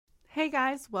Hey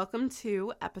guys, welcome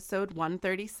to episode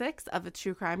 136 of the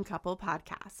True Crime Couple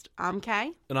podcast. I'm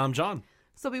Kay. And I'm John.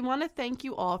 So we want to thank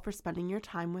you all for spending your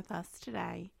time with us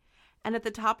today. And at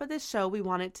the top of this show, we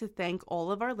wanted to thank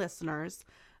all of our listeners,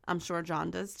 I'm sure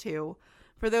John does too,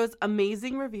 for those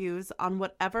amazing reviews on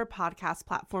whatever podcast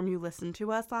platform you listen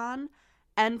to us on,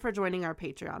 and for joining our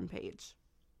Patreon page.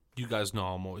 You guys know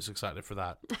I'm always excited for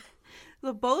that.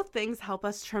 So both things help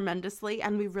us tremendously,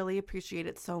 and we really appreciate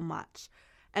it so much.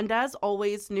 And as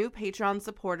always, new Patreon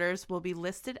supporters will be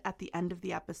listed at the end of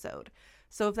the episode.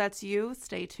 So if that's you,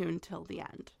 stay tuned till the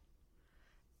end.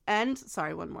 And,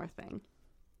 sorry, one more thing.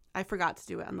 I forgot to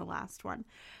do it on the last one.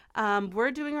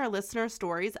 We're doing our listener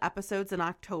stories episodes in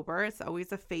October. It's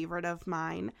always a favorite of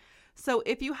mine. So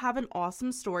if you have an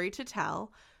awesome story to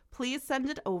tell, please send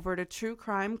it over to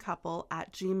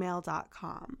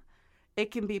truecrimecouple@gmail.com.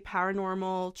 It can be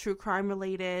paranormal, true crime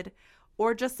related,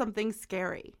 or just something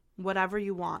scary. Whatever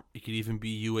you want. It could even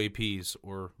be UAPs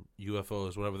or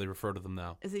UFOs, whatever they refer to them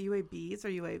now. Is it UABs or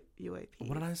UAPs?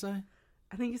 What did I say?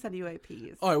 I think you said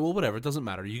UAPs. All right, well, whatever. It doesn't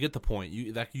matter. You get the point.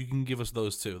 You can give us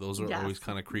those too. Those are Yes. always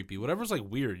kind of creepy. Whatever's like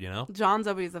weird, you know? John's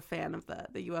always a fan of the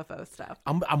UFO stuff.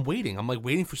 I'm waiting. I'm like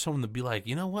waiting for someone to be like,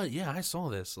 you know what? Yeah, I saw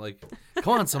this. Like,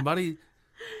 come on, somebody.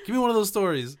 Give me one of those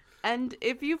stories. And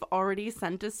if you've already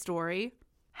sent a story,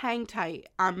 hang tight.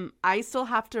 I still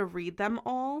have to read them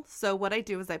all. So what I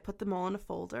do is I put them all in a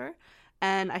folder,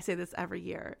 and I say this every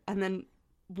year. And then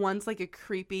once like a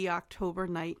creepy October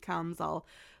night comes, I'll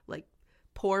like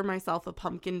pour myself a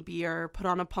pumpkin beer, put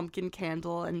on a pumpkin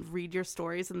candle, and read your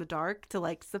stories in the dark to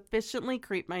like sufficiently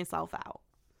creep myself out.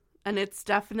 And it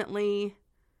definitely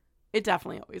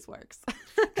always works. Do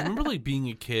you remember like being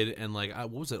a kid and like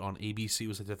what was it on ABC? It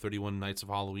was like the 31 Nights of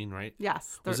Halloween, right?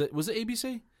 Yes. Was it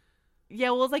ABC?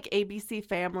 Yeah, well, it was like ABC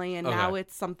Family, and now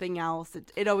it's something else.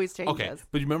 It always changes. Okay,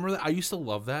 but you remember that? I used to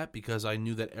love that because I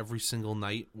knew that every single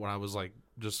night when I was like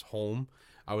just home,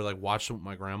 I would like watch them with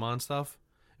my grandma and stuff.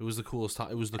 It was the coolest time.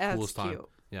 It was the coolest time. Cute.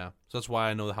 Yeah, so that's why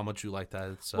I know how much you like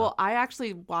that. It's, well, I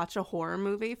actually watch a horror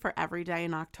movie for every day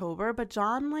in October, but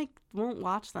John like won't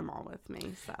watch them all with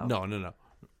me. So no.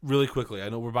 Really quickly, I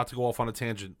know we're about to go off on a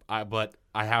tangent, but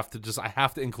I have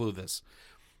to include this.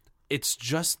 It's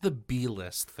just the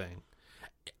B-list thing.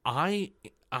 I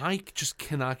just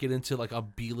cannot get into like a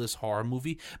B-list horror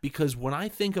movie because when I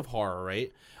think of horror,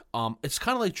 right, it's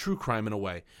kind of like true crime in a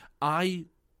way. I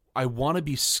want to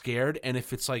be scared, and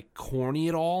if it's like corny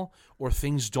at all or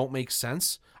things don't make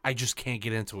sense, I just can't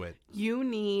get into it. You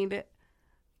need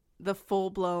the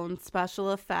full-blown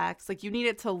special effects. Like you need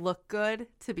it to look good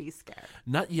to be scared.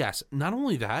 Not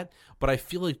only that, but I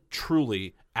feel like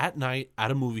truly at night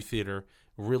at a movie theater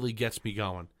really gets me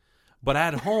going. But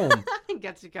at home,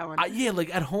 gets you going.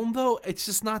 Like at home though, it's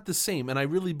just not the same, and I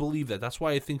really believe that. That's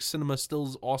why I think cinema still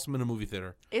is awesome in a movie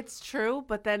theater. It's true,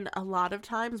 but then a lot of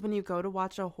times when you go to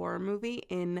watch a horror movie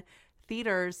in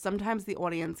theaters, sometimes the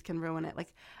audience can ruin it.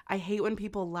 Like I hate when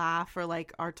people laugh or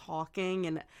like are talking,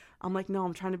 and I'm like, no,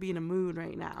 I'm trying to be in a mood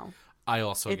right now. I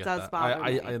also get that. Bother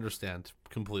me. I understand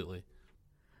completely.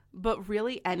 But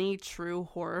really, any true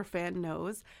horror fan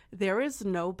knows there is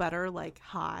no better like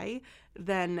high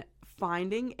than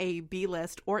finding a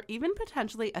B-list or even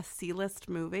potentially a C-list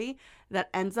movie that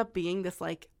ends up being this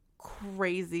like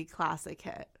crazy classic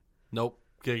hit. Nope,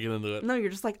 can't get into it. No, you're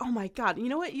just like, oh my God. You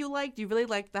know what you liked? You really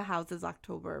liked The Houses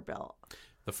October Built.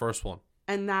 The first one.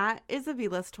 And that is a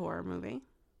B-list horror movie.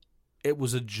 It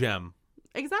was a gem.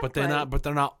 Exactly. But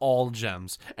they're not all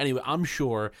gems. Anyway, I'm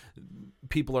sure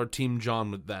people are Team John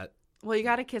with that. Well, you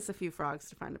got to kiss a few frogs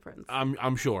to find a prince.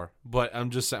 I'm sure, but I'm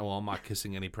just saying. Well, I'm not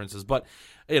kissing any princes, but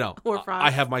you know, or frogs.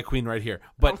 I have my queen right here.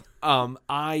 But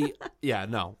I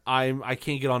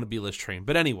can't get on the B-list train.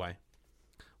 But anyway,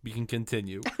 we can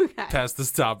continue past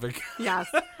this topic. Yes.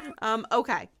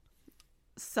 Okay.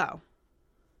 So,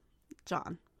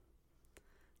 John,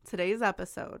 today's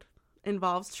episode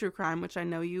involves true crime, which I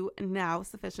know you now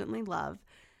sufficiently love,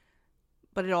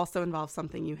 but it also involves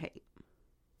something you hate.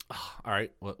 All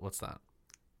right, what's that?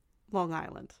 Long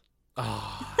Island.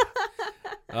 Oh.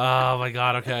 Oh my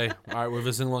God. Okay. All right, we're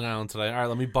visiting Long Island today. All right,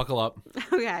 let me buckle up.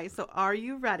 Okay, so are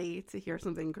you ready to hear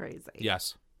something crazy?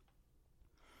 Yes.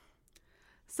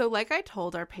 So like I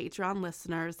told our Patreon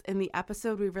listeners in the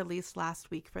episode we released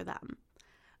last week for them,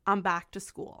 I'm back to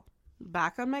school,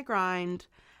 back on my grind,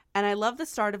 and I love the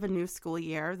start of a new school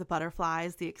year, the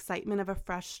butterflies, the excitement of a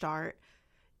fresh start.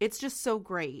 It's just so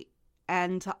great.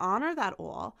 And to honor that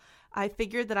all, I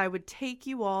figured that I would take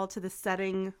you all to the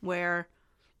setting where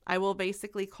I will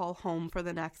basically call home for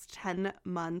the next 10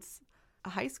 months, a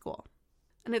high school.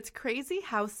 And it's crazy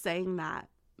how saying that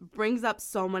brings up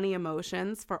so many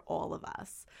emotions for all of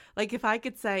us. Like if I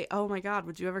could say, oh my God,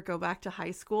 would you ever go back to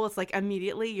high school? It's like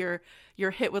immediately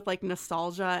you're hit with like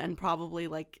nostalgia and probably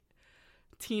like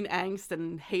teen angst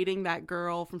and hating that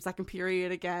girl from second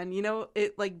period again. You know,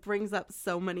 it like brings up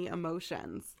so many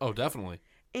emotions. Oh, definitely.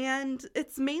 And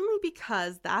it's mainly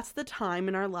because that's the time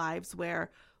in our lives where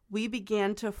we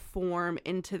began to form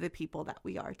into the people that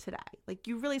we are today. Like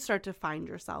you really start to find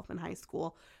yourself in high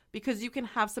school because you can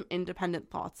have some independent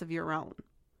thoughts of your own.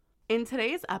 In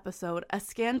today's episode, a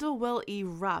scandal will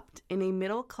erupt in a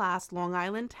middle-class Long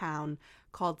Island town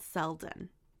called Selden,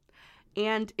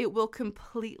 and it will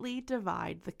completely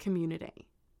divide the community.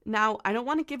 Now, I don't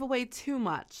want to give away too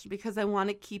much because I want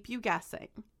to keep you guessing,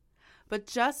 but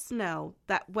just know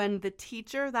that when the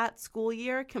teacher that school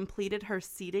year completed her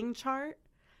seating chart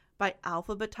by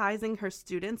alphabetizing her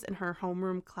students in her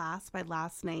homeroom class by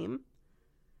last name,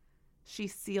 she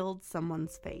sealed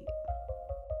someone's fate.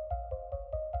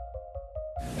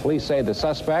 Police say the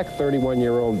suspect,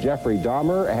 31-year-old Jeffrey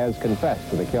Dahmer, has confessed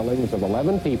to the killings of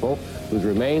 11 people whose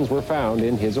remains were found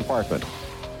in his apartment.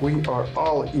 We are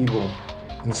all evil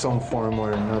in some form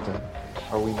or another,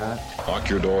 are we not? Lock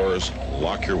your doors,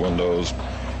 lock your windows.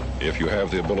 If you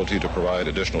have the ability to provide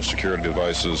additional security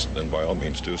devices, then by all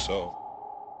means do so.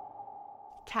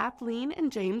 Kathleen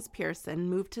and James Pierson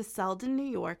moved to Selden, New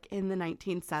York in the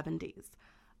 1970s,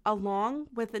 along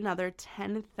with another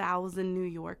 10,000 New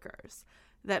Yorkers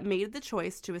that made the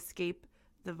choice to escape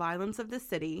the violence of the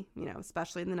city, you know,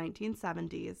 especially in the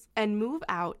 1970s, and move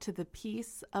out to the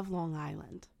peace of Long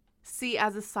Island. See,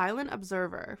 as a silent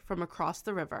observer from across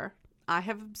the river, I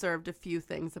have observed a few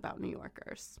things about New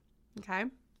Yorkers, okay?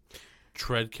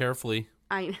 Tread carefully.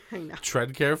 I know.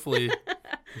 Tread carefully.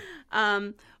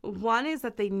 One is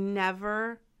that they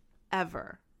never,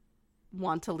 ever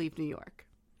want to leave New York.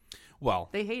 Well,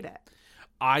 They hate it.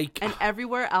 and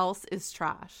everywhere else is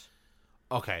trash.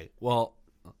 Okay, well,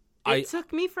 It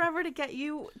took me forever to get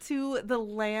you to the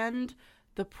land,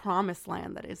 the promised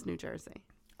land that is New Jersey.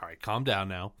 All right, calm down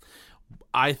now.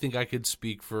 I think I could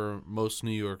speak for most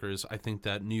New Yorkers. I think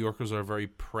that New Yorkers are a very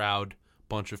proud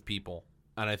bunch of people,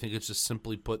 and I think it's just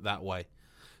simply put that way.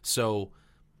 So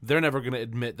they're never going to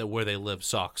admit that where they live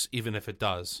sucks, even if it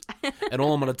does. And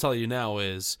all I'm going to tell you now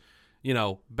is, you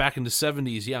know, back in the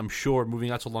 70s, yeah, I'm sure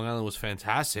moving out to Long Island was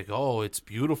fantastic. Oh, it's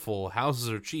beautiful. Houses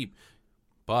are cheap.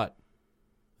 But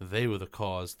they were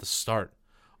the start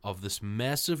of this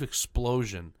massive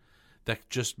explosion that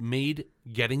just made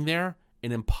getting there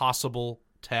an impossible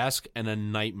task and a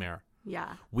nightmare.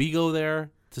 Yeah. We go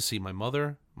there to see my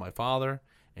mother, my father,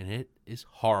 and it is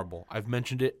horrible. I've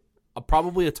mentioned it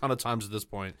probably a ton of times at this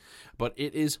point, but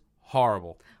it is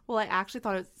horrible. Well, I actually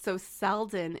thought so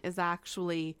Selden is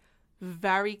actually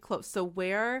very close. So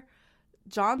where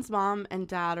John's mom and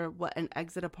dad are an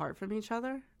exit apart from each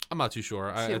other? I'm not too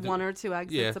sure. One or two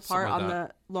exits apart like on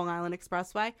the Long Island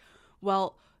Expressway.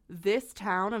 Well, this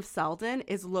town of Selden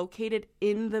is located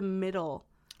in the middle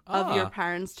of your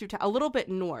parents' two towns, a little bit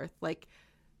north, like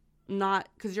not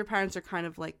because your parents are kind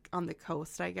of like on the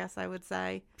coast, I guess I would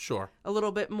say. Sure. A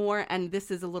little bit more, and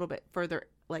this is a little bit further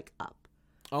like up.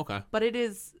 Okay. But it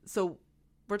is, so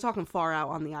we're talking far out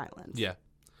on the island. Yeah.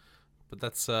 But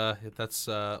that's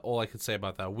all I could say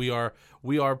about that. We are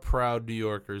proud New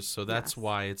Yorkers, so that's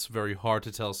why it's very hard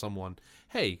to tell someone,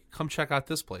 hey, come check out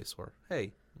this place, or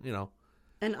hey, you know.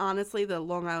 And honestly, the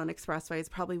Long Island Expressway is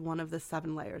probably one of the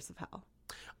 7 layers of hell.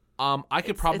 I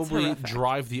could probably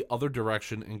drive the other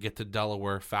direction and get to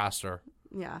Delaware faster.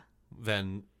 Yeah.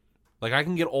 Than, like, I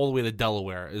can get all the way to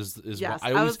Delaware. Is yes.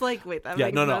 what I was like, wait, that yeah,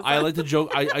 makes no. sense. I like to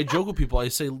joke. I joke with people. I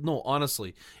say, no,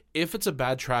 honestly, if it's a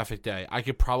bad traffic day, I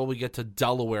could probably get to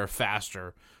Delaware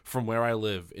faster from where I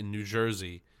live in New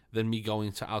Jersey than me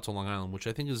going out to Long Island, which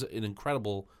I think is an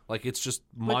incredible. Like, it's just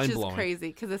mind blowing. Which is crazy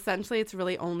because essentially it's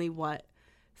really only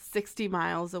 60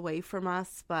 miles away from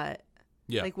us, but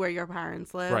like where your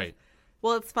parents live. Right.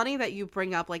 Well, it's funny that you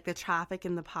bring up like the traffic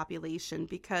and the population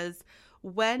because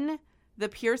when the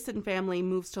Pierson family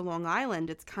moves to Long Island,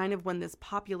 it's kind of when this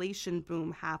population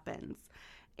boom happens.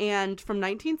 And from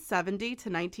 1970 to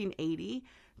 1980,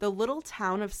 the little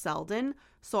town of Selden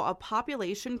saw a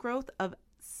population growth of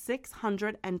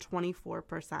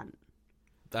 624%.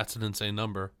 That's an insane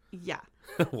number. Yeah.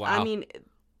 Wow. I mean,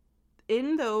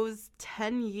 in those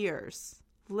 10 years,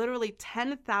 literally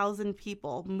 10,000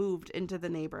 people moved into the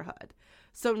neighborhood.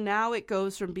 So now it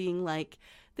goes from being like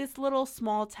this little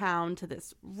small town to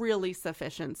this really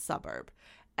sufficient suburb.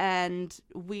 And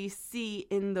we see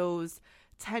in those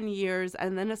 10 years,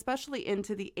 and then especially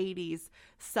into the 80s,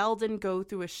 Selden go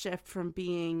through a shift from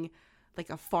being like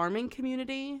a farming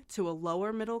community to a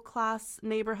lower middle class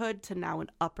neighborhood to now an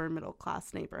upper middle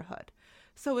class neighborhood.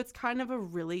 So it's kind of a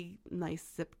really nice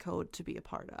zip code to be a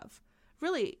part of.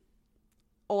 Really,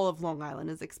 all of Long Island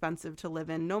is expensive to live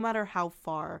in, no matter how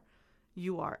far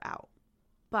you are out.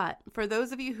 But for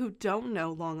those of you who don't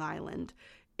know Long Island,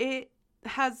 it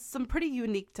has some pretty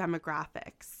unique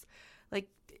demographics. Like,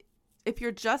 if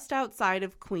you're just outside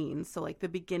of Queens, so like the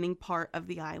beginning part of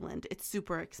the island, it's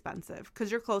super expensive because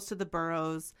you're close to the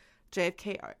boroughs.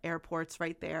 JFK Airport's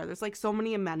right there. There's like so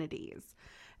many amenities.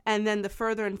 And then the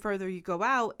further and further you go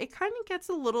out, it kind of gets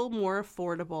a little more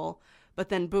affordable. But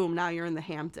then boom, now you're in the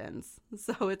Hamptons.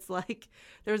 So it's like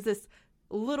there's this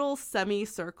little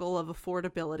semicircle of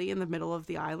affordability in the middle of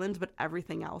the island, but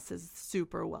everything else is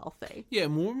super wealthy. Yeah,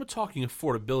 and when we're talking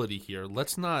affordability here,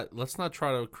 let's not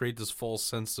try to create this false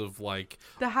sense of like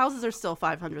the houses are still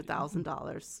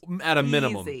 $500,000 at a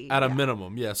minimum. Easy, at a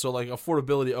minimum, yeah. So like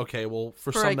affordability, okay, well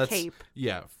for some that's cape.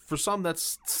 Yeah, for some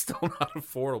that's still not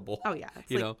affordable. Oh yeah,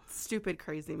 it's stupid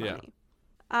crazy money.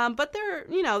 But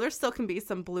there still can be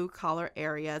some blue collar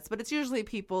areas, but it's usually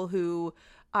people who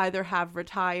either have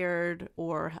retired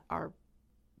or are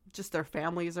just their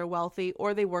families are wealthy,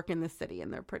 or they work in the city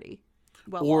and they're pretty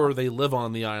well or off. They live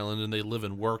on the island and they live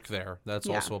and work there. That's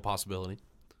also a possibility.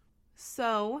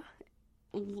 So,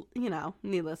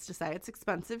 needless to say, it's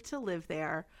expensive to live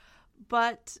there,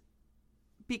 but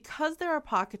because there are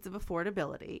pockets of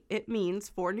affordability, it means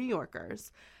for New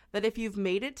Yorkers that if you've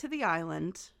made it to the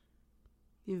island,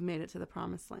 you've made it to the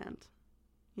promised land,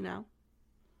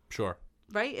 Sure.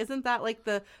 Right? Isn't that like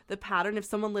the pattern? If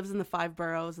someone lives in the 5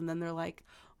 boroughs and then they're like,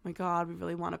 oh my God, we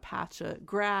really want a patch of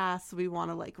grass. We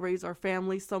want to like raise our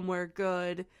family somewhere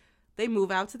good. They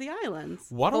move out to the islands.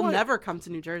 They'll never come to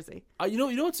New Jersey. You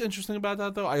know what's interesting about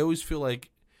that though? I always feel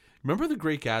like, remember The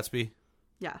Great Gatsby?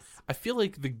 Yes. I feel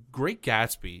like The Great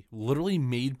Gatsby literally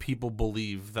made people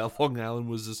believe that Long Island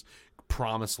was this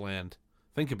promised land.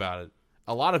 Think about it.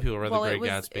 A lot of people read The Great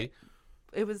Gatsby.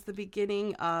 It was the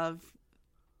beginning of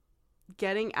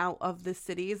getting out of the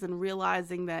cities and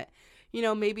realizing that,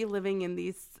 maybe living in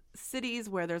these cities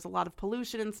where there's a lot of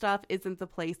pollution and stuff isn't the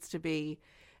place to be.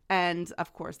 And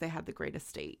of course, they had the great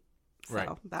estate.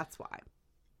 So That's why.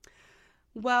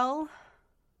 Well,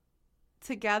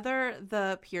 together,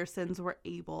 the Piersons were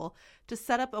able to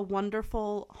set up a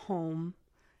wonderful home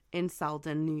in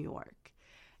Selden, New York.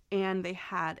 And they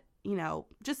had,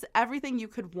 just everything you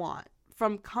could want.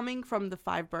 From coming from the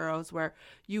 5 boroughs where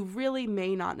you really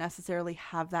may not necessarily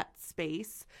have that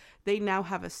space, they now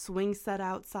have a swing set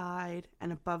outside,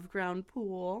 an above ground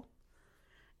pool,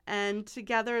 and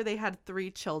together they had 3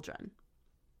 children.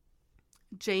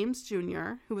 James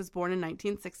Jr., who was born in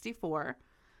 1964,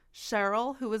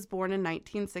 Cheryl, who was born in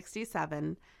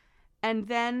 1967, and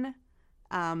then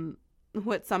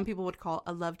what some people would call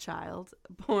a love child,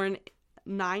 born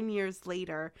 9 years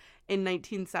later in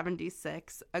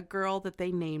 1976, a girl that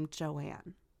they named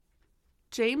Joanne.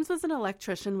 James was an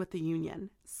electrician with the union,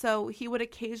 so he would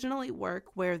occasionally work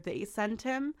where they sent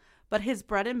him, but his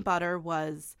bread and butter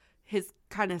was his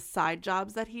kind of side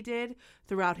jobs that he did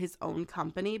throughout his own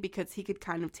company because he could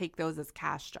kind of take those as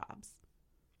cash jobs.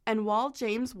 And while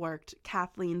James worked,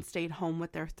 Kathleen stayed home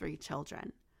with their 3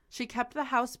 children. She kept the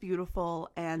house beautiful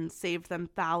and saved them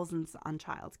thousands on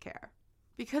childcare.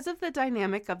 Because of the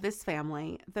dynamic of this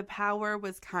family, the power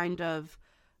was kind of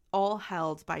all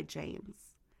held by James.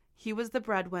 He was the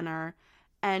breadwinner,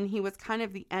 and he was kind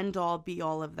of the end-all,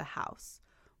 be-all of the house.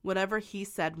 Whatever he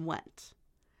said went.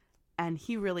 And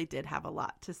he really did have a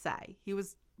lot to say. He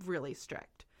was really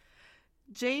strict.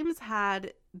 James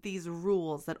had these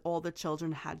rules that all the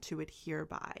children had to adhere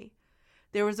by.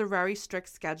 There was a very strict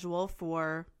schedule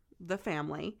for the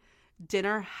family.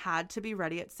 Dinner had to be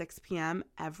ready at 6 p.m.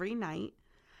 every night.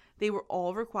 They were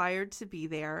all required to be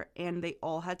there, and they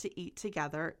all had to eat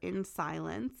together in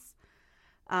silence.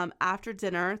 After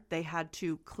dinner, they had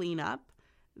to clean up.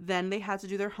 Then they had to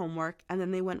do their homework, and then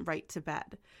they went right to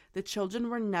bed. The children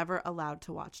were never allowed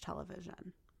to watch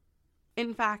television.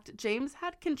 In fact, James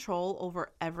had control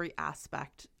over every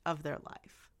aspect of their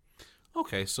life.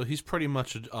 Okay, so he's pretty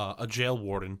much a jail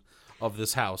warden of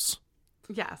this house.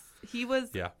 Yes, he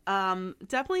was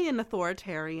definitely an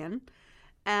authoritarian.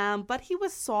 But he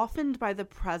was softened by the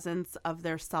presence of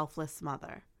their selfless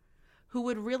mother, who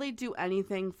would really do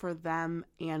anything for them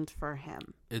and for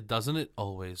him. Doesn't it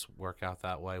always work out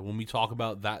that way? When we talk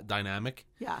about that dynamic,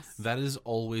 yes, that is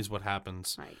always what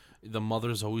happens. Right. The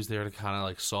mother's always there to kind of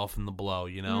like soften the blow,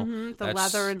 Mm-hmm. The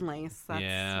leather and lace,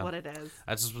 that's what it is.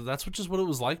 That's just what it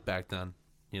was like back then,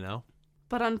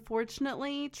 But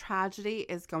unfortunately, tragedy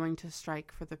is going to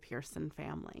strike for the Pierson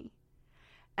family.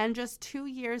 And just 2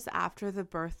 years after the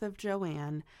birth of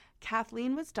Joanne,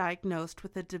 Kathleen was diagnosed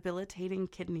with a debilitating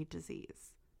kidney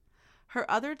disease. Her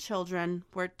other children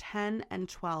were 10 and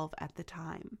 12 at the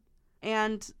time.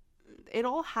 And it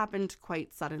all happened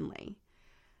quite suddenly.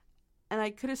 And I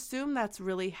could assume that's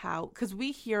really how, because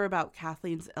we hear about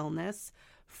Kathleen's illness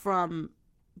from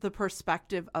the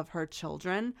perspective of her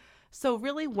children. So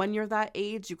really, when you're that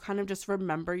age, you kind of just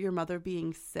remember your mother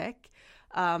being sick.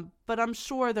 But I'm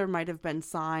sure there might have been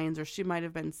signs or she might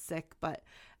have been sick. But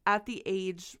at the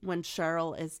age when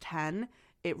Cheryl is 10,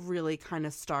 it really kind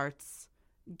of starts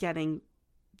getting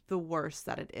the worst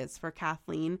that it is for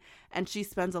Kathleen. And she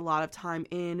spends a lot of time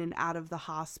in and out of the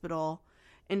hospital.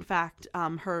 In fact,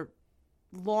 her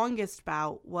longest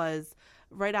bout was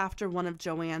right after one of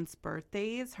Joanne's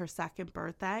birthdays, her second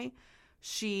birthday.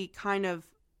 She kind of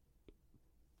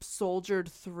soldiered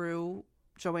through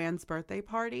Joanne's birthday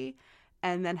party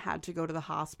and then had to go to the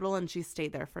hospital, and she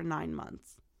stayed there for 9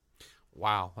 months.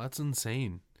 Wow, that's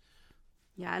insane.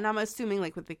 Yeah, and I'm assuming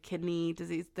like with the kidney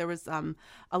disease, there was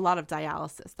a lot of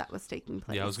dialysis that was taking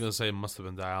place. Yeah, I was going to say it must have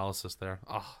been dialysis there.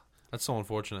 Oh, that's so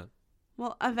unfortunate.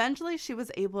 Well, eventually she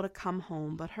was able to come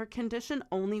home, but her condition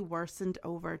only worsened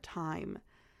over time.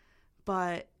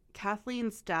 But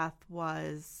Kathleen's death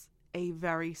was a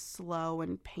very slow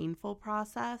and painful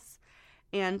process.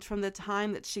 And from the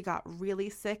time that she got really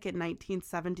sick in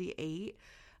 1978,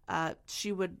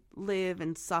 she would live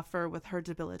and suffer with her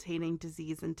debilitating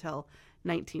disease until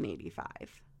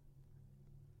 1985.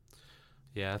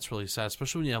 Yeah, that's really sad,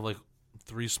 especially when you have like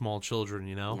 3 small children,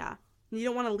 you know? Yeah. You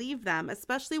don't want to leave them,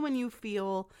 especially when you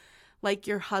feel like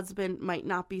your husband might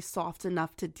not be soft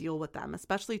enough to deal with them,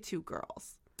 especially 2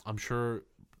 girls. I'm sure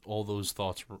all those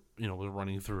thoughts were, were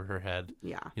running through her head.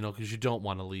 Yeah. Because you don't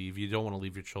want to leave. You don't want to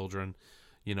leave your children.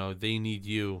 They need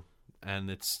you, and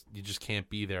you just can't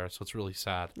be there. So it's really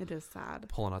sad. It is sad.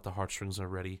 Pulling out the heartstrings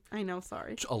already. I know,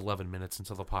 sorry. 11 minutes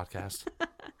into the podcast.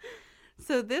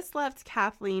 So this left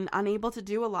Kathleen unable to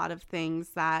do a lot of things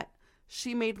that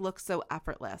she made look so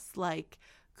effortless, like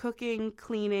cooking,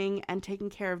 cleaning, and taking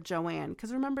care of Joanne.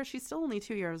 Because remember, she's still only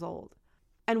 2 years old.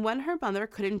 And when her mother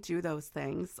couldn't do those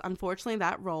things, unfortunately,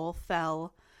 that role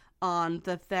fell on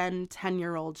the then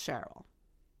 10-year-old Cheryl.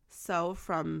 So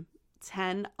from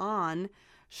 10 on,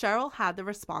 Cheryl had the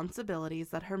responsibilities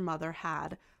that her mother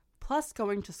had, plus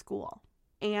going to school.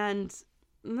 And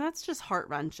that's just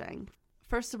heart-wrenching.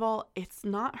 First of all, it's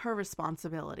not her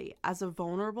responsibility as a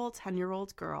vulnerable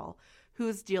 10-year-old girl who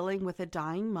is dealing with a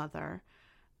dying mother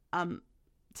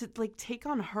to take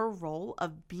on her role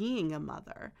of being a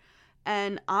mother.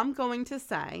 And I'm going to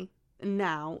say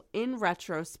now, in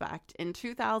retrospect, in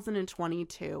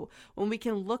 2022, when we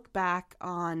can look back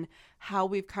on how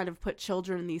we've kind of put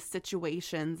children in these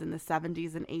situations in the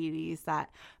 70s and 80s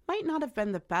that might not have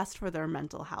been the best for their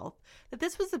mental health, that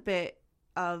this was a bit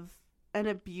of an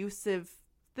abusive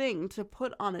thing to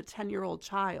put on a 10-year-old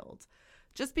child.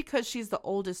 Just because she's the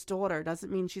oldest daughter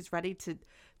doesn't mean she's ready to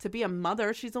be a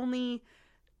mother. She's only,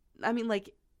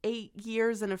 8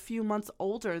 years and a few months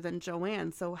older than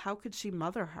Joanne. So how could she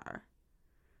mother her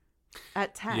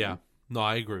at 10? Yeah. No,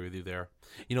 I agree with you there.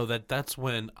 That's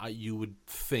when you would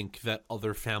think that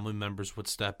other family members would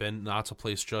step in, not to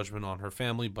place judgment on her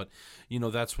family, but,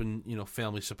 that's when,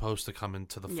 family's supposed to come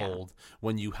into the fold.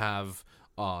 When you have,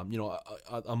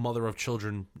 a mother of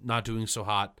children not doing so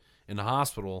hot in the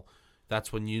hospital,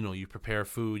 that's when, you prepare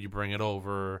food, you bring it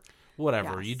over,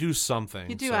 whatever. Yes. You do something.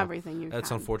 You do everything you That's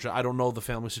can. unfortunate. I don't know the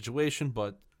family situation,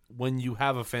 but when you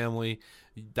have a family,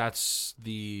 that's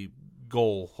the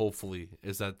goal, hopefully,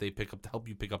 is that they help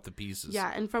you pick up the pieces.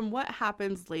 Yeah, and from what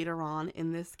happens later on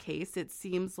in this case, it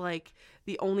seems like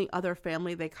the only other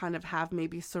family they kind of have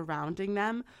maybe surrounding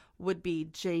them would be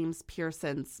James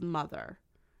Pierson's mother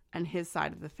and his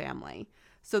side of the family.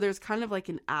 So there's kind of like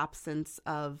an absence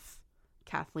of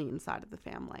Kathleen's side of the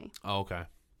family. Oh, okay.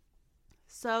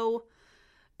 So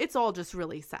it's all just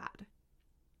really sad.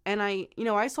 And I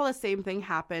saw the same thing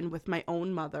happen with my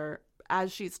own mother,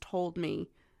 as she's told me,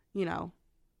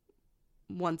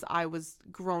 once I was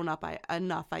grown up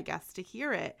enough, I guess, to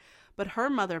hear it. But her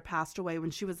mother passed away when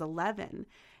she was 11,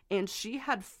 and she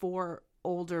had 4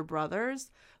 older brothers,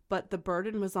 but the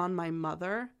burden was on my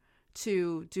mother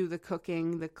to do the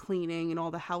cooking, the cleaning, and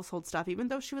all the household stuff, even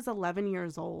though she was 11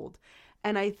 years old.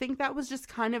 And I think that was just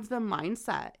kind of the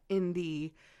mindset in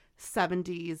the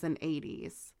 70s and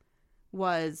 80s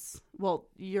was, well,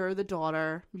 you're the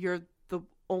daughter, you're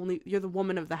the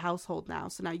woman of the household now.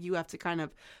 So now you have to kind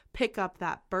of pick up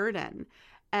that burden.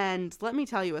 And let me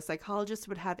tell you, a psychologist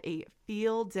would have a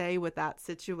field day with that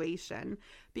situation,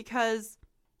 because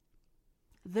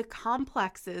the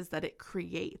complexes that it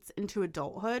creates into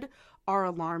adulthood are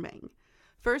alarming.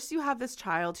 First, you have this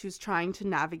child who's trying to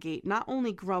navigate not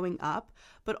only growing up,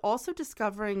 but also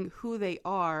discovering who they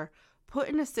are, put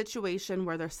in a situation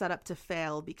where they're set up to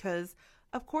fail because,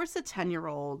 of course, a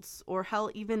 10-year-old or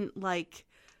hell, even like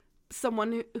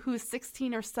someone who's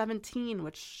 16 or 17,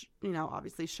 which,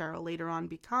 obviously Cheryl later on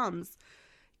becomes,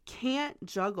 can't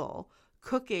juggle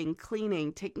cooking,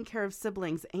 cleaning, taking care of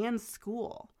siblings, and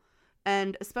school.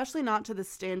 And especially not to the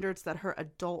standards that her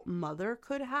adult mother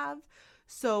could have.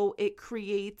 So it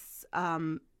creates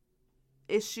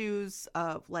issues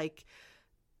of like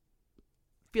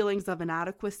feelings of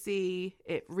inadequacy.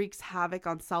 It wreaks havoc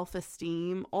on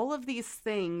self-esteem. All of these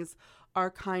things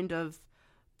are kind of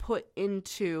put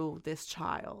into this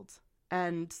child.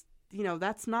 And,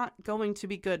 that's not going to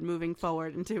be good moving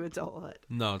forward into adulthood.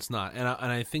 No, it's not. And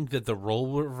I think that the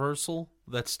role reversal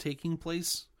that's taking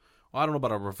place, I don't know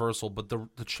about a reversal, but the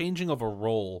changing of a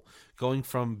role, going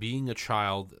from being a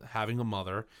child, having a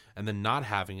mother, and then not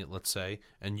having it, let's say,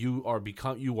 and you are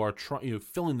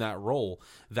filling that role,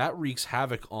 that wreaks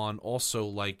havoc on also,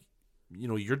 like,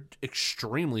 you're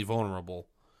extremely vulnerable,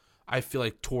 I feel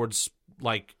like, towards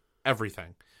like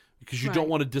everything, because you don't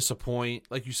want to disappoint.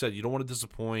 Like you said, you don't want to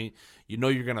disappoint.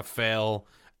 You're gonna fail,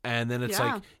 and then it's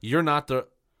like you're not the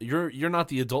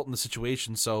adult in the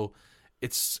situation, so.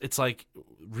 It's like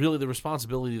really the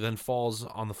responsibility then falls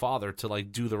on the father to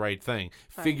like do the right thing,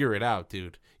 figure it out,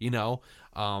 dude.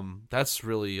 That's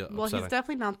really upsetting. Well, he's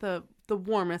definitely not the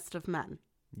warmest of men.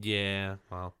 Yeah,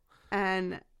 well,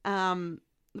 and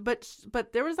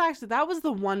but there was that was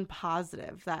the one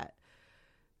positive that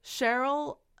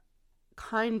Cheryl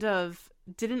kind of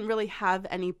didn't really have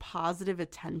any positive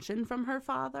attention from her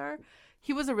father.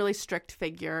 He was a really strict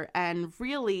figure, and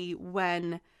really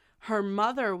when her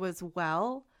mother was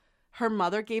well, her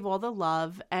mother gave all the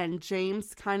love, and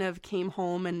James kind of came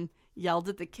home and yelled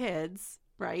at the kids,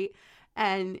 right?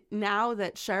 And now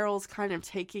that Cheryl's kind of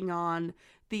taking on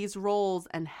these roles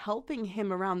and helping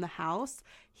him around the house,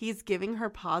 he's giving her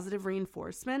positive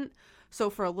reinforcement.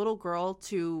 So for a little girl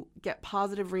to get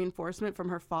positive reinforcement from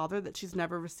her father that she's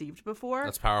never received before.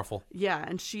 That's powerful. Yeah,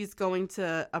 and she's going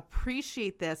to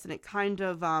appreciate this, and it kind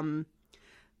of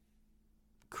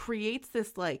creates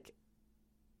this like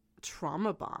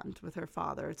trauma bond with her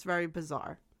father. It's very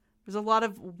bizarre. There's a lot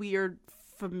of weird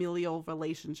familial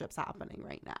relationships happening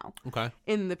right now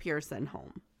in the Pierson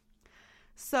home.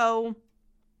 So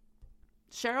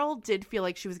Cheryl did feel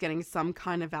like she was getting some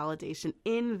kind of validation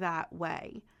in that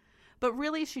way, but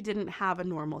really she didn't have a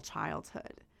normal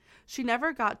childhood. She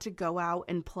never got to go out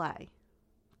and play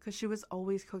because she was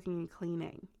always cooking and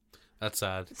cleaning. That's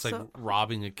sad. It's like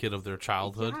robbing a kid of their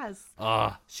childhood.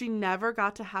 Yes. She never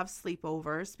got to have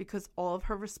sleepovers because all of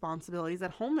her responsibilities at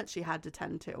home that she had to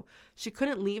tend to. She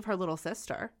couldn't leave her little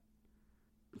sister.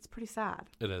 It's pretty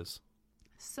sad. It is.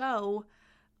 So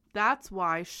that's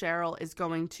why Cheryl is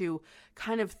going to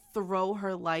kind of throw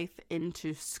her life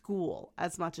into school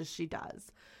as much as she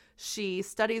does. She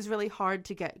studies really hard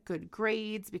to get good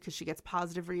grades because she gets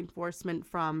positive reinforcement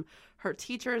from her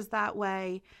teachers that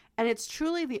way. And it's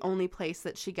truly the only place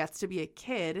that she gets to be a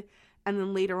kid. And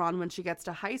then later on when she gets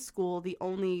to high school, the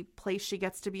only place she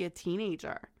gets to be a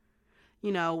teenager,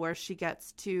 where she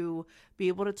gets to be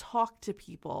able to talk to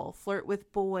people, flirt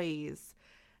with boys,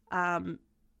 and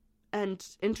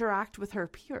interact with her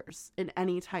peers in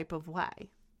any type of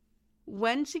way.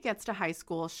 When she gets to high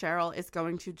school, Cheryl is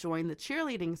going to join the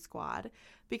cheerleading squad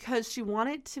because she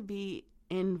wanted to be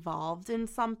involved in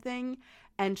something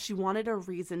and she wanted a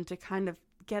reason to kind of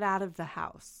get out of the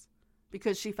house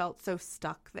because she felt so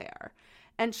stuck there.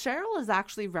 And Cheryl is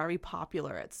actually very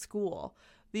popular at school.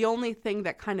 The only thing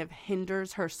that kind of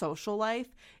hinders her social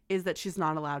life is that she's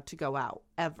not allowed to go out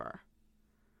ever.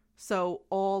 So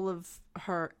all of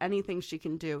anything she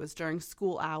can do is during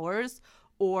school hours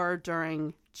or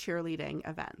during cheerleading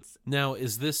events. Now,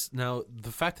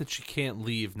 the fact that she can't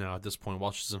leave now at this point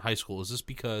while she's in high school, is this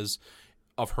because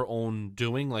of her own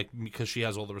doing, like because she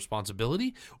has all the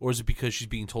responsibility, or is it because she's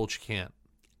being told she can't?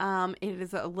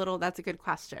 That's a good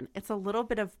question. It's a little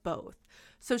bit of both.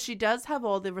 So she does have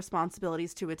all the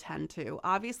responsibilities to attend to.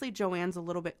 Obviously, Joanne's a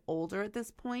little bit older at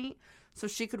this point, so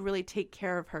she could really take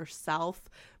care of herself,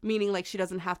 meaning like she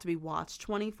doesn't have to be watched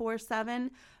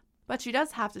 24/7. But she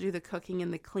does have to do the cooking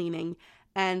and the cleaning.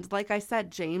 And like I said,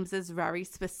 James is very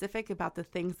specific about the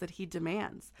things that he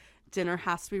demands. Dinner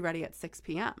has to be ready at 6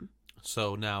 p.m.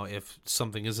 So now if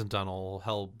something isn't done, all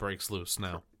hell breaks loose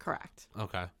now. Correct.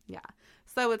 Okay. Yeah.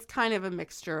 So it's kind of a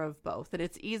mixture of both. And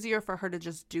it's easier for her to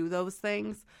just do those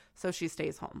things, so she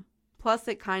stays home. Plus,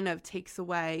 it kind of takes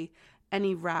away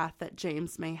any wrath that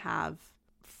James may have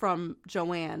from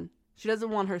Joanne. She doesn't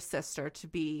want her sister to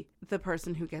be the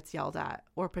person who gets yelled at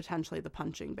or potentially the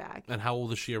punching bag. And how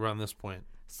old is she around this point?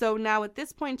 So now at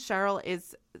this point, Cheryl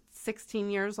is 16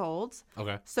 years old.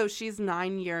 Okay. So she's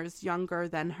 9 years younger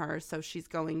than her. So she's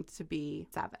going to be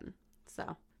 7.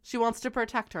 So she wants to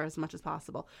protect her as much as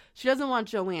possible. She doesn't want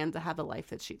Joanne to have the life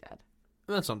that she did.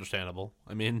 That's understandable.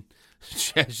 I mean,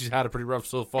 she's had it pretty rough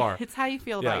so far. It's how you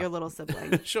feel about your little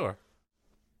sibling. Sure.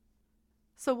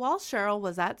 So while Cheryl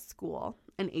was at school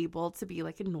and able to be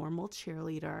like a normal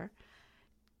cheerleader,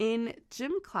 in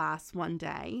gym class one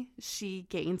day, she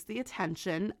gains the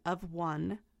attention of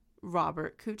one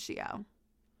Robert Cuccio.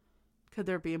 Could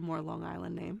there be a more Long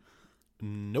Island name?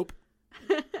 Nope.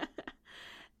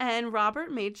 And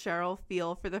Robert made Cheryl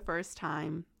feel for the first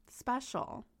time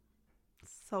special.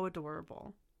 So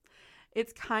adorable.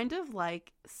 It's kind of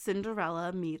like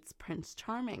Cinderella meets Prince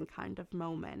Charming kind of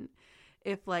moment.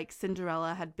 If like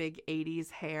Cinderella had big 80s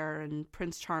hair and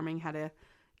Prince Charming had a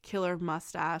killer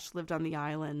mustache, lived on the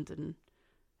island, and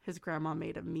his grandma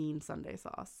made a mean Sunday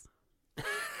sauce.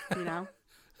 You know?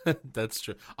 That's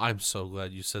true. I'm so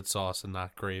glad you said sauce and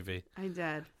not gravy. I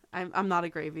did. I'm not a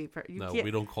gravy person. No,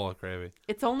 we don't call it gravy.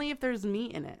 It's only if there's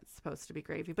meat in it. It's supposed to be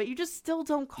gravy, but you just still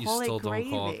don't call it gravy. You still don't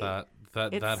call it that.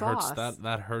 That sauce. hurts.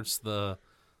 That hurts the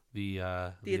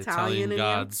Italian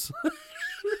gods.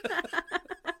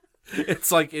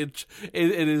 It's like it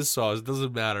is sauce. It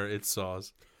doesn't matter. It's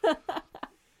sauce.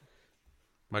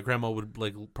 My grandma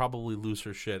would probably lose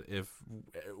her shit if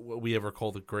we ever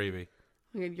called it gravy.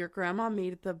 Your grandma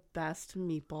made the best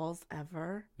meatballs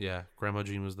ever. Yeah, Grandma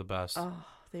Jean was the best. Oh,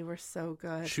 they were so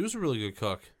good. She was a really good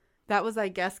cook. That was, I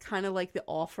guess, kind of like the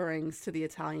offerings to the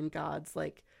Italian gods,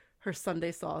 like her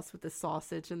Sunday sauce with the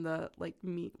sausage and the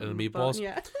meat and the meatballs. Bone.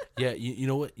 Yeah, yeah.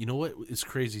 You know what? It's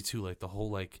crazy too. Like the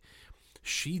whole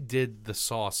she did the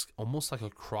sauce almost like a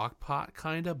crock pot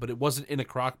kind of, but it wasn't in a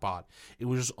crock pot. It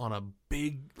was just on a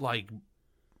big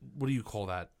what do you call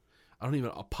that?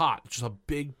 A pot, just a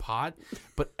big pot,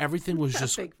 but everything was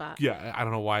just big pot. Yeah, I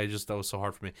don't know why that was so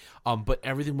hard for me. But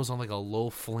everything was on a low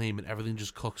flame and everything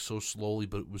just cooked so slowly,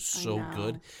 but it was so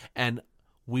good. And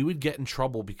we would get in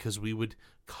trouble because we would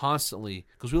constantly,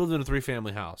 because we lived in a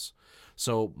 3-family house.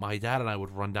 So my dad and I would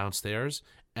run downstairs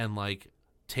and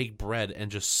take bread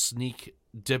and just sneak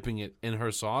dipping it in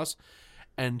her sauce.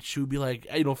 And she would be like,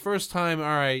 hey, first time, all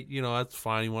right, that's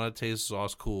fine. You want to taste the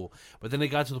sauce, cool. But then it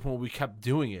got to the point where we kept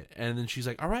doing it. And then she's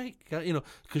like, all right,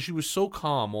 because she was so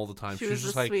calm all the time. She was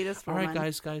just like, all right,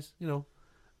 guys,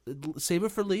 save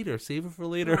it for later. Save it for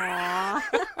later.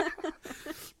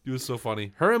 It was so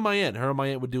funny. Her and my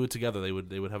aunt would do it together. They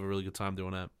would have a really good time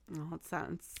doing that. Oh, it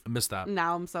sounds. I missed that.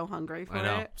 Now I'm so hungry for it. I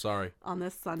know. Sorry. On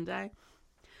this Sunday.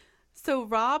 So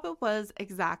Rob was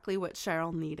exactly what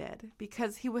Cheryl needed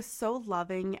because he was so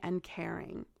loving and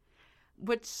caring,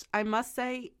 which I must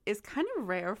say is kind of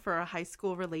rare for a high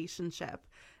school relationship.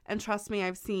 And trust me,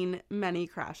 I've seen many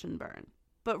crash and burn.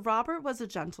 But Robert was a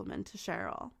gentleman to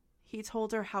Cheryl. He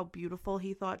told her how beautiful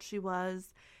he thought she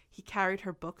was. He carried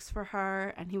her books for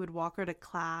her and he would walk her to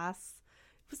class.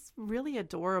 It was really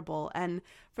adorable. And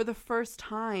for the first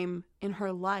time in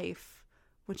her life,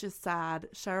 which is sad,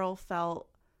 Cheryl felt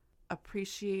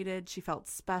appreciated. She felt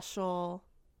special.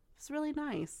 It's really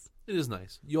nice. It is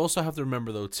nice. You also have to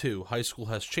remember, though, too, high school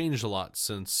has changed a lot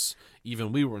since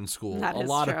even we were in school. That is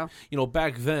true.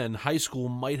 Back then, high school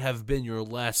might have been your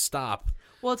last stop.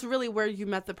 Well, it's really where you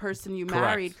met the person you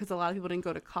married because a lot of people didn't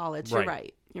go to college.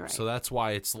 Right. You're right. So that's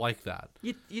why it's like that.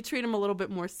 You treat them a little bit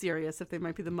more serious if they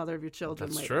might be the mother of your children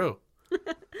That's later. true.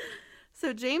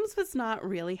 So James was not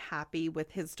really happy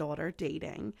with his daughter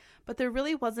dating, but there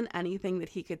really wasn't anything that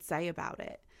he could say about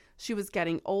it. She was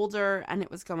getting older and it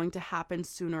was going to happen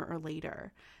sooner or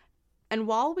later. And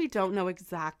while we don't know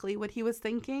exactly what he was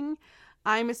thinking,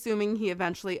 I'm assuming he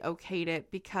eventually okayed it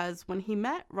because when he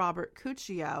met Robert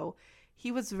Cuccio,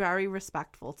 he was very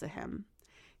respectful to him.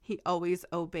 He always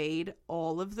obeyed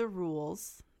all of the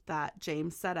rules that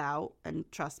James set out, and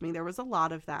trust me, there was a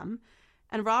lot of them.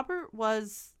 And Robert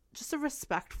was just a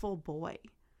respectful boy.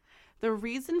 The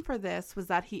reason for this was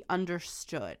that he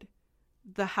understood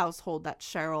the household that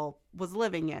Cheryl was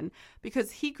living in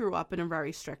because he grew up in a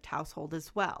very strict household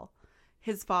as well.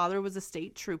 His father was a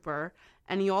state trooper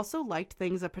and he also liked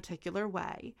things a particular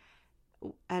way.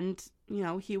 And,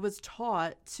 he was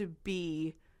taught to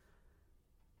be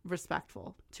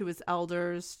respectful to his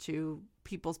elders, to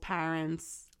people's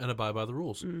parents. And abide by the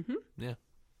rules. Mm-hmm. Yeah.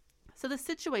 So the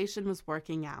situation was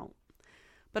working out.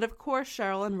 But of course,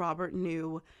 Cheryl and Robert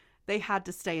knew they had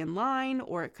to stay in line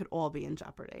or it could all be in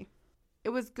jeopardy. It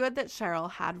was good that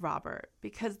Cheryl had Robert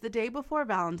because the day before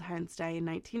Valentine's Day in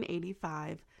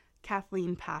 1985,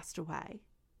 Kathleen passed away.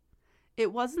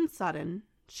 It wasn't sudden.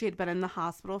 She had been in the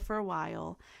hospital for a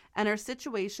while, and her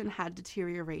situation had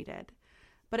deteriorated,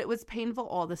 but it was painful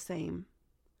all the same.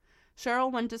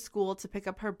 Cheryl went to school to pick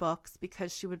up her books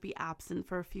because she would be absent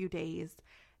for a few days,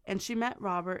 and she met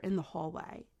Robert in the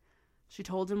hallway. She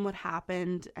told him what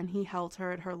happened, and he held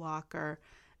her at her locker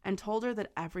and told her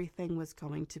that everything was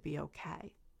going to be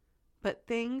okay. But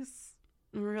things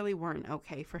really weren't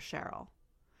okay for Cheryl.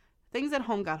 Things at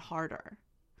home got harder.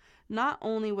 Not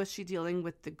only was she dealing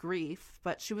with the grief,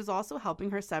 but she was also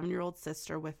helping her 7-year-old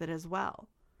sister with it as well.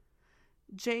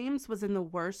 James was in the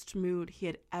worst mood he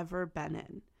had ever been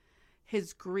in.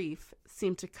 His grief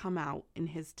seemed to come out in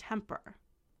his temper.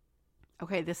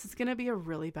 Okay, this is going to be a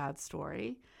really bad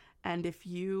story. And if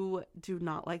you do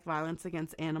not like violence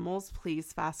against animals,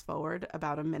 please fast forward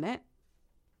about a minute.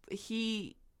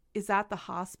 He is at the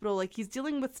hospital. Like, he's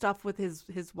dealing with stuff with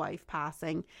his wife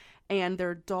passing and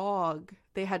their dog.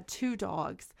 They had 2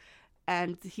 dogs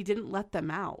and he didn't let them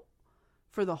out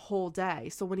for the whole day.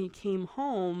 So when he came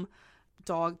home,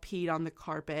 dog peed on the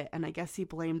carpet, and I guess he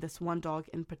blamed this one dog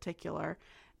in particular,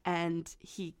 and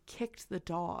he kicked the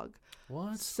dog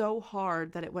so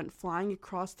hard that it went flying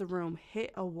across the room,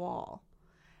 hit a wall,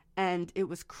 and it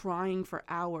was crying for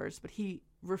hours, but he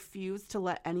refused to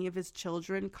let any of his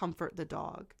children comfort the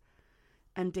dog.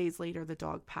 And days later, the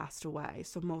dog passed away.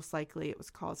 So most likely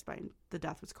the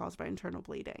death was caused by internal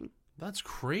bleeding. That's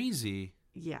crazy.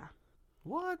 Yeah.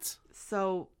 What?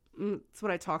 So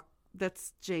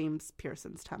that's James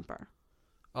Pierson's temper.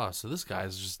 Oh, so this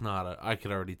guy's just not I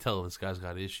could already tell this guy's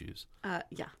got issues.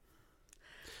 Yeah.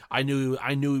 I knew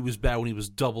he was bad when he was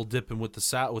double dipping with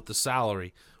the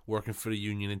salary, working for the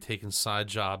union and taking side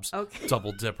jobs. Okay.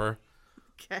 Double dipper.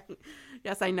 Okay.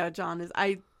 Yes, I know John is.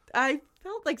 I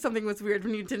felt like something was weird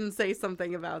when you didn't say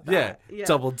something about that. Yeah.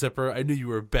 Double dipper. I knew you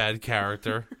were a bad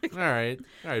character. All right,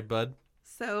 bud.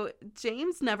 So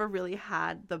James never really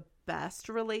had the best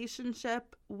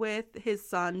relationship with his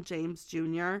son, James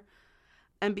Jr.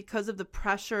 And because of the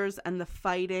pressures and the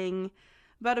fighting,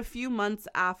 about a few months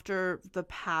after the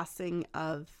passing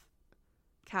of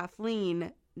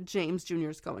Kathleen, James Jr.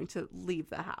 is going to leave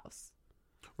the house.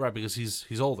 Right, because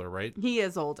he's older, right? He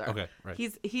is older. Okay, right.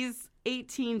 He's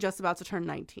 18, just about to turn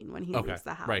 19 when he leaves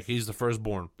the house. Right, he's the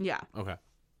firstborn. Yeah. Okay.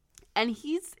 And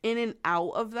he's in and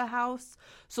out of the house.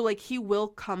 So, like, he will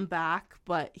come back,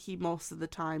 but he most of the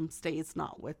time stays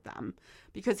not with them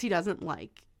because he doesn't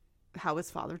like how his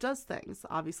father does things.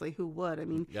 Obviously, who would? I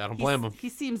mean, yeah, I don't blame him. He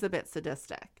seems a bit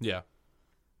sadistic. Yeah.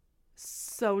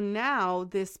 So now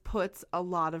this puts a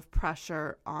lot of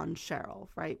pressure on Cheryl,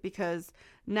 right? Because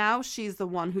now she's the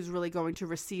one who's really going to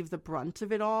receive the brunt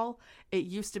of it all. It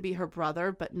used to be her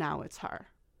brother, but now it's her.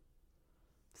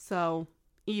 So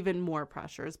even more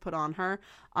pressure is put on her,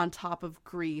 on top of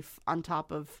grief, on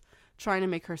top of trying to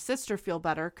make her sister feel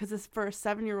better. Because for a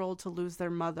 7-year-old to lose their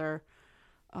mother,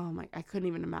 oh my, I couldn't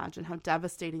even imagine how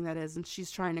devastating that is. And she's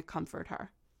trying to comfort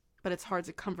her. But it's hard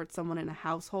to comfort someone in a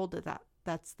household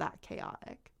that's that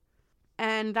chaotic.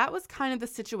 And that was kind of the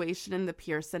situation in the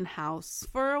Pierson house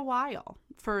for a while,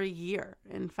 for a year,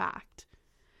 in fact.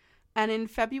 And in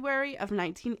February of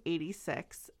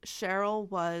 1986, Cheryl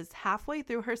was halfway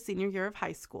through her senior year of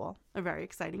high school, a very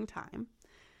exciting time.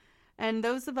 And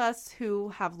those of us who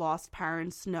have lost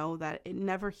parents know that it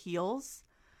never heals,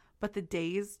 but the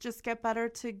days just get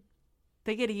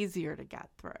they get easier to get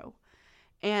through.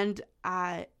 And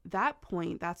at that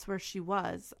point, that's where she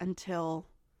was until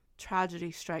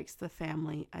tragedy strikes the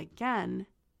family again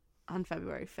on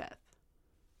February 5th.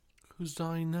 Who's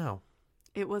dying now?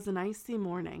 It was an icy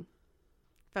morning.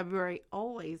 February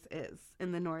always is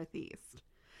in the Northeast,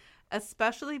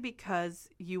 especially because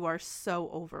you are so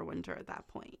over winter at that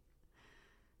point.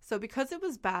 So because it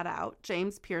was bad out,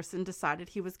 James Pierson decided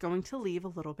he was going to leave a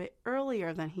little bit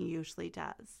earlier than he usually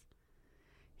does.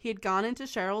 He had gone into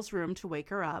Cheryl's room to wake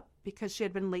her up because she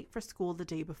had been late for school the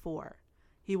day before.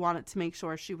 He wanted to make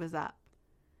sure she was up.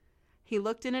 He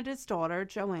looked in at his daughter,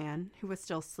 Joanne, who was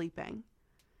still sleeping.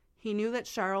 He knew that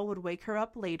Cheryl would wake her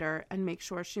up later and make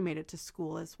sure she made it to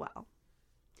school as well.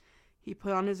 He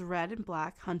put on his red and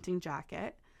black hunting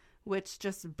jacket, which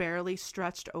just barely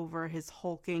stretched over his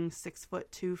hulking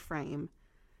 6'2" frame,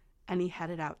 and he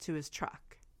headed out to his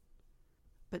truck.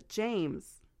 But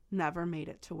James never made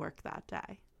it to work that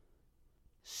day.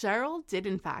 Cheryl did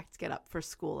in fact get up for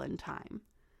school in time,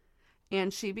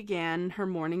 and she began her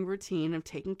morning routine of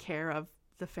taking care of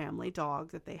the family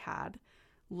dog that they had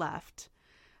left,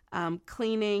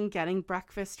 cleaning, getting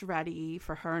breakfast ready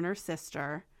for her and her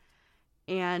sister,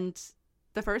 and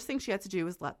the first thing she had to do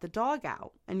was let the dog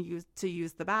out and use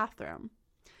the bathroom.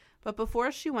 But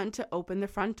before she went to open the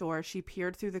front door, she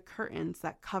peered through the curtains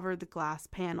that covered the glass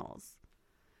panels.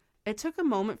 It took a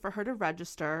moment for her to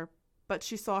register, but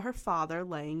she saw her father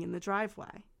laying in the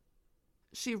driveway.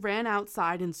 She ran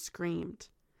outside and screamed.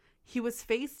 He was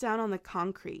face down on the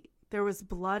concrete. There was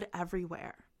blood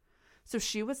everywhere. So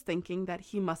she was thinking that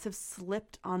he must have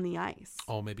slipped on the ice.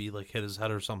 Oh, maybe like hit his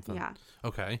head or something. Yeah.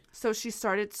 Okay. So she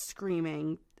started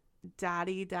screaming,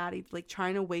 "Daddy, Daddy," like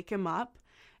trying to wake him up,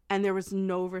 and there was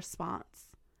no response.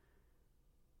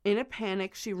 In a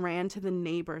panic, she ran to the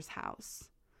neighbor's house.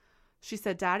 She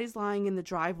said, "Daddy's lying in the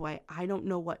driveway. I don't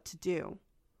know what to do."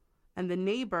 And the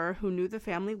neighbor, who knew the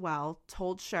family well,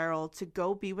 told Cheryl to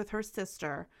go be with her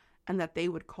sister and that they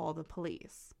would call the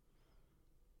police.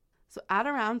 So at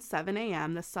around 7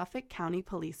 a.m., the Suffolk County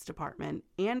Police Department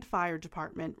and Fire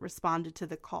Department responded to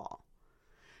the call.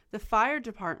 The fire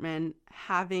department,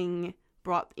 having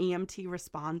brought EMT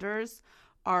responders,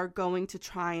 are going to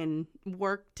try and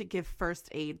work to give first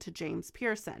aid to James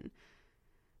Pierson.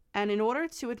 And in order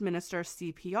to administer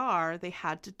CPR, they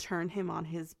had to turn him on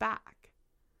his back.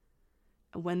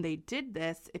 When they did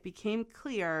this, it became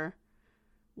clear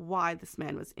why this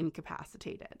man was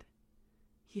incapacitated.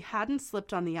 He hadn't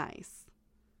slipped on the ice.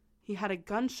 He had a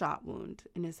gunshot wound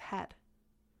in his head.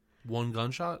 One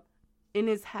gunshot? In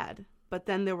his head, but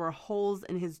then there were holes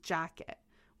in his jacket,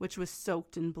 which was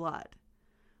soaked in blood,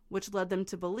 which led them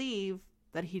to believe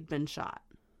that he'd been shot.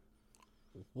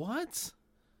 What?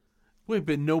 Wait,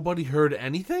 but nobody heard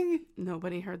anything?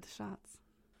 Nobody heard the shots.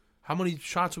 How many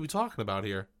shots are we talking about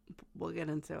here? We'll get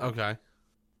into it. Okay.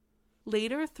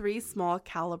 Later, 3 small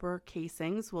caliber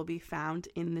casings will be found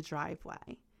in the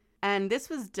driveway. And this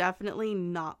was definitely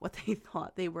not what they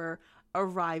thought they were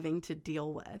arriving to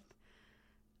deal with.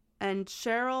 And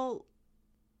Cheryl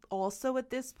also at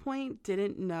this point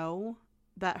didn't know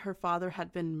that her father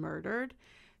had been murdered.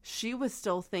 She was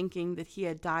still thinking that he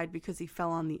had died because he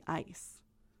fell on the ice.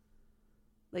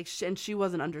 And she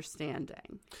wasn't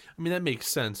understanding. I mean, that makes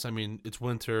sense. I mean, it's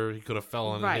winter. He could have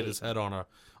fell and Right. hit his head on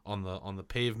the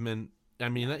pavement. I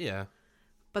mean, yeah.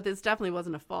 But this definitely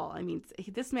wasn't a fall. I mean,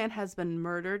 this man has been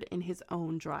murdered in his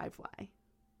own driveway.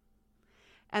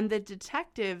 And the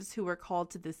detectives who were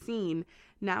called to the scene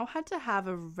now had to have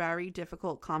a very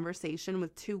difficult conversation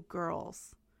with 2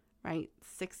 girls, right?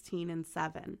 16 and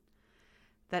 7.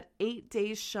 That 8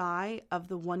 days shy of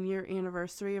the 1-year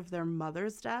anniversary of their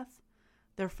mother's death,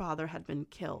 their father had been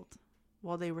killed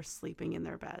while they were sleeping in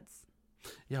their beds.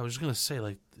 Yeah, I was just going to say,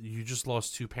 like, you just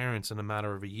lost 2 parents in a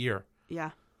matter of a year.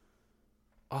 Yeah.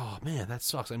 Oh, man, that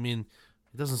sucks. I mean,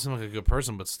 he doesn't seem like a good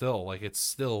person, but still, like, it's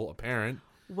still a parent.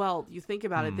 Well, you think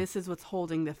about it, this is what's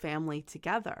holding the family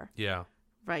together. Yeah.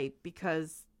 Right,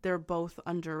 because they're both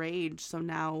underage. So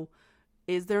now,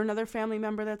 is there another family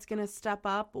member that's going to step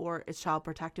up, or is Child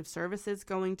Protective Services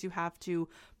going to have to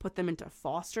put them into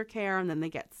foster care and then they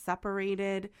get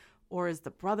separated? Or is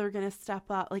the brother going to step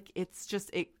up? Like, it's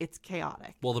just, it's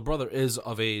chaotic. Well, the brother is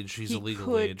of age. He's of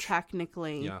legal age. He could age.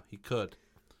 technically. Yeah, he could.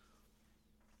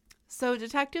 So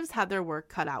detectives had their work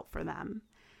cut out for them.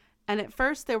 And at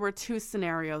first, there were 2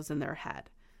 scenarios in their head.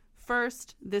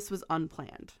 First, this was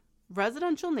unplanned.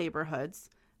 Residential neighborhoods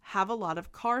have a lot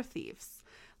of car thieves,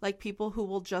 like people who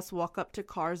will just walk up to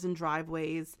cars and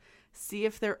driveways, see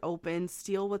if they're open,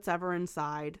 steal whatever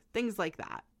inside, things like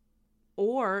that.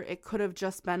 Or it could have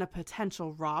just been a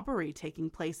potential robbery taking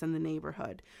place in the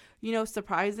neighborhood. You know,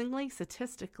 surprisingly,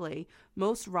 statistically,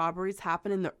 most robberies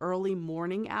happen in the early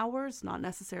morning hours, not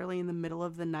necessarily in the middle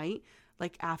of the night,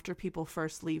 like after people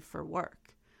first leave for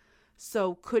work.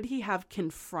 So could he have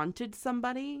confronted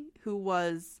somebody who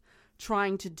was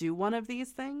trying to do one of these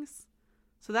things?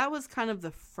 So that was kind of the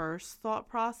first thought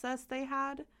process they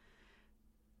had.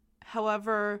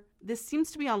 However, this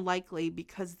seems to be unlikely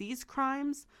because these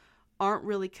crimes aren't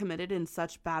really committed in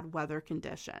such bad weather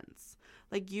conditions.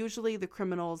 Like, usually the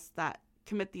criminals that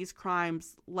commit these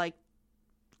crimes like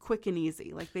quick and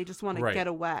easy. Like, they just want to get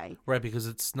away. Right, because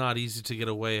it's not easy to get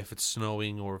away if it's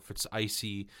snowing or if it's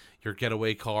icy. Your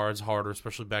getaway car is harder,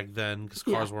 especially back then because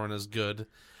cars weren't as good.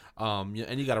 And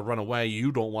you got to run away.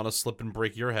 You don't want to slip and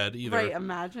break your head either. Right,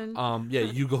 imagine. Yeah,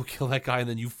 you go kill that guy and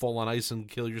then you fall on ice and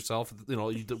kill yourself. You know,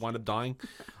 you wind up dying.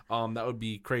 That would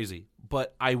be crazy.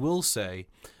 But I will say,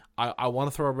 I want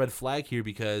to throw a red flag here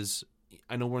because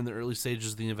I know we're in the early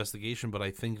stages of the investigation, but I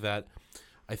think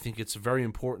it's very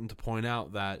important to point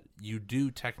out that you do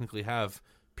technically have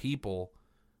people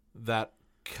that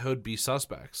could be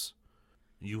suspects.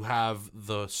 You have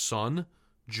the son,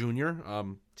 Junior,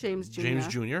 James Jr. James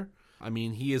Jr. I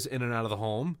mean, he is in and out of the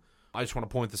home. I just want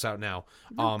to point this out now.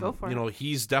 No, go for it. You know,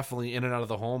 he's definitely in and out of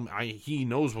the home. He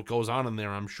knows what goes on in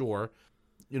there, I'm sure.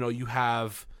 You know, you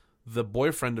have the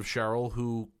boyfriend of Cheryl,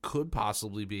 who could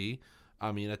possibly be,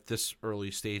 I mean, at this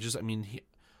early stages, I mean,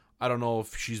 I don't know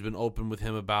if she's been open with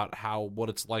him about what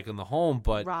it's like in the home,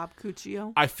 but Rob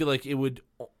Cuccio. I feel like it would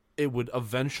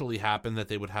eventually happen that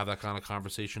they would have that kind of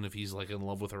conversation if he's like in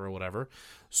love with her or whatever.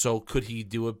 So could he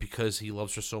do it because he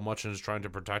loves her so much and is trying to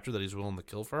protect her that he's willing to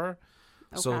kill for her?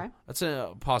 Okay. So that's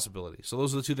a possibility. So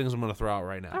those are the two things I'm going to throw out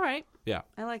right now. All right. Yeah.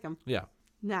 I like them. Yeah.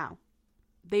 Now,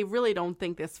 they really don't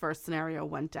think this first scenario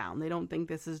went down. They don't think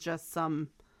this is just some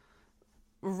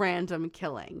random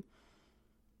killing.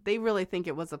 They really think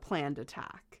it was a planned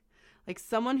attack. Like,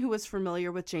 someone who was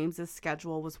familiar with James's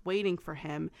schedule was waiting for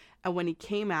him, and when he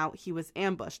came out, he was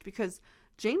ambushed, because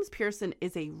James Pierson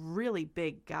is a really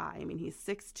big guy. I mean, he's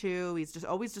 6'2". He's just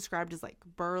always described as like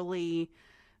burly,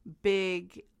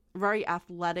 big, very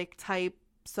athletic type.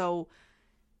 So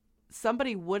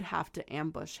somebody would have to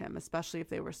ambush him, especially if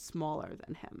they were smaller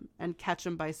than him, and catch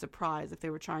him by surprise if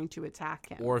they were trying to attack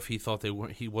him. Or if he thought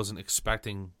he wasn't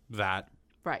expecting that.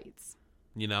 Right.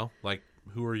 You know, like,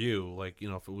 who are you? Like, you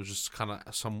know, if it was just kind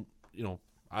of some, you know,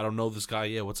 I don't know this guy.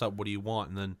 Yeah, what's up? What do you want?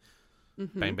 And then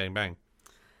bang, bang, bang.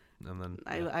 And then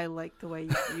I like the way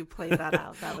you played that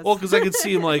out. That was well, because I could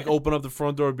see him like open up the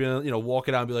front door, being, you know, walk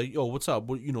it out and be like, "Yo, what's up?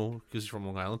 What, you know?" Because he's from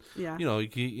Long Island. Yeah. You know,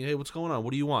 hey, what's going on?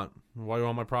 What do you want? Why are you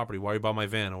on my property? Why are you by my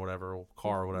van or whatever, or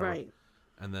car or whatever? Right.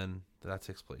 And then that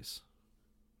takes place.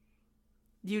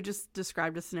 You just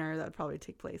described a scenario that would probably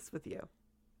take place with you.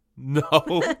 No.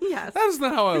 Yes. That's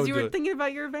not how I would Because you do were it. thinking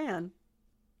about your van.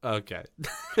 Okay.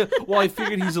 Well, I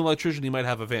figured he's an electrician. He might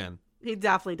have a van, He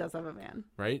definitely does have a van.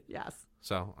 right? Yes.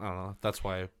 So I don't know. That's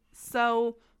why.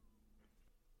 So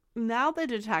now the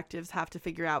detectives have to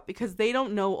figure out, because they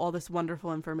don't know all this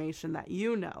wonderful information that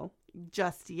you know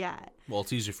just yet. Well,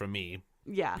 it's easier for me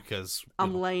Yeah. because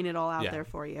I'm laying it all out Yeah. there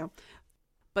for you.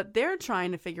 But they're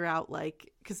trying to figure out,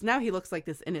 like, because now he looks like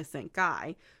this innocent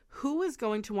guy, who is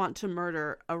going to want to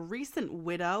murder a recent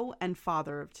widow and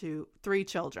father of 3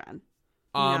 children.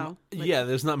 You know, like- yeah,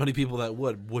 there's not many people that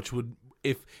would, which would,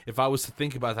 if I was to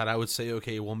think about that, I would say,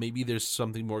 okay, well, maybe there's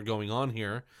something more going on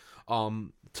here,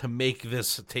 to make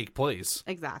this take place.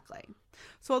 Exactly.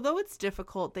 So although it's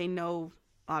difficult, they know,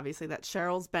 obviously, that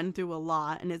Cheryl's been through a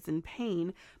lot and is in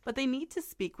pain, but they need to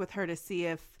speak with her to see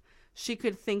if she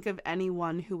could think of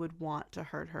anyone who would want to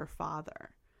hurt her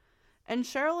father. And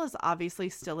Cheryl is obviously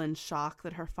still in shock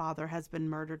that her father has been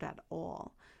murdered at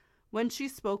all. When she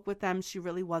spoke with them, she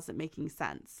really wasn't making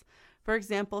sense. For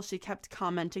example, she kept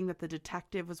commenting that the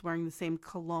detective was wearing the same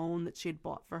cologne that she had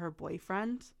bought for her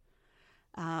boyfriend.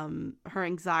 Her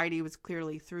anxiety was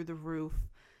clearly through the roof,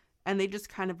 and they just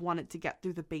kind of wanted to get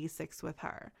through the basics with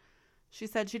her. She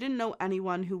said she didn't know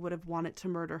anyone who would have wanted to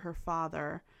murder her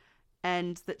father,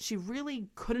 and that she really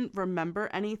couldn't remember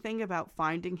anything about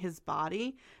finding his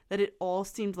body, that it all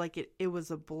seemed like it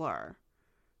was a blur.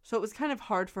 So it was kind of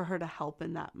hard for her to help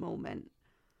in that moment.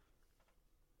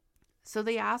 So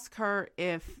they asked her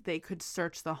if they could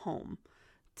search the home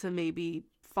to maybe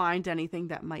find anything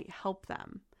that might help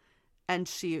them, and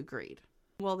she agreed.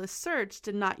 Well, the search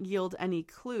did not yield any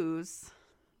clues,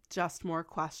 just more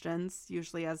questions,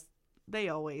 usually as they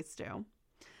always do.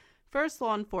 First,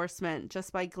 law enforcement,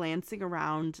 just by glancing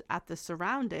around at the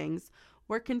surroundings,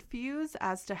 were confused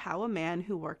as to how a man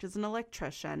who worked as an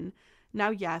electrician. Now,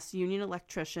 yes, union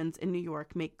electricians in New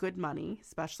York make good money,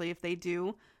 especially if they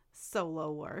do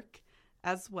solo work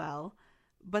as well.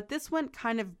 But this went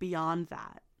kind of beyond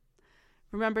that.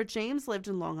 Remember, James lived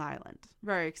in Long Island.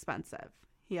 Very expensive.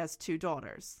 He has 2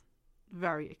 daughters.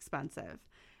 Very expensive.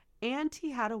 And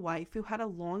he had a wife who had a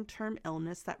long-term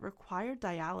illness that required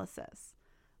dialysis.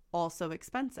 Also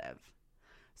expensive.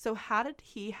 So how did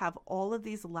he have all of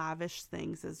these lavish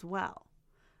things as well?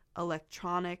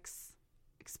 Electronics,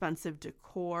 expensive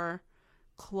decor,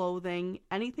 clothing,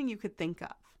 anything you could think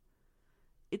of.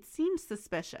 It seems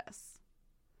suspicious.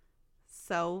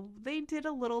 So they did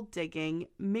a little digging,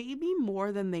 maybe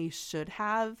more than they should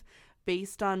have,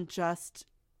 based on just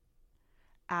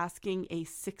asking a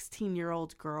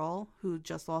 16-year-old girl who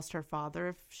just lost her father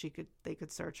if they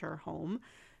could search her home.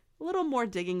 A little more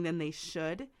digging than they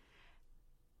should.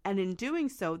 And in doing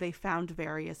so, they found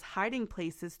various hiding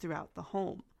places throughout the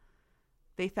home.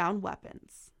 They found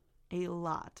weapons, a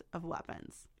lot of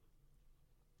weapons.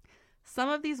 Some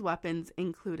of these weapons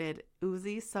included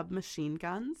Uzi submachine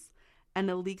guns and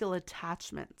illegal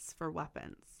attachments for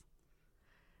weapons.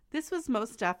 This was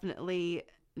most definitely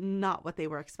not what they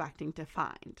were expecting to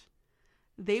find.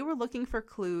 They were looking for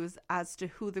clues as to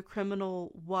who the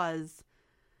criminal was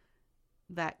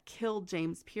that killed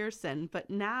James Pierson, but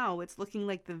now it's looking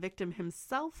like the victim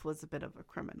himself was a bit of a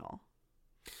criminal.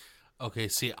 Okay,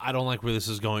 see, I don't like where this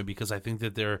is going because I think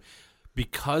that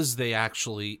because they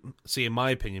actually, see, in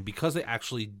my opinion, because they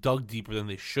actually dug deeper than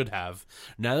they should have,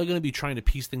 now they're going to be trying to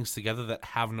piece things together that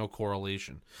have no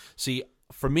correlation. See,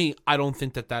 for me, I don't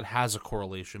think that has a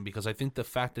correlation because I think the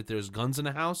fact that there's guns in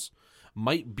the house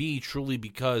might be truly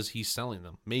because he's selling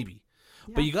them, maybe.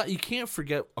 Yeah. But you can't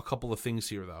forget a couple of things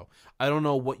here, though. I don't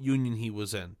know what union he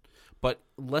was in. But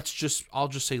I'll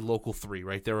just say Local 3,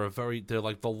 right? They're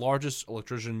like the largest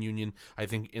electrician union, I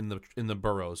think, in the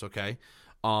boroughs, okay?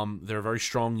 They're a very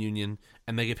strong union,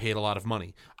 and they get paid a lot of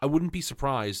money. I wouldn't be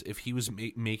surprised if he was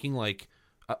making like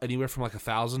anywhere from like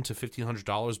 $1,000 to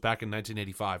 $1,500 back in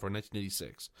 1985 or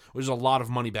 1986, which is a lot of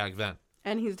money back then.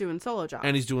 And he's doing solo jobs.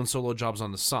 And he's doing solo jobs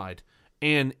on the side.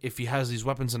 And if he has these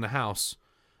weapons in the house,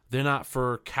 they're not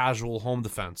for casual home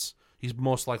defense. He's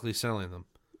most likely selling them.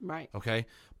 Right. Okay?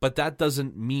 But that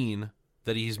doesn't mean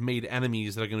that he's made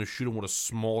enemies that are going to shoot him with a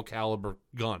small caliber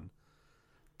gun.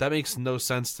 That makes no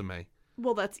sense to me.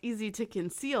 Well, that's easy to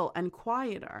conceal and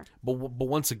quieter. But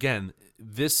once again,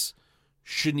 this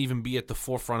shouldn't even be at the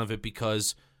forefront of it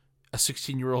because a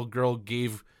 16-year-old girl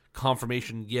gave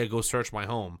confirmation, yeah, go search my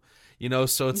home. You know,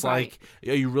 so it's right.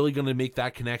 Like, are you really going to make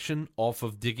that connection off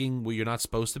of digging where you're not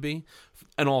supposed to be?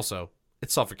 And also,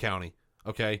 it's Suffolk County.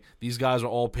 Okay, these guys are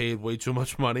all paid way too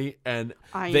much money, and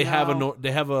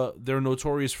they're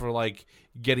notorious for like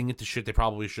getting into shit they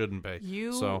probably shouldn't pay.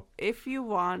 If you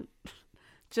want,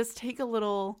 just take a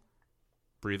little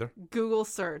breather. Google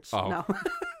search. Oh. No,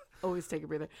 always take a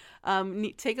breather.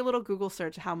 Take a little Google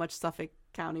search how much Suffolk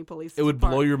County Police. It would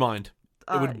blow your mind.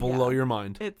 It would blow your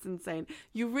mind. It's insane.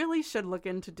 You really should look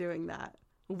into doing that.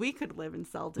 We could live in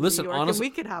Selden, Listen, New York, honestly,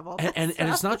 and we could have all that and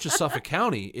it's not just Suffolk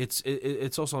County.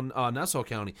 It's also Nassau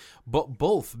County. But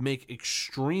both make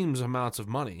extreme amounts of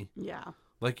money. Yeah.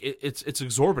 Like, it's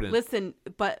exorbitant. Listen,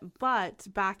 but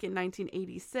back in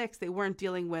 1986, they weren't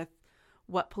dealing with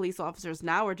what police officers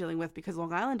now are dealing with because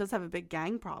Long Island does have a big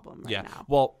gang problem right now.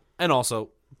 Well, and also,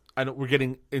 I know we're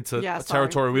getting into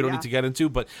territory we don't need to get into,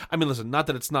 but I mean, listen, not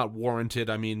that it's not warranted.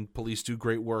 I mean, police do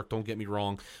great work, don't get me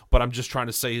wrong, but I'm just trying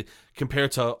to say,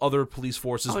 compared to other police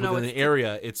forces within the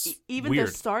area, it's even weird.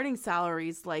 Their starting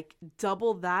salaries like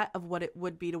double that of what it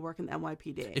would be to work in the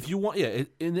NYPD. If you want, in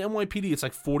the NYPD, it's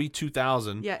like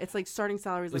 $42,000. Yeah, it's like starting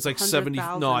salaries. It's like 70.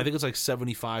 No, I think it's like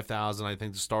 75,000. I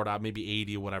think to start out, maybe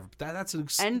 80 or whatever.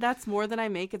 And that's more than I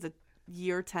make as a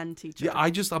year 10 teacher. Yeah,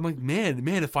 I'm like, man,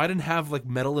 if I didn't have like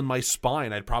metal in my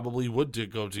spine, I probably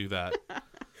would go do that.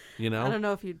 You know? I don't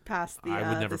know if you'd pass the I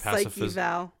would never pass psyche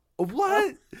eval.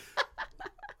 What?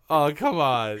 Oh, come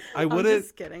on. I wouldn't. I'm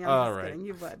just kidding. I'm just kidding.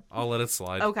 You would. I'll let it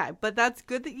slide. Okay, but that's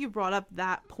good that you brought up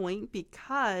that point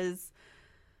because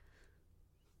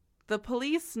the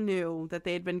police knew that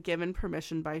they had been given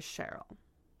permission by Cheryl.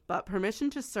 But permission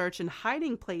to search in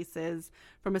hiding places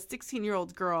from a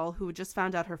 16-year-old girl who just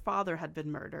found out her father had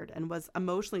been murdered and was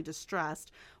emotionally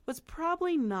distressed was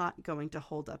probably not going to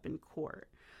hold up in court.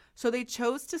 So they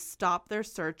chose to stop their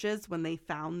searches when they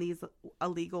found these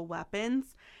illegal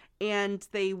weapons, and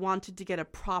they wanted to get a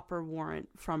proper warrant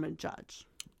from a judge.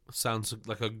 Sounds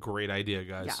like a great idea,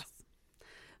 guys. Yes.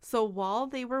 So while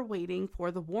they were waiting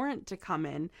for the warrant to come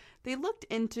in, they looked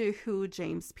into who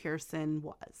James Pierson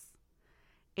was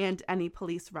and any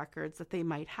police records that they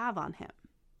might have on him.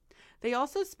 They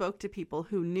also spoke to people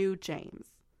who knew James.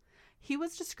 He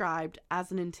was described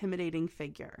as an intimidating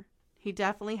figure. He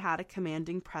definitely had a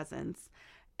commanding presence,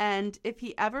 and if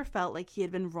he ever felt like he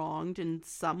had been wronged in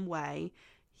some way,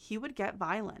 he would get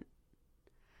violent.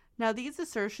 Now, these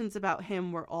assertions about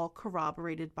him were all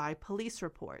corroborated by police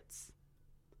reports.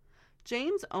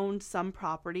 James owned some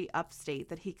property upstate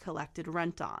that he collected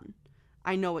rent on.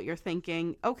 I know what you're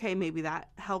thinking. Okay, maybe that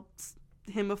helped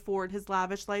him afford his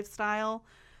lavish lifestyle.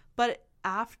 But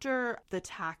after the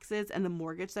taxes and the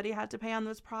mortgage that he had to pay on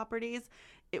those properties,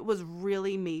 it was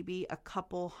really maybe a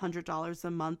couple $100s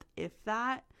a month, if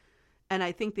that. And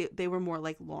I think they were more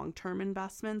like long-term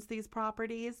investments, these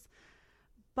properties.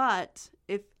 But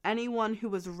if anyone who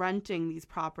was renting these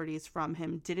properties from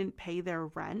him didn't pay their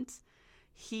rent,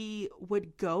 he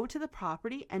would go to the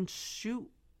property and shoot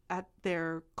at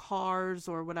their cars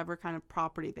or whatever kind of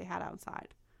property they had outside.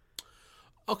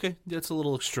 Okay, that's a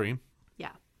little extreme.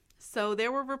 Yeah. So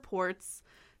there were reports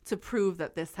to prove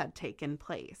that this had taken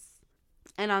place.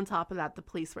 And on top of that, the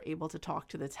police were able to talk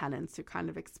to the tenants who kind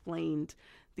of explained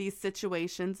these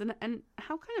situations and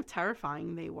how kind of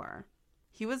terrifying they were.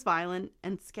 He was violent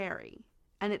and scary.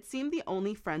 And it seemed the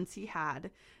only friends he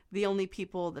had, the only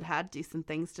people that had decent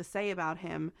things to say about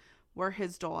him, were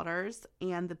his daughters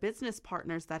and the business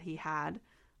partners that he had,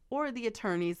 or the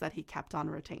attorneys that he kept on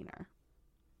retainer.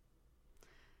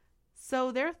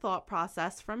 So their thought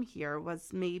process from here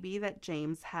was maybe that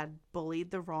James had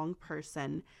bullied the wrong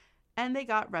person and they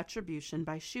got retribution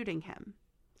by shooting him.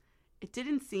 It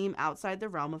didn't seem outside the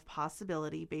realm of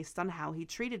possibility based on how he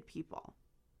treated people.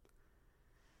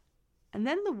 And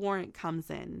then the warrant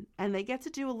comes in and they get to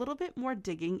do a little bit more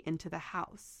digging into the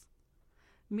house.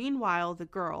 Meanwhile, the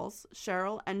girls,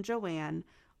 Cheryl and Joanne,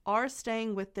 are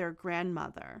staying with their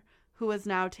grandmother, who has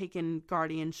now taken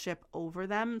guardianship over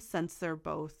them since they're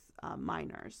both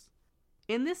minors.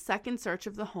 In this second search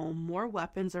of the home, more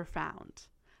weapons are found,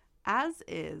 as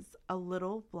is a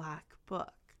little black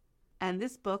book. And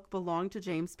this book belonged to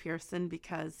James Pierson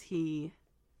because he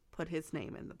put his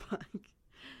name in the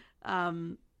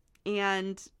book.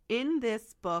 And in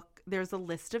this book, there's a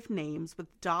list of names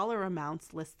with dollar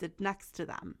amounts listed next to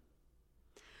them.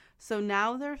 So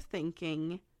now they're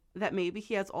thinking that maybe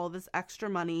he has all this extra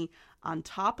money on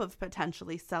top of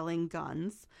potentially selling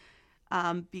guns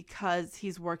because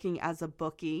he's working as a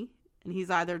bookie, and he's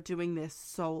either doing this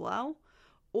solo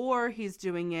or he's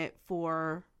doing it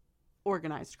for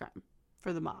organized crime,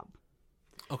 for the mob.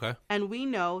 Okay. And we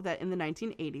know that in the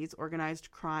 1980s,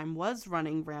 organized crime was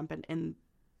running rampant in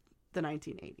the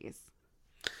 1980s.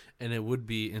 And it would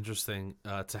be interesting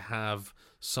to have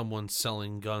someone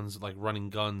selling guns, like running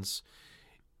guns,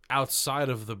 outside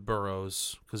of the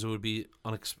boroughs, because it would be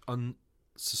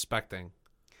unsuspecting.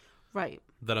 Right.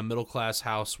 That a middle-class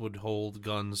house would hold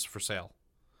guns for sale,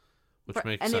 which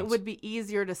makes sense. And it would be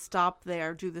easier to stop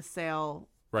there, do the sale,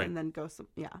 right, and then go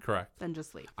correct. Then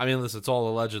just leave. I mean, listen, it's all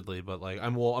allegedly, but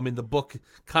the book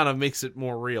kind of makes it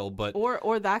more real, but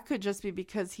or that could just be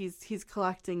because he's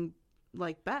collecting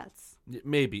like bets.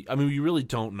 Maybe. I mean, we really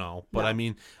don't know, but No. I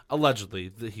mean, allegedly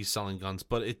he's selling guns,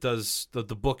 but it does.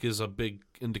 The book is a big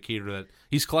indicator that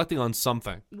he's collecting on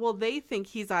something. Well, they think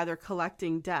he's either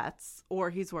collecting debts or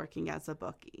he's working as a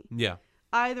bookie. Yeah.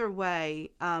 Either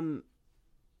way,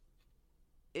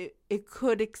 it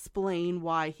could explain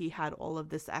why he had all of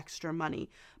this extra money.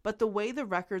 But the way the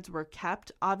records were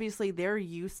kept, obviously they're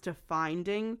used to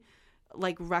finding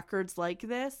like records like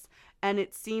this, and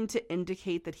it seemed to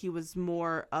indicate that he was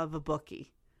more of a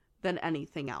bookie than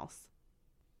anything else.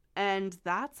 And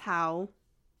that's how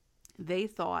they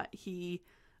thought he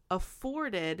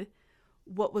afforded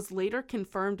what was later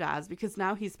confirmed as, because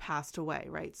now he's passed away,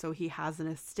 right? So he has an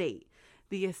estate.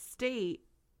 The estate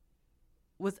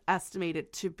was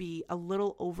estimated to be a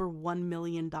little over $1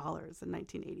 million in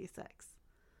 1986.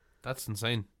 That's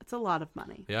insane. It's a lot of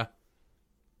money. Yeah.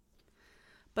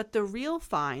 But the real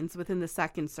finds within the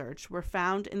second search were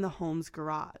found in the home's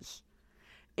garage.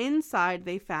 Inside,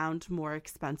 they found more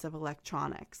expensive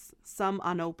electronics, some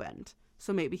unopened.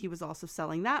 So maybe he was also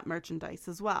selling that merchandise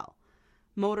as well.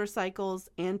 Motorcycles,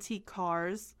 antique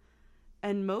cars,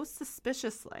 and most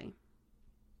suspiciously,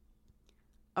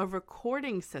 a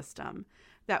recording system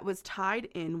that was tied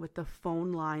in with the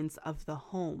phone lines of the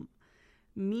home,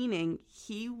 meaning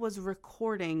he was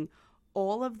recording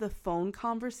all of the phone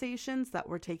conversations that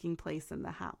were taking place in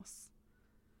the house.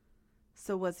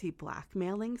 So was he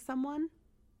blackmailing someone?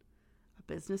 A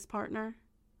business partner?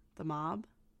 The mob?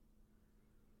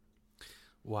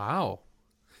 Wow.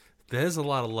 There's a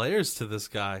lot of layers to this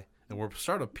guy, and we're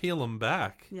starting to peel him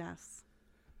back. Yes.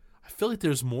 I feel like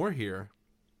there's more here.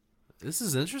 This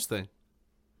is interesting.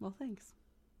 Well, thanks.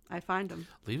 I find them.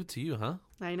 Leave it to you, huh?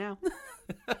 I know.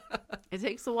 It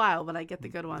takes a while, but I get the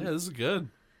good ones. Yeah, this is good.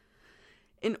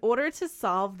 In order to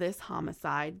solve this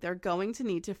homicide, they're going to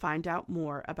need to find out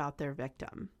more about their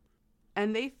victim.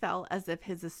 And they felt as if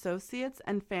his associates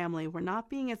and family were not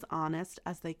being as honest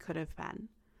as they could have been.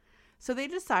 So they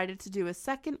decided to do a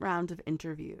second round of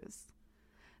interviews.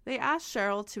 They asked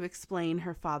Cheryl to explain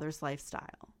her father's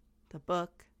lifestyle. The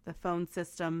book, the phone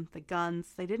system, the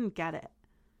guns, they didn't get it.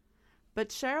 But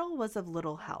Cheryl was of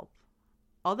little help.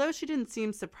 Although she didn't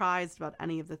seem surprised about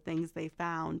any of the things they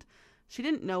found, she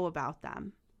didn't know about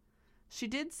them. She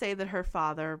did say that her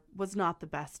father was not the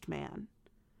best man.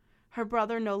 Her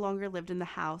brother no longer lived in the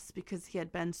house because he had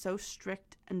been so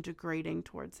strict and degrading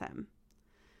towards him.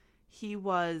 He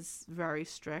was very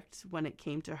strict when it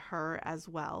came to her as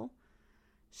well.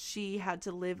 She had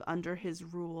to live under his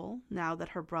rule now that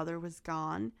her brother was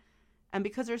gone. And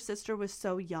because her sister was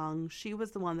so young, she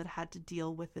was the one that had to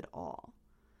deal with it all.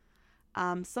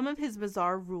 Some of his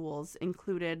bizarre rules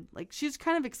included, like, she's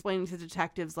kind of explaining to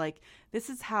detectives, like, this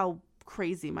is how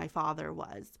crazy my father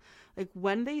was. Like,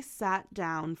 when they sat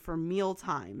down for meal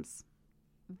times,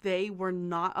 they were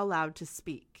not allowed to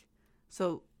speak.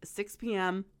 So 6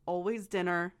 p.m., always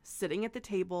dinner, sitting at the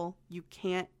table. You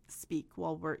can't speak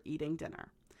while we're eating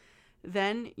dinner.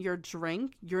 Then your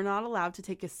drink, you're not allowed to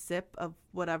take a sip of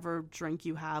whatever drink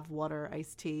you have, water,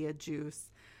 iced tea, a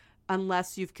juice,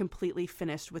 unless you've completely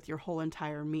finished with your whole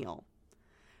entire meal.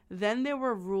 Then there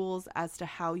were rules as to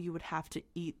how you would have to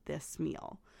eat this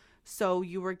meal. So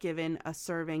you were given a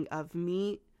serving of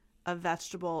meat, a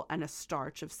vegetable, and a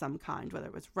starch of some kind, whether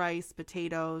it was rice,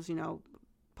 potatoes,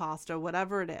 pasta,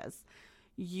 whatever it is.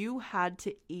 You had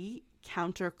to eat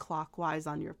counterclockwise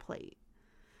on your plate.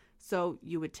 So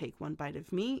you would take one bite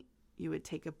of meat, you would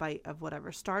take a bite of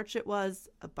whatever starch it was,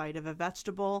 a bite of a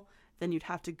vegetable, then you'd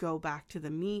have to go back to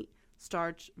the meat,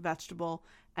 starch, vegetable,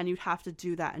 and you'd have to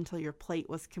do that until your plate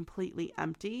was completely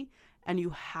empty and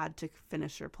you had to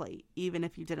finish your plate, even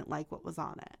if you didn't like what was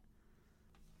on it.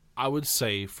 I would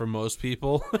say for most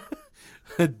people,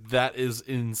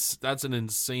 that's an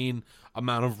insane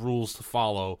amount of rules to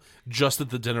follow just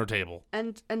at the dinner table.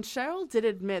 And Cheryl did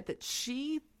admit that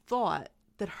she thought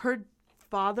that her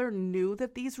father knew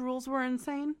that these rules were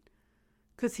insane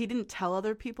because he didn't tell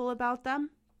other people about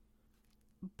them.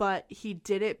 But he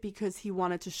did it because he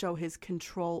wanted to show his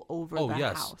control over the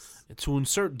house. To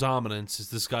insert dominance, is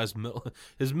this guy's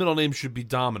his middle name should be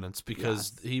Dominance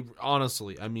because he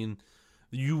honestly, I mean,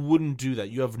 you wouldn't do that.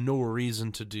 You have no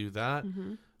reason to do that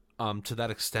to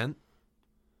that extent.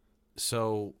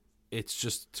 So it's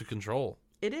just to control.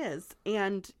 It is.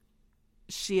 And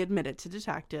she admitted to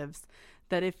detectives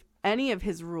that if any of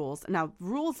his rules, now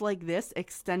rules like this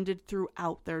extended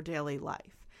throughout their daily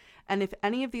life. And if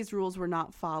any of these rules were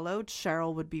not followed,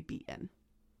 Cheryl would be beaten.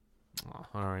 Oh,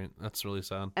 all right. That's really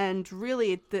sad. And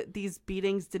really, these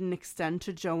beatings didn't extend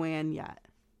to Joanne yet.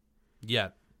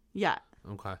 Yet.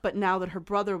 Okay. But now that her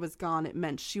brother was gone, it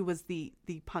meant she was the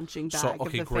punching bag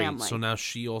of the family. So now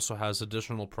she also has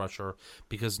additional pressure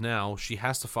because now she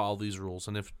has to follow these rules.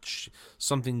 And if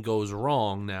something goes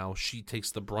wrong now, she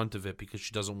takes the brunt of it because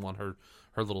she doesn't want her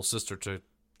little sister to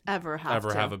ever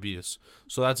have abuse.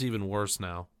 So that's even worse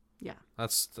now. Yeah.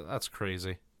 That's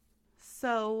crazy.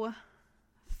 So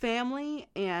family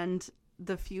and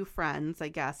the few friends, I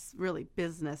guess, really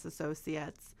business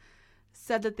associates,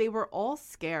 said that they were all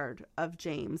scared of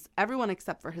James, everyone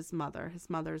except for his mother. His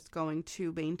mother's going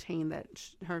to maintain that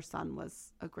her son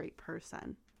was a great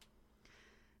person.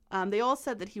 They all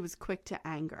said that he was quick to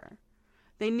anger.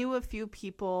 They knew a few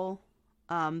people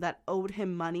that owed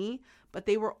him money, but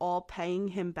they were all paying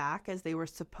him back as they were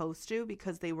supposed to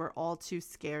because they were all too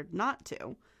scared not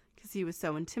to because he was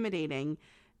so intimidating,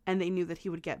 and they knew that he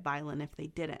would get violent if they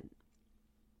didn't.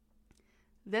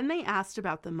 Then they asked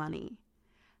about the money.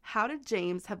 How did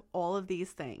James have all of these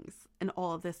things and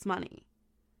all of this money?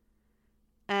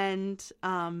 And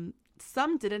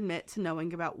some did admit to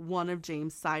knowing about one of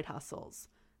James' side hustles.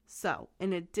 So,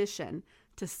 in addition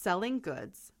to selling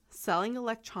goods, selling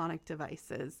electronic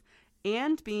devices,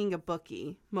 and being a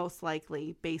bookie, most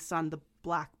likely based on the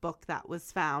black book that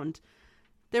was found,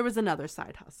 there was another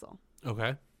side hustle.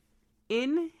 Okay.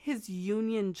 In his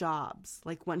union jobs,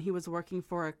 like when he was working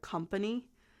for a company,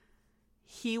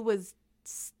 he was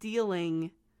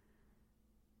stealing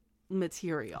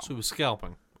material. So he was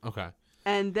scalping. Okay.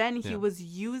 And then he was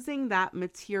using that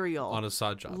material on his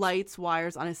side jobs. Lights,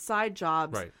 wires, on his side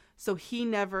jobs. Right. So he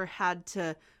never had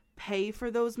to pay for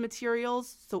those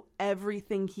materials, so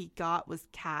everything he got was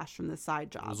cash from the side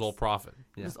jobs. It was all profit.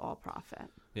 It was all profit.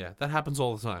 Yeah, that happens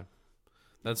all the time.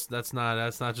 That's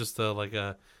not just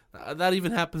that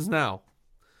even happens now.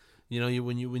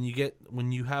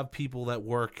 When you have people that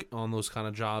work on those kind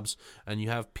of jobs and you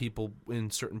have people in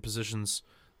certain positions,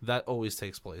 that always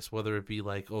takes place. Whether it be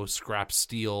like scrap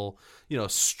steel,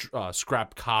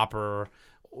 scrap copper,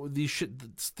 these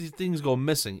things go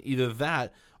missing. Either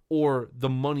that or the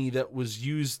money that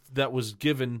was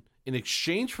given in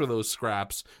exchange for those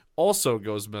scraps also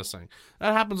goes missing.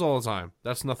 That happens all the time.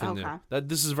 That's nothing new.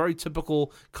 This is very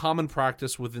typical, common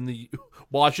practice within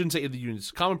I shouldn't say in the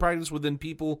unions. Common practice within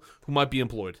people who might be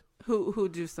employed. Who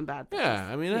do some bad things. Yeah,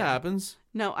 I mean, it happens.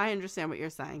 No, I understand what you're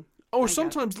saying. Or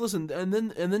sometimes, listen, and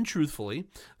then truthfully,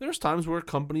 there's times where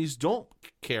companies don't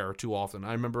care too often.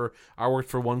 I remember I worked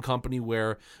for one company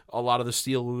where a lot of the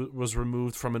steel was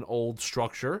removed from an old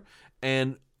structure,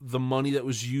 and the money that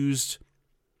was used,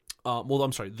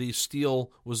 the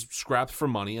steel was scrapped for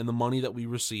money, and the money that we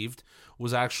received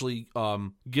was actually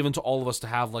given to all of us to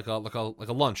have like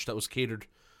a lunch that was catered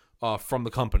from the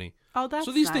company. Oh, that's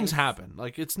so these nice. things happen.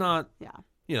 Like it's not. Yeah.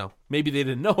 Maybe they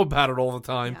didn't know about it all the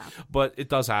time, but it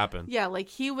does happen. Yeah, like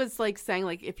he was like saying,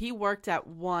 like if he worked at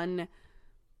one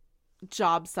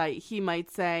job site, he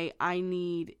might say,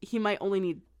 he might only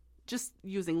need, just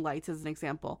using lights as an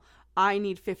example, I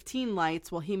need 15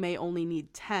 lights. Well, he may only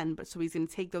need 10, but so he's going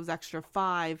to take those extra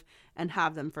 5 and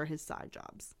have them for his side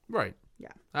jobs. Right.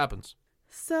 Yeah. Happens.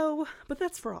 So, but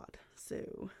that's fraud.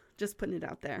 So, just putting it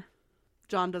out there.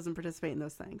 John doesn't participate in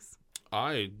those things.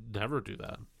 I never do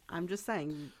that. I'm just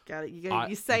saying,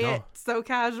 you say it so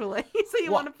casually, so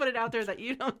you want to put it out there that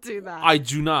you don't do that. I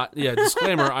do not. Yeah,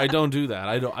 disclaimer: I don't do that.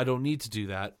 I don't need to do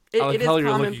that. It I like is how you're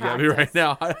common looking at me right practice.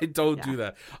 now. I don't do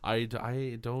that. I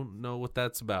don't know what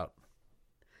that's about.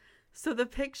 So the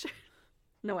picture,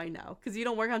 no, I know, because you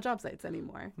don't work on job sites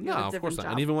anymore. You No, have a of different course not.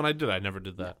 job. And even when I did, I never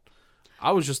did that.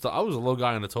 I was a low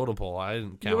guy on the totem pole. I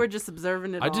didn't count. You were just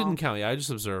observing it. I didn't count. Yeah, I just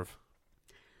observe.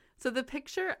 So the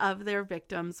picture of their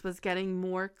victims was getting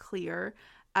more clear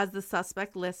as the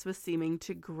suspect list was seeming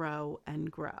to grow and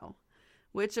grow,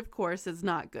 which of course is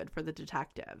not good for the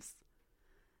detectives.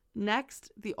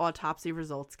 Next, the autopsy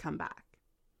results come back.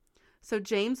 So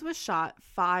James was shot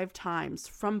 5 times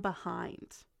from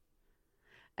behind.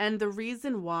 And the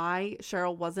reason why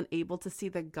Cheryl wasn't able to see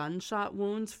the gunshot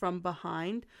wounds from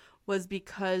behind was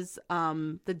because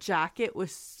the jacket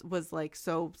was like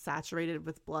so saturated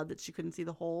with blood that she couldn't see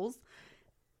the holes.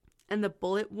 And the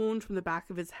bullet wound from the back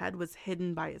of his head was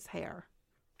hidden by his hair.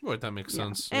 Right, that makes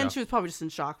sense. And yeah. she was probably just in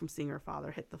shock from seeing her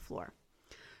father hit the floor.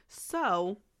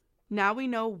 So now we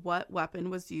know what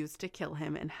weapon was used to kill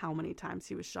him and how many times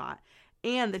he was shot.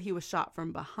 And that he was shot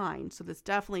from behind. So this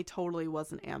definitely totally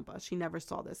was an ambush. He never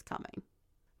saw this coming.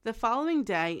 The following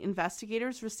day,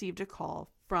 investigators received a call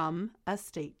from a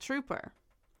state trooper,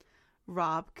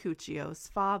 Rob Cuccio's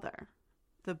father,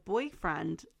 the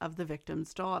boyfriend of the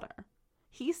victim's daughter.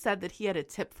 He said that he had a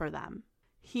tip for them.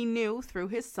 He knew through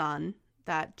his son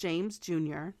that James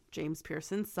Jr., James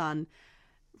Pierson's son,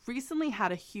 recently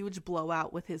had a huge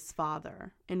blowout with his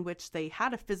father in which they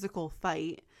had a physical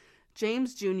fight.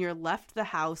 James Jr. left the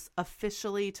house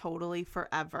officially, totally,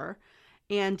 forever,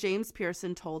 and James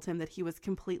Pierson told him that he was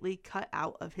completely cut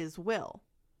out of his will,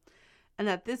 and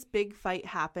that this big fight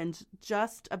happened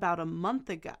just about a month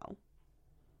ago.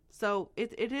 So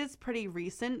it is pretty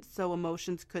recent, so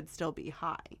emotions could still be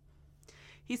high.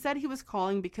 He said he was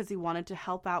calling because he wanted to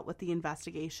help out with the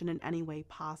investigation in any way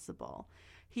possible.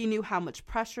 He knew how much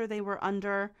pressure they were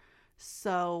under,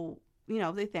 so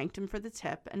they thanked him for the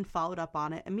tip and followed up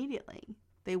on it immediately.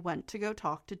 They went to go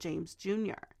talk to James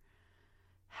Jr.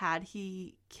 Had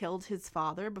he killed his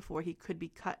father before he could be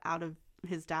cut out of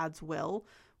his dad's will,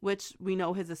 which we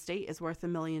know his estate is worth $1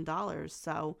 million,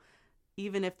 so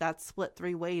even if that's split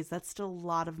 3 ways, that's still a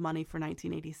lot of money for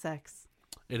 1986.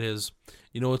 It is.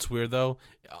 You know what's weird though?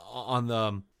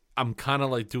 I'm kind of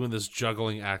like doing this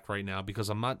juggling act right now because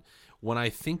I'm not. When I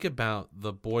think about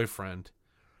the boyfriend,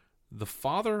 the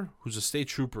father, who's a state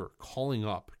trooper, calling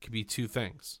up could be 2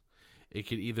 things. It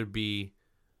could either be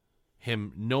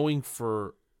him knowing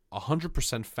for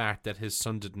 100% fact that his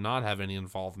son did not have any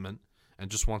involvement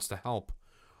and just wants to help,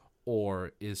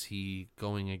 or is he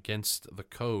going against the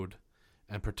code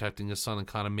and protecting his son and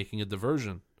kind of making a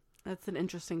diversion? That's an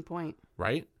interesting point.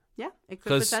 Right? Yeah, it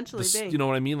could potentially be. You know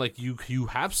what I mean? Like you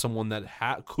have someone that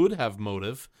could have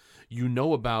motive. You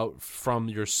know about from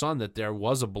your son that there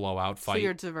was a blowout fight. So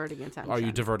you're diverting attention. Are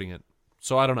you diverting it?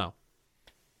 So I don't know.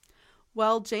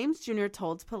 Well, James Jr.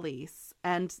 told police,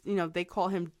 and they call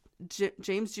him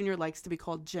James Jr. likes to be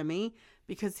called Jimmy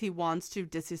because he wants to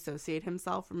disassociate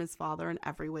himself from his father in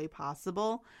every way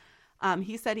possible.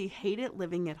 He said he hated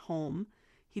living at home.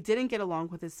 He didn't get along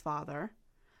with his father.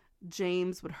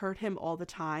 James would hurt him all the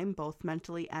time, both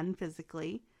mentally and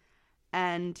physically.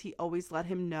 And he always let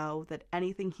him know that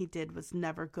anything he did was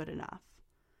never good enough.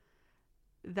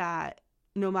 That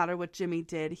no matter what Jimmy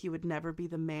did, he would never be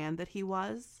the man that he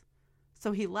was.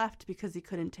 So he left because he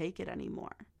couldn't take it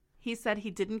anymore. He said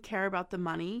he didn't care about the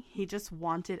money. He just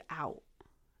wanted out.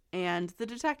 And the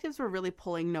detectives were really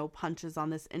pulling no punches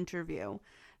on this interview.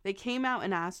 They came out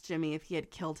and asked Jimmy if he had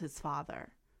killed his father.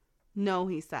 No,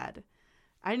 he said.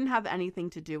 I didn't have anything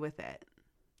to do with it.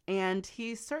 And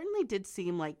he certainly did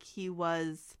seem like he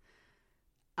was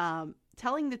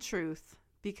telling the truth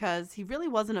because he really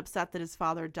wasn't upset that his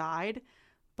father died,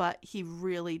 but he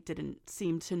really didn't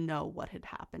seem to know what had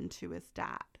happened to his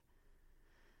dad.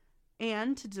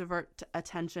 And to divert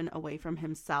attention away from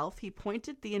himself, he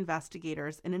pointed the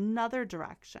investigators in another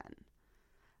direction.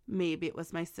 Maybe it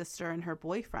was my sister and her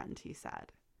boyfriend, he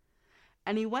said.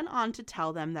 And he went on to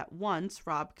tell them that once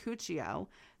Rob Cuccio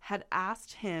had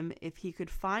asked him if he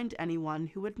could find anyone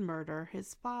who would murder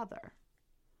his father.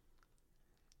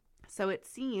 So it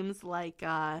seems like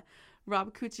Rob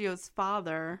Cuccio's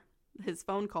father, his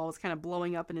phone call was kind of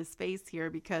blowing up in his face here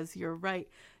because you're right.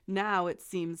 Now it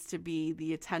seems to be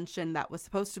the attention that was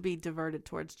supposed to be diverted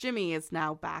towards Jimmy is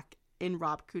now back in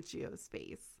Rob Cuccio's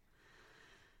face.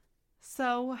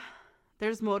 So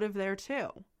there's motive there too.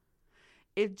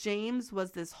 If James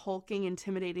was this hulking,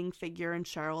 intimidating figure in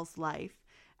Cheryl's life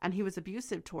and he was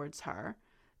abusive towards her,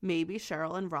 maybe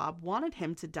Cheryl and Rob wanted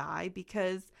him to die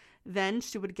because then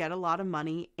she would get a lot of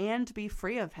money and be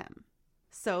free of him.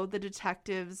 So the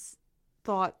detectives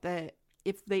thought that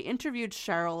if they interviewed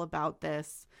Cheryl about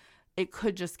this, it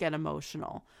could just get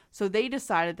emotional. So they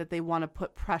decided that they want to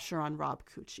put pressure on Rob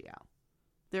Cuccio.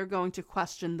 They're going to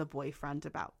question the boyfriend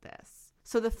about this.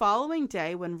 So the following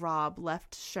day, when Rob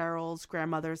left Cheryl's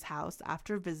grandmother's house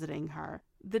after visiting her,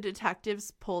 the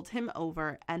detectives pulled him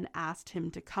over and asked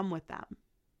him to come with them.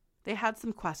 They had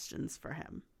some questions for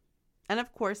him. And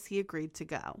of course, he agreed to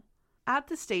go. At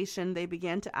the station, they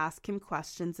began to ask him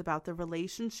questions about the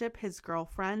relationship his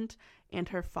girlfriend and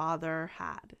her father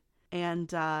had. And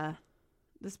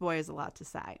this boy has a lot to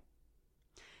say.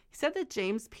 He said that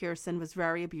James Pierson was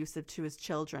very abusive to his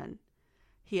children.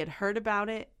 He had heard about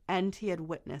it and he had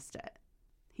witnessed it.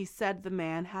 He said the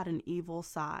man had an evil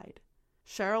side.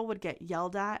 Cheryl would get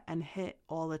yelled at and hit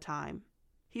all the time.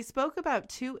 He spoke about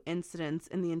 2 incidents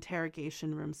in the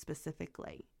interrogation room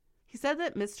specifically. He said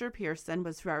that Mr. Pierson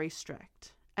was very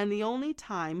strict, and the only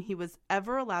time he was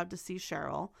ever allowed to see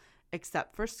Cheryl,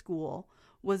 except for school,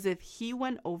 was if he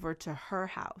went over to her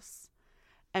house.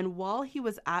 And while he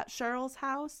was at Cheryl's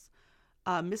house,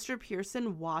 Mr.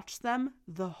 Pierson watched them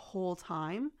the whole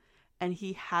time, and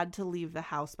he had to leave the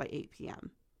house by 8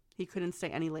 p.m. He couldn't stay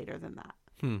any later than that.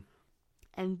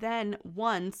 And then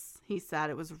once, he said,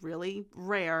 it was really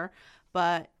rare,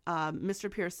 but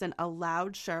Mr. Pierson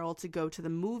allowed Cheryl to go to the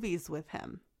movies with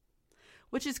him,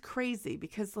 which is crazy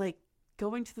because, like,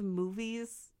 going to the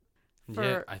movies for...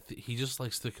 Yeah, he just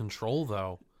likes to control,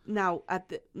 though. Now,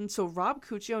 so Rob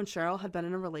Cuccio and Cheryl had been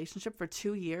in a relationship for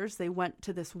 2 years. They went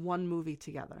to this one movie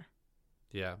together.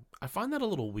 Yeah. I find that a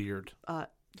little weird.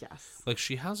 Yes. Like,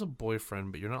 she has a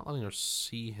boyfriend, but you're not letting her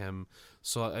see him.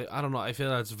 So, I don't know. I feel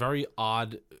that's very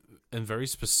odd and very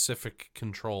specific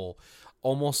control.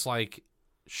 Almost like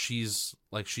she's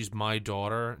my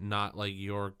daughter, not like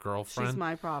your girlfriend. She's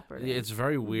my property. It's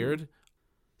very weird.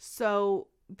 So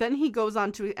then he goes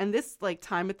on to, and this like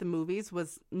time at the movies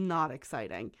was not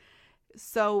exciting.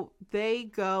 So they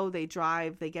go, they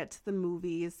drive, they get to the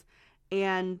movies,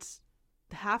 and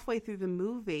halfway through the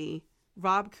movie,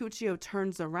 Rob Cuccio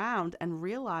turns around and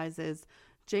realizes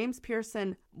James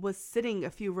Pierson was sitting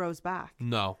a few rows back.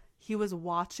 No. He was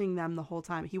watching them the whole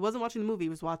time. He wasn't watching the movie, he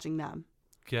was watching them.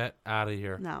 Get out of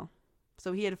here. No.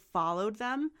 So he had followed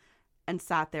them and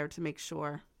sat there to make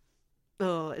sure.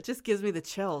 Oh, it just gives me the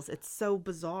chills. It's so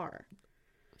bizarre.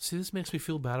 See, this makes me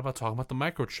feel bad about talking about the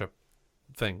microchip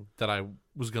thing that I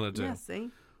was going to do. Yeah, see?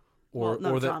 Or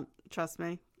Tom, trust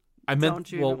me. I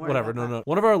meant, well, whatever. No.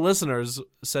 One of our listeners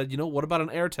said, what about an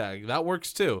AirTag? That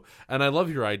works too. And I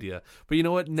love your idea. But you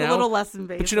know what? Now, it's a little less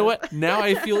invasive. But you know what? Now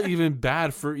I feel even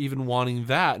bad for even wanting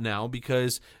that now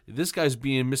because this guy's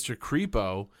being Mr.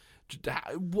 Creepo.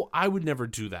 I would never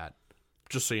do that.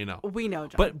 Just so you know. We know,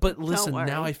 John. But listen,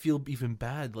 now I feel even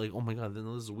bad. Like, oh my God, this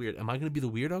is weird. Am I going to be the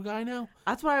weirdo guy now?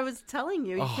 That's what I was telling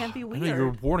you. You can't be weird. I know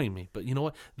you're warning me, but you know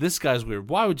what? This guy's weird.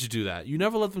 Why would you do that? You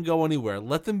never let them go anywhere.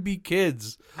 Let them be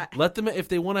kids. Let them, if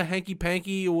they want a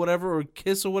hanky-panky or whatever, or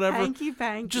kiss or whatever.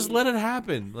 Hanky-panky. Just let it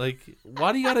happen. Like,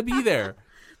 why do you got to be there?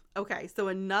 Okay, so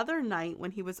another night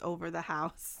when he was over the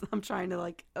house, I'm trying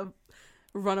to,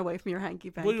 run away from your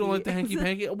hanky-panky. Well, you don't like the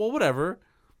hanky-panky? Well, whatever.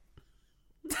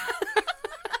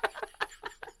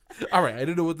 All right, I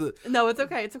didn't know what the... No, it's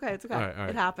okay. All right.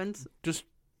 It happened. It's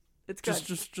good.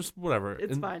 Just whatever.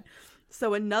 It's fine.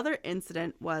 So another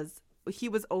incident was he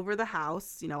was over the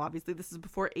house. Obviously this is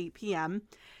before 8 p.m.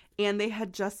 And they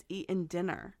had just eaten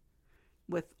dinner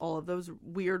with all of those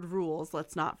weird rules,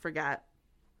 let's not forget.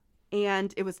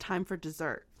 And it was time for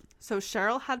dessert. So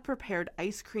Cheryl had prepared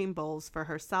ice cream bowls for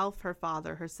herself, her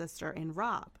father, her sister, and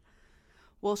Rob.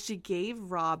 Well, she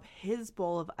gave Rob his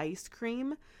bowl of ice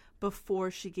cream before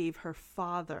she gave her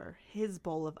father his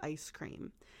bowl of ice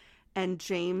cream. And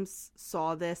James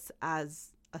saw this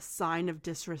as a sign of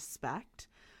disrespect,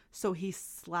 so he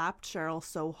slapped Cheryl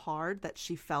so hard that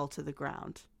she fell to the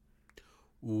ground.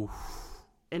 Oof.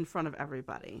 In front of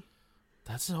everybody.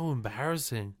 That's so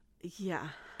embarrassing. Yeah.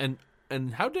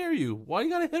 And how dare you? Why you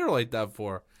gotta hit her like that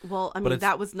for? Well, I mean,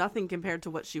 that was nothing compared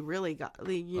to what she really got,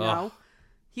 know?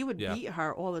 He would beat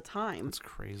her all the time. That's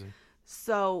crazy.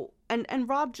 So, and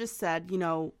Rob just said,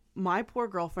 my poor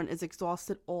girlfriend is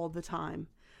exhausted all the time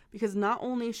because not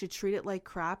only is she treated like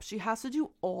crap, she has to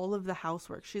do all of the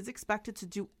housework. She's expected to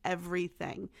do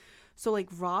everything. So,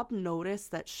 Rob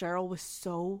noticed that Cheryl was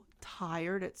so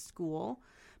tired at school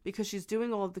because she's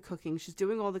doing all of the cooking, she's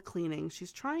doing all the cleaning,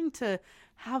 she's trying to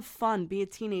have fun, be a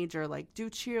teenager, like do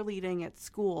cheerleading at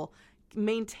school,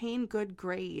 maintain good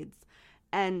grades.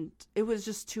 And it was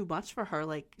just too much for her.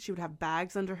 Like, she would have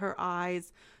bags under her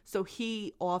eyes. So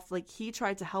he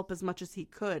tried to help as much as he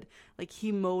could. Like,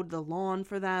 he mowed the lawn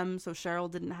for them so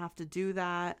Cheryl didn't have to do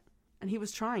that. And he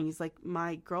was trying. He's like,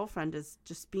 my girlfriend is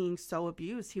just being so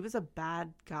abused. He was a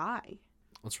bad guy.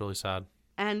 That's really sad.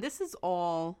 And this is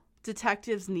all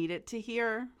detectives needed to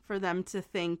hear for them to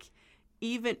think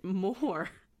even more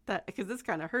that, because this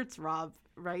kind of hurts Rob,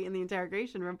 right, in the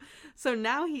interrogation room. So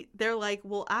now they're like,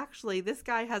 well, actually, this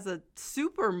guy has a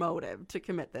super motive to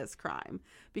commit this crime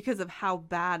because of how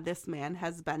bad this man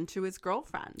has been to his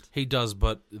girlfriend. He does,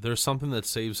 but there's something that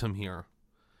saves him here.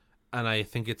 And I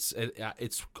think it's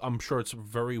I'm sure it's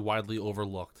very widely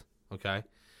overlooked, okay?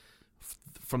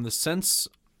 From the sense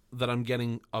that I'm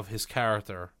getting of his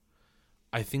character,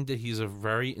 I think that he's a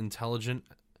very intelligent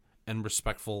and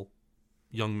respectful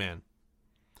young man.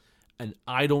 And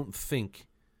I don't think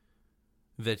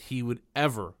that he would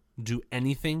ever do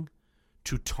anything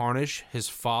to tarnish his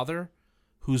father,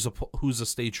 who's a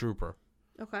state trooper.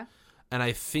 Okay. And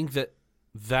I think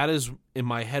that is, in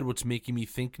my head, what's making me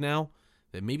think now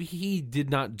that maybe he did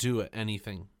not do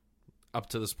anything up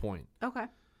to this point. Okay.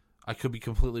 I could be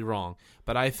completely wrong,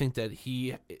 but I think that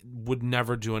he would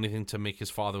never do anything to make his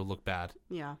father look bad.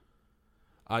 Yeah.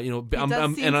 He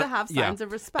does seem to have signs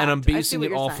of respect. And I'm basing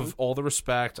it off saying. of all the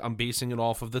respect. I'm basing it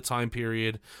off of the time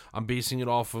period. I'm basing it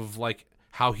off of like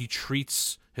how he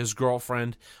treats his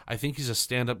girlfriend. I think he's a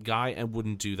stand-up guy and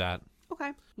wouldn't do that.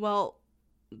 Okay. Well,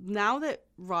 now that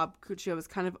Rob Cuccio is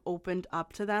kind of opened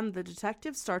up to them, the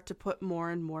detectives start to put more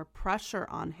and more pressure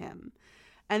on him.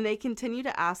 And they continue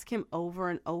to ask him over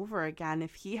and over again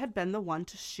if he had been the one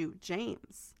to shoot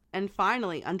James. And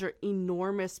finally, under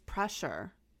enormous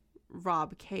pressure,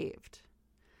 Rob caved.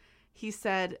 He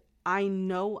said, I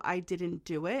know I didn't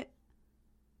do it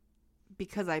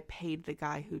because I paid the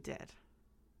guy who did.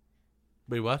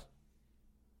 Wait, what?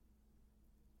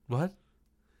 What?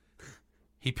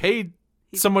 He paid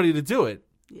somebody to do it?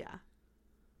 Yeah.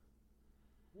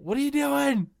 What are you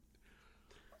doing?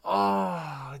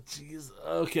 Oh, jeez.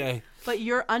 Okay. But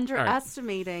you're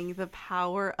underestimating the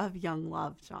power of young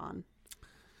love, John.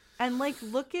 And, like,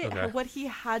 look at what he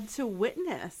had to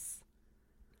witness.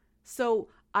 So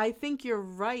I think you're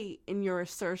right in your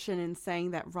assertion in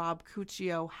saying that Rob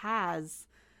Cuccio has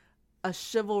a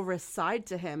chivalrous side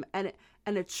to him and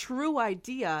a true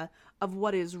idea of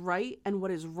what is right and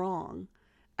what is wrong.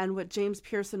 And what James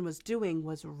Pierson was doing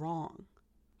was wrong.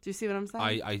 Do you see what I'm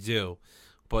saying? I do.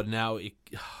 But now,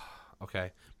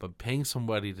 okay. But paying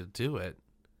somebody to do it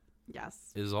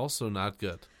is also not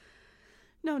good.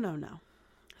 No.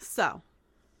 So,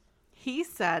 he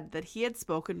said that he had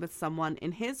spoken with someone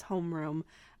in his homeroom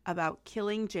about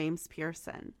killing James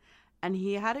Pierson, and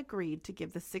he had agreed to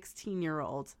give the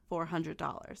 16-year-old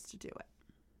 $400 to do it.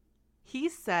 He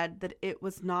said that it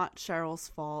was not Cheryl's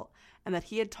fault and that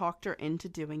he had talked her into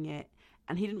doing it,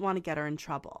 and he didn't want to get her in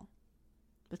trouble.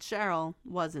 But Cheryl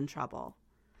was in trouble.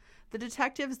 The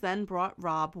detectives then brought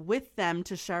Rob with them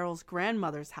to Cheryl's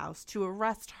grandmother's house to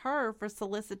arrest her for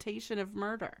solicitation of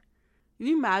murder. Can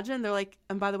you imagine? They're like,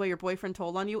 and by the way, your boyfriend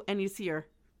told on you, and you see her.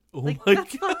 Oh like, my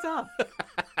that's God. fucked up.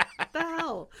 What the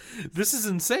hell? This is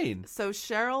insane. So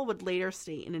Cheryl would later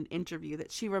state in an interview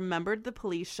that she remembered the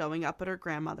police showing up at her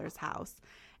grandmother's house,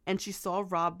 and she saw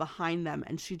Rob behind them,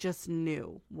 and she just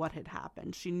knew what had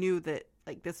happened. She knew that,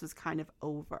 like, this was kind of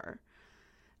over.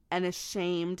 And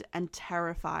ashamed and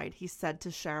terrified, he said to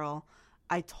Cheryl,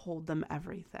 I told them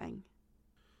everything.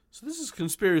 So this is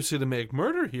conspiracy to make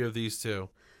murder here, these two.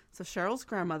 So Cheryl's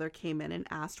grandmother came in and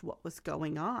asked what was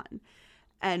going on.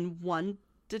 And one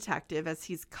detective, as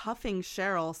he's cuffing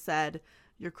Cheryl, said,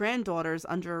 your granddaughter's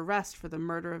under arrest for the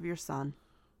murder of your son.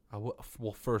 Well,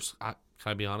 first, can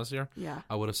I be honest here? Yeah.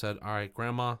 I would have said, all right,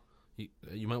 Grandma,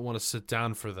 you might want to sit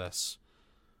down for this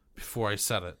before I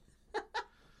said it.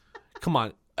 Come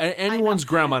on. Anyone's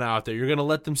grandma out there, you're going to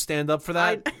let them stand up for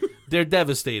that? They're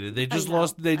devastated. They just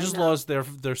lost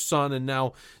their son, and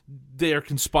now they're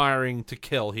conspiring to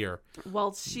kill here.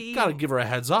 Well, she got to give her a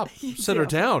heads up. Sit her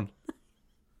down.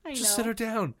 Just sit her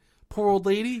down. Poor old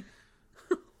lady.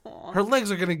 Her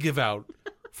legs are going to give out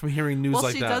from hearing news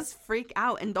like that. Well, she does freak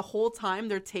out, and the whole time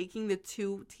they're taking the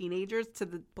two teenagers to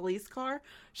the police car,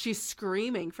 she's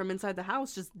screaming from inside the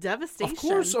house, just devastation.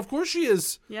 Of course she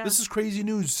is. Yeah. This is crazy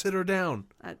news. Sit her down.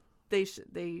 They should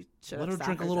let her sat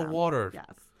drink her a little down. water. Yes.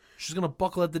 She's going to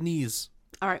buckle at the knees.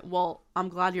 All right, well, I'm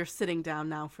glad you're sitting down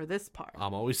now for this part.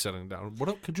 I'm always sitting down.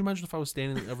 Could you imagine if I was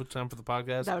standing every time for the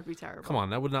podcast? That would be terrible. Come on,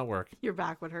 that would not work. Your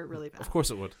back would hurt really bad. Of course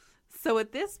it would. So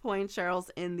at this point, Cheryl's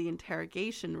in the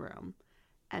interrogation room,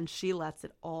 and she lets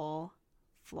it all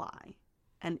fly.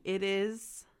 And it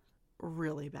is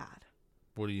really bad.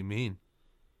 What do you mean?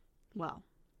 Well,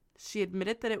 she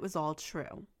admitted that it was all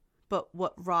true, but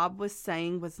what Rob was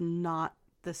saying was not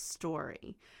the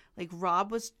story. Like,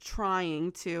 Rob was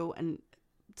trying to, and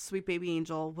Sweet Baby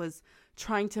Angel was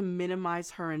trying to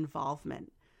minimize her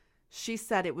involvement. She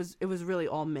said it was really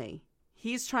all me.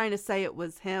 He's trying to say it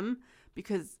was him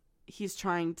because he's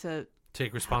trying to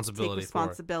take responsibility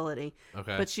for it.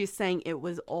 Okay. But she's saying it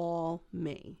was all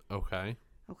me. Okay.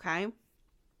 Okay.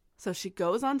 So she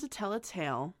goes on to tell a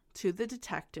tale to the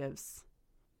detectives,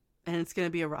 and it's going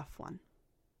to be a rough one.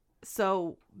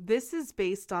 So this is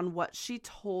based on what she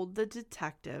told the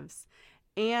detectives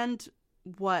and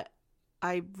what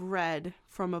I read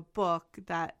from a book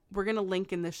that we're going to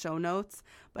link in the show notes,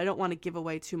 but I don't want to give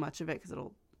away too much of it because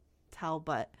it'll tell,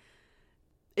 but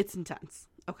it's intense.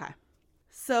 Okay.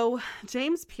 So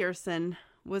James Pierson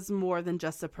was more than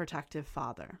just a protective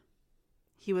father.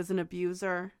 He was an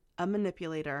abuser, a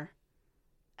manipulator,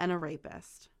 and a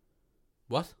rapist.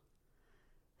 What?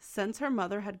 Since her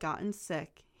mother had gotten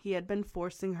sick, he had been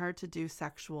forcing her to do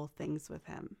sexual things with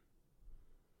him.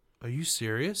 Are you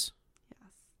serious?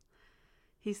 Yes.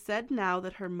 He said now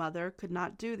that her mother could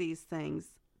not do these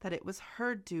things, that it was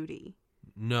her duty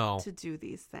to do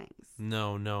these things.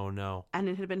 No. And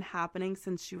it had been happening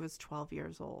since she was 12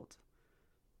 years old.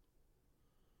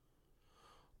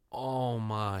 Oh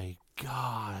my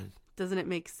God. Doesn't it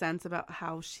make sense about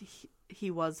how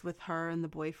he was with her and the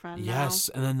boyfriend? Yes,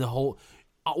 and then the whole...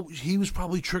 Oh, he was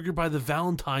probably triggered by the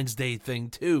Valentine's Day thing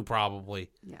too,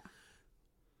 probably. Yeah.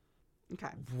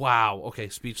 Okay. Wow. Okay,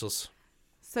 speechless.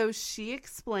 So she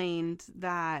explained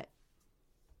that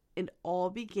it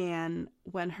all began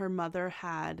when her mother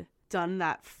had done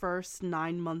that first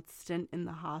 9-month stint in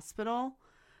the hospital.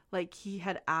 Like, he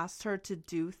had asked her to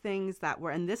do things that were,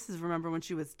 and this is, remember, when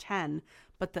she was 10,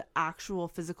 but the actual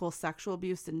physical sexual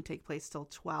abuse didn't take place till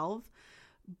 12.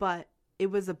 But it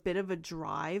was a bit of a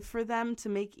drive for them to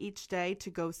make each day to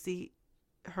go see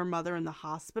her mother in the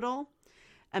hospital.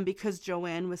 And because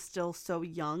Joanne was still so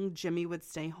young, Jimmy would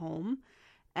stay home.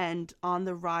 And on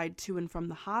the ride to and from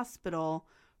the hospital,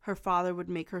 her father would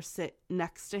make her sit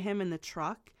next to him in the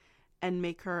truck and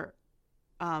make her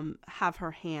have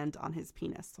her hand on his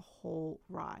penis the whole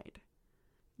ride.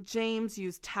 James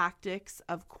used tactics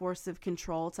of coercive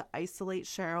control to isolate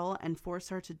Cheryl and force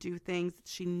her to do things that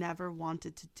she never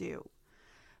wanted to do.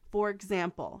 For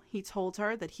example, he told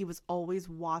her that he was always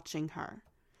watching her.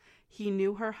 He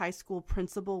knew her high school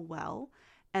principal well,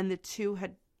 and the two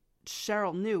had,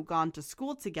 Cheryl knew, gone to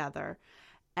school together,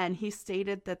 and he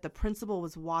stated that the principal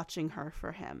was watching her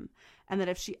for him, and that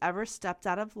if she ever stepped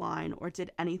out of line or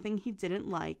did anything he didn't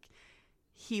like,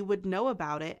 he would know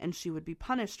about it and she would be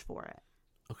punished for it.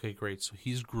 Okay, great. So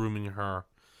he's grooming her.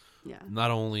 Yeah.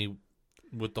 Not only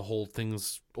with all the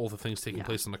things taking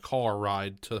place in the car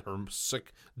ride to her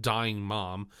sick, dying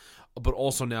mom, but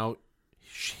also now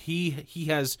he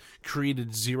has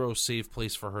created zero safe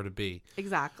place for her to be.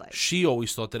 Exactly. She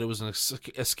always thought that it was an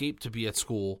escape to be at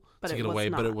school to get away,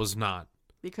 but it was not.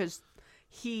 Because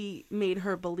he made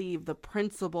her believe the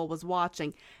principal was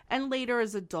watching. And later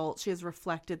as adult, she has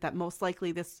reflected that most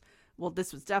likely this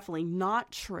was definitely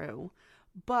not true.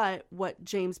 But what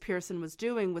James Pierson was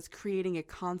doing was creating a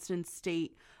constant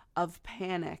state of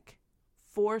panic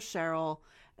for Cheryl,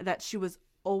 that she was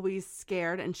always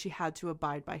scared and she had to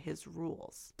abide by his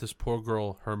rules. This poor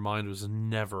girl, her mind was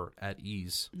never at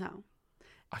ease. No.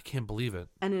 I can't believe it.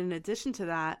 And in addition to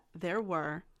that, there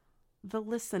were the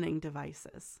listening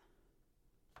devices.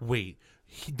 Wait,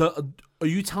 are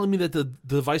you telling me that the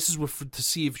devices were to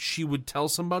see if she would tell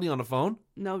somebody on the phone?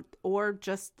 No, or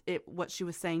just what she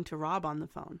was saying to Rob on the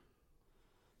phone.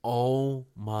 Oh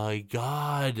my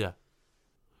God.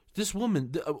 This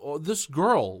woman, this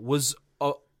girl was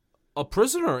a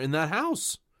prisoner in that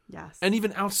house. Yes. And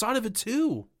even outside of it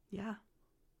too. Yeah.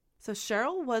 So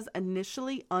Cheryl was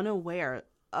initially unaware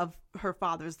of her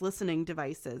father's listening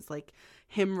devices, like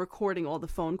him recording all the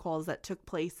phone calls that took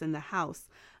place in the house,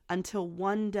 until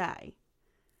one day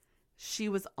she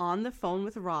was on the phone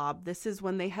with Rob. This is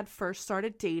when they had first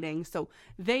started dating. So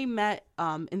they met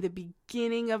in the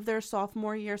beginning of their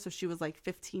sophomore year. So she was like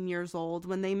 15 years old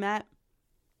when they met.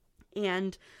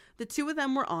 And the two of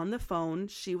them were on the phone.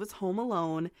 She was home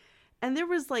alone. And there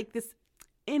was like this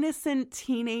innocent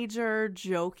teenager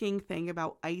joking thing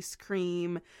about ice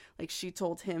cream. Like, she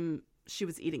told him she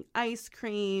was eating ice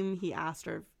cream. He asked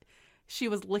her if she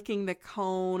was licking the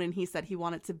cone and he said he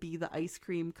wanted to be the ice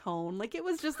cream cone. Like, it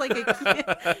was just like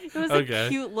a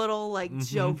cute little like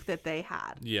joke that they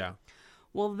had. Yeah.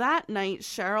 Well, that night,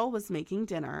 Cheryl was making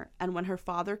dinner, and when her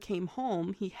father came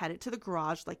home, he headed to the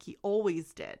garage like he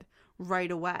always did, right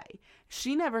away.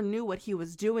 She never knew what he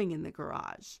was doing in the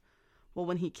garage. Well,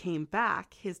 when he came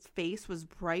back, his face was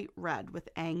bright red with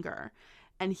anger,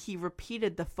 and he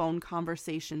repeated the phone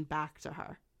conversation back to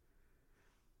her.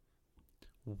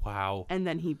 Wow. And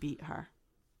then he beat her.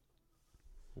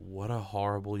 What a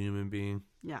horrible human being.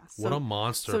 Yeah. What a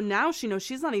monster. So now she knows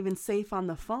she's not even safe on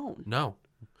the phone. No.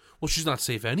 Well, she's not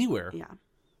safe anywhere. Yeah.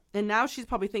 And now she's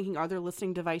probably thinking, are there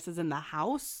listening devices in the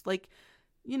house? Like,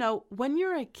 you know, when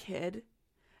you're a kid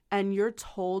and you're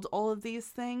told all of these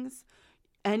things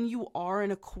and you are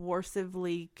in a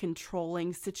coercively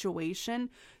controlling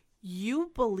situation,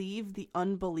 you believe the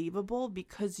unbelievable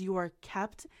because you are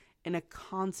kept in a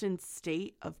constant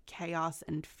state of chaos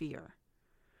and fear.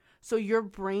 So your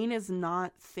brain is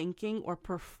not thinking or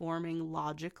performing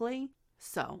logically.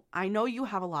 So I know you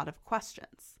have a lot of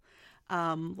questions.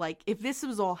 Like, if this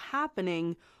was all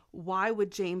happening, why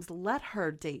would James let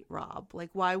her date Rob? Like,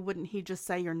 why wouldn't he just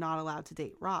say you're not allowed to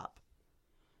date Rob?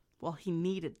 Well, he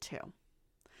needed to.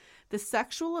 The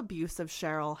sexual abuse of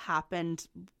Cheryl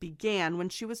began when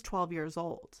she was 12 years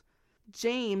old.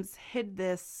 James hid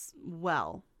this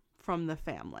well from the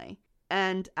family.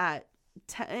 And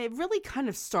it really kind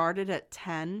of started at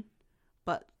 10,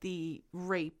 but the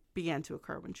rape began to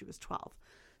occur when she was 12.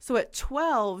 So at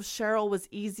 12, Cheryl was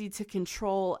easy to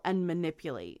control and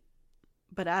manipulate.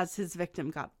 But as his victim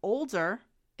got older,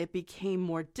 it became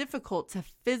more difficult to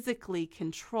physically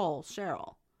control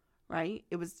Cheryl, right?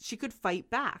 She could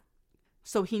fight back.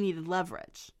 So he needed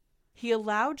leverage. He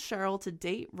allowed Cheryl to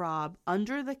date Rob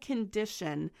under the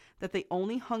condition that they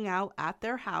only hung out at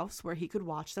their house where he could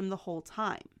watch them the whole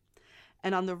time.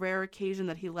 And on the rare occasion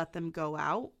that he let them go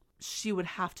out, she would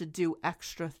have to do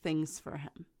extra things for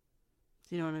him.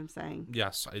 Do you know what I'm saying?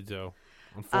 Yes, I do.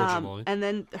 Unfortunately. And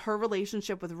then her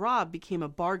relationship with Rob became a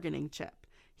bargaining chip.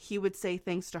 He would say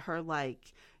things to her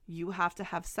like, you have to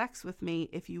have sex with me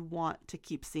if you want to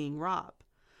keep seeing Rob.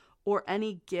 Or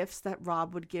any gifts that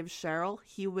Rob would give Cheryl,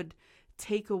 he would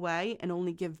take away and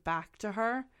only give back to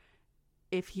her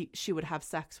if she would have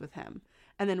sex with him.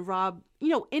 And then Rob,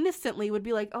 innocently would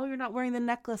be like, oh, you're not wearing the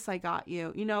necklace I got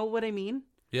you. You know what I mean?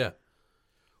 Yeah.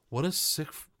 What a sick...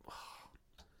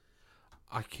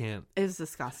 I can't. It's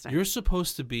disgusting. You're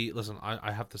supposed to be... Listen,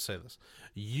 I have to say this.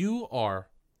 You are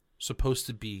supposed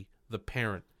to be the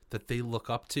parent that they look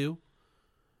up to,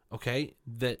 okay?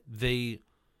 That they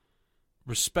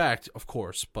respect, of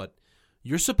course, but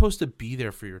you're supposed to be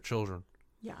there for your children.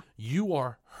 Yeah. You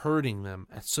are hurting them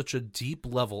at such a deep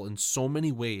level in so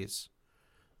many ways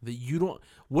that you don't...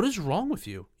 What is wrong with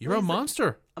you? You're a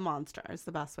monster. A monster is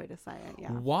the best way to say it,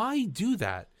 yeah. Why do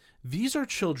that? These are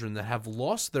children that have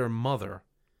lost their mother,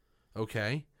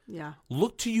 okay? Yeah.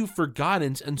 Look to you for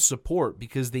guidance and support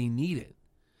because they need it.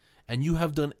 And you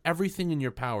have done everything in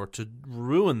your power to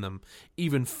ruin them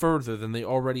even further than they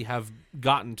already have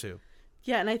gotten to.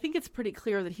 Yeah, and I think it's pretty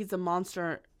clear that he's a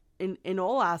monster in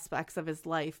all aspects of his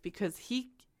life because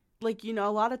he, a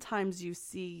lot of times you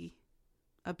see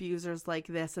abusers like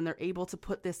this and they're able to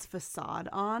put this facade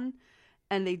on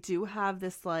and they do have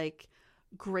this,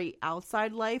 great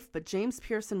outside life, but James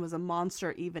Pierson was a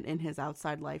monster even in his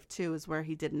outside life too, is where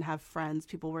he didn't have friends.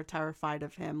 People were terrified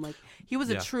of him. He was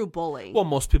a true bully. Well,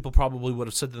 most people probably would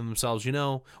have said to themselves,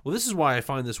 well, this is why I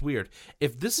find this weird.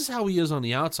 If this is how he is on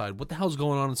the outside, what the hell's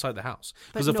going on inside the house?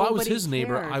 Because if I was his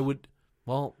neighbor, I would,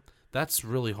 that's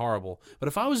really horrible. But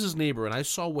if I was his neighbor and I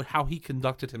saw how he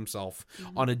conducted himself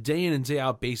on a day in and day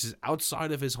out basis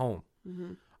outside of his home,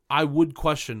 I would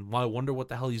question, I wonder what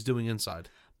the hell he's doing inside.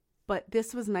 But this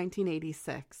was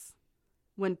 1986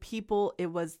 when people, it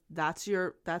was, that's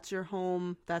your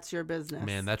home, that's your business.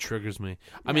 Man, that triggers me.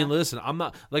 Yeah. I mean, listen, I'm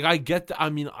not, I get that. I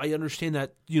mean, I understand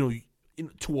that,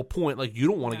 to a point, you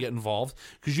don't want to get involved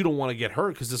because you don't want to get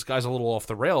hurt because this guy's a little off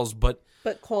the rails, but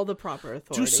call the proper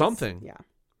authorities. Do something. Yeah.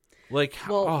 Wait.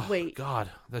 God,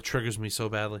 that triggers me so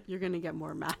badly. You're going to get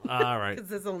more mad. All right. Because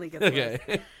this only gets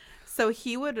worse. So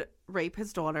he would rape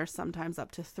his daughter sometimes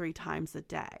up to 3 times a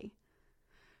day.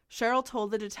 Cheryl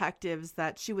told the detectives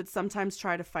that she would sometimes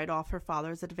try to fight off her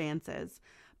father's advances,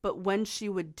 but when she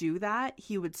would do that,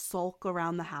 he would sulk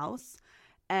around the house,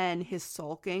 and his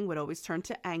sulking would always turn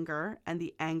to anger, and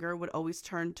the anger would always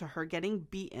turn to her getting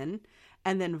beaten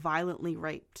and then violently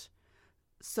raped.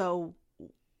 So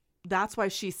that's why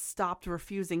she stopped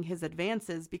refusing his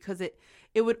advances, because it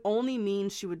would only mean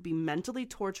she would be mentally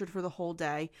tortured for the whole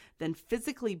day, then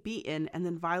physically beaten, and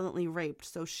then violently raped.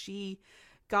 So she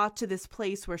got to this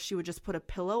place where she would just put a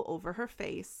pillow over her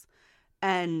face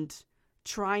and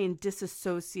try and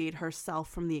disassociate herself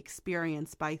from the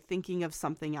experience by thinking of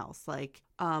something else, like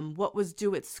what was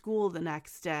due at school the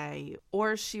next day.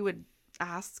 Or she would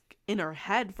ask in her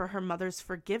head for her mother's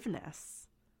forgiveness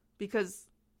because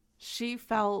she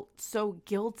felt so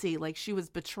guilty, like she was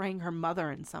betraying her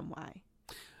mother in some way.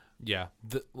 Yeah,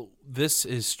 this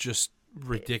is just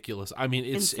ridiculous. I mean,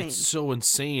 it's so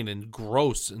insane and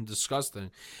gross and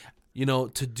disgusting. You know,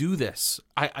 to do this,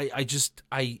 I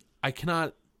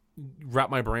cannot wrap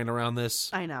my brain around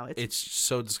this. I know. It's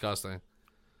so disgusting.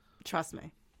 Trust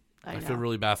me. I know. feel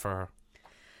really bad for her.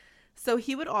 So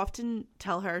he would often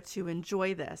tell her to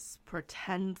enjoy this,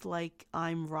 pretend like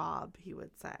I'm Rob, he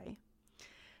would say.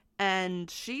 And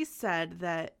she said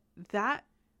that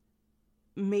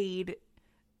made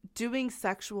doing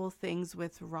sexual things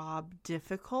with Rob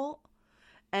difficult.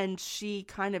 And she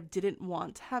kind of didn't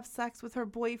want to have sex with her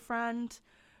boyfriend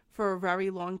for a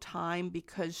very long time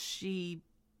because she,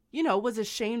 you know, was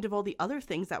ashamed of all the other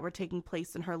things that were taking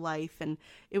place in her life. And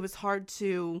it was hard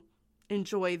to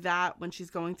enjoy that when she's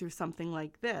going through something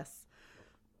like this.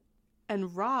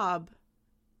 And Rob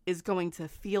is going to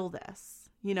feel this.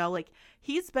 You know, like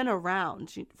he's been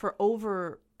around for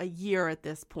over a year at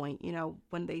this point, you know,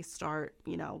 when they start,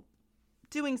 you know,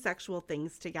 doing sexual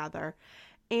things together.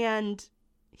 And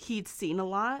he'd seen a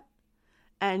lot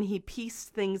and he pieced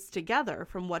things together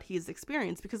from what he's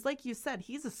experienced. Because like you said,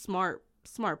 he's a smart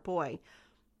boy.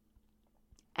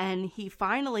 And he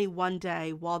finally one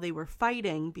day while they were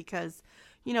fighting, because,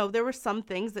 you know, there were some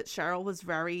things that Cheryl was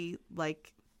very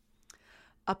like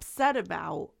upset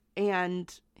about.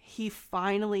 And he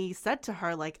finally said to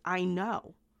her, like, I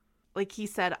know. Like he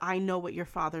said, I know what your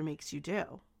father makes you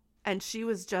do. And she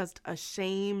was just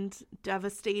ashamed,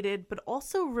 devastated, but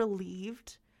also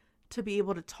relieved to be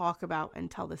able to talk about and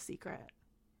tell the secret.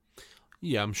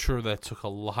 Yeah, I'm sure that took a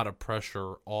lot of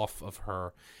pressure off of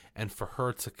her. And for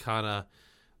her to kind of,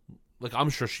 like, I'm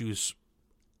sure she was,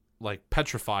 like,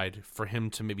 petrified for him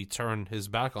to maybe turn his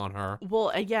back on her. Well,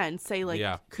 again, say, like,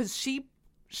 yeah. Because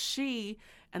she,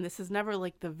 and this is never,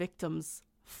 like, the victim's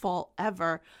fault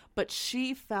ever, but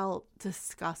she felt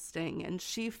disgusting and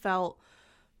she felt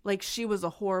like she was a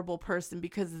horrible person,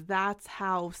 because that's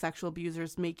how sexual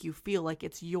abusers make you feel, like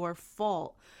it's your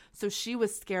fault. So she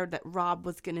was scared that Rob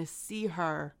was going to see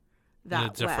her that way.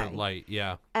 In a different light,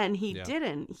 yeah. And he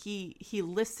didn't. He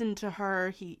listened to her.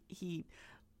 He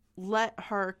let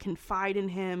her confide in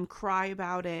him, cry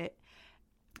about it.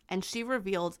 And she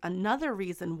revealed another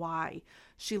reason why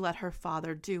she let her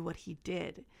father do what he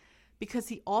did. Because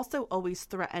he also always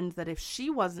threatened that if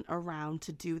she wasn't around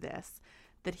to do this,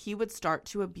 that he would start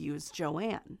to abuse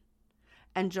Joanne.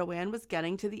 And Joanne was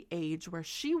getting to the age where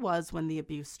she was when the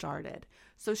abuse started.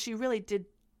 So she really did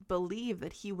believe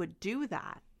that he would do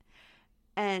that.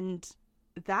 And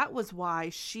that was why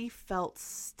she felt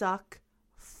stuck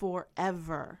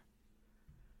forever.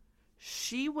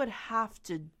 She would have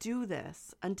to do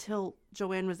this until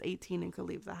Joanne was 18 and could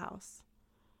leave the house.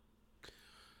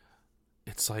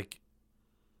 It's like,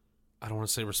 I don't want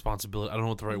to say responsibility. I don't know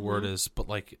what the right word is, but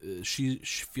like she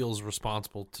feels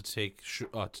responsible to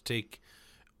take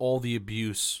all the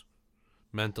abuse,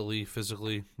 mentally,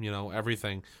 physically, you know,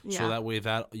 everything. Yeah. So that way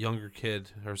that younger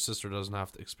kid, her sister, doesn't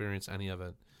have to experience any of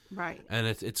it. Right. And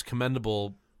it's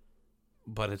commendable,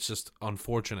 but it's just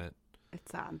unfortunate.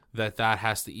 It's sad that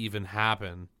has to even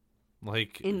happen,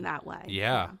 like in that way.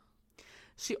 Yeah.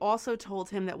 She also told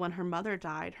him that when her mother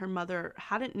died, her mother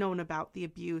hadn't known about the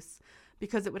abuse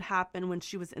because it would happen when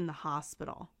she was in the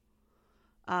hospital,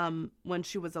 when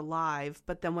she was alive.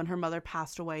 But then when her mother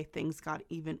passed away, things got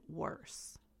even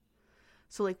worse.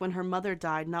 So like when her mother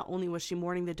died, not only was she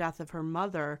mourning the death of her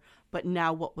mother, but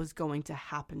now what was going to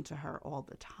happen to her all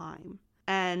the time.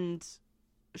 And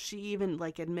she even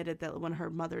like admitted that when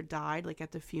her mother died, like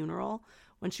at the funeral,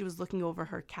 when she was looking over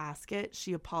her casket,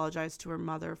 she apologized to her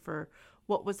mother for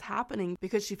what was happening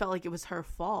because she felt like it was her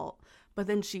fault. But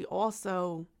then she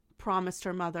also promised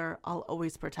her mother, I'll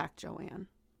always protect Joanne.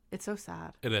 It's so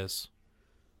sad. It is.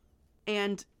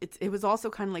 And it was also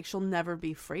kind of like she'll never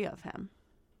be free of him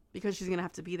because she's going to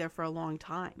have to be there for a long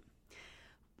time.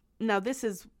 Now, this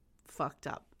is fucked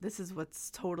up. This is what's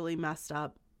totally messed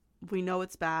up. We know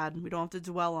it's bad. We don't have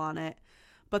to dwell on it.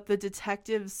 But the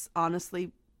detectives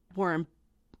honestly weren't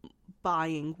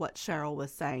buying what Cheryl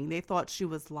was saying. They thought she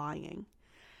was lying.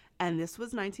 And this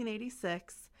was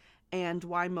 1986. and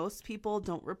why most people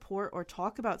don't report or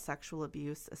talk about sexual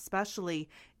abuse, especially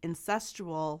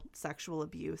incestual sexual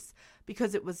abuse,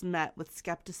 because it was met with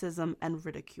skepticism and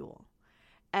ridicule.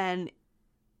 And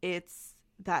it's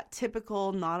that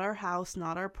typical not our house,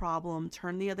 not our problem,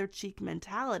 turn the other cheek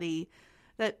mentality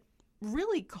that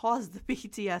really caused the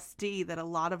PTSD that a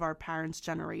lot of our parents'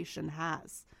 generation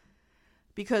has.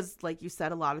 Because, like you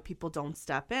said, a lot of people don't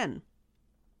step in.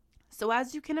 So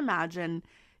as you can imagine,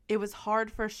 it was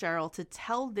hard for Cheryl to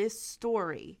tell this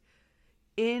story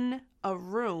in a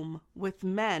room with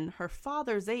men her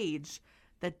father's age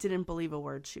that didn't believe a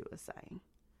word she was saying.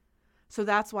 So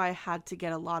that's why I had to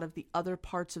get a lot of the other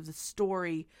parts of the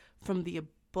story from the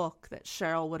book that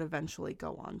Cheryl would eventually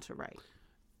go on to write.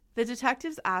 The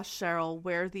detectives asked Cheryl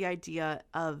where the idea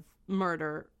of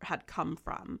murder had come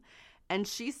from, and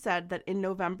she said that in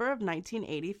November of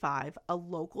 1985, a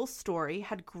local story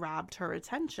had grabbed her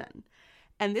attention.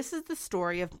 And this is the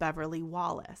story of Beverly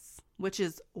Wallace, which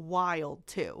is wild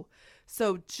too.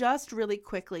 So just really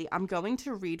quickly, I'm going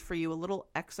to read for you a little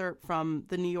excerpt from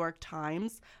the New York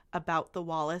Times about the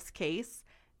Wallace case,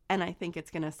 and I think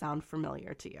it's going to sound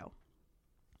familiar to you.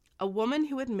 A woman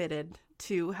who admitted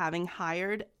to having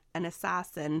hired an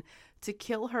assassin to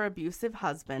kill her abusive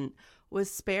husband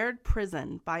was spared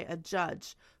prison by a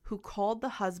judge who called the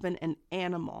husband an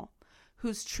animal,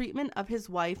 whose treatment of his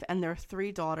wife and their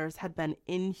 3 daughters had been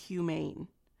inhumane.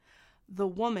 The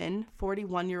woman,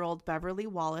 41-year-old Beverly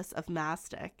Wallace of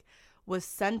Mastic, was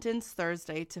sentenced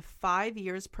Thursday to 5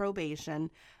 years probation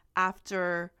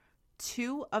after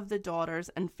 2 of the daughters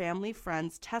and family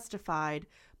friends testified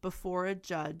before a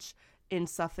judge in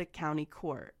Suffolk County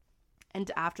Court, and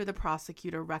after the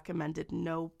prosecutor recommended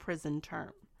no prison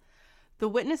term. The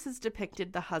witnesses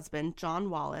depicted the husband, John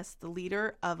Wallace, the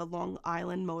leader of a Long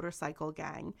Island motorcycle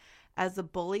gang, as a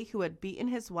bully who had beaten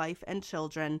his wife and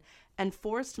children and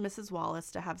forced Mrs. Wallace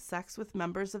to have sex with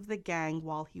members of the gang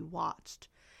while he watched.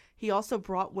 He also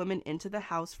brought women into the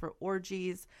house for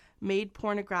orgies, made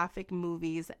pornographic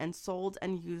movies, and sold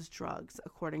and used drugs,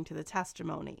 according to the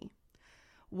testimony.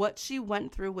 What she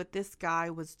went through with this guy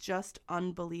was just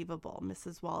unbelievable,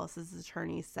 Mrs. Wallace's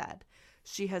attorney said.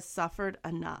 She has suffered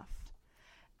enough.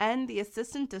 And the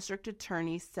assistant district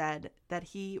attorney said that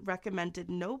he recommended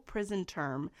no prison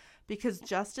term because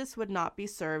justice would not be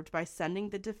served by sending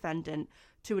the defendant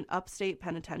to an upstate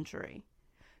penitentiary.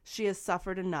 She has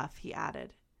suffered enough, he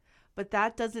added. But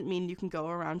that doesn't mean you can go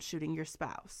around shooting your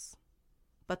spouse.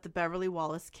 But the Beverly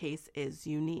Wallace case is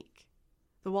unique.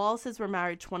 The Wallaces were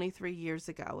married 23 years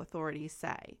ago, authorities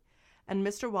say, and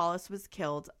Mr. Wallace was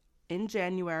killed in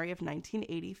January of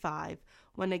 1985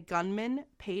 when a gunman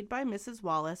paid by Mrs.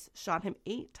 Wallace shot him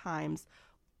 8 times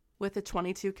with a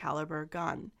 .22 caliber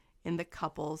gun in the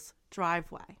couple's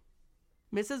driveway.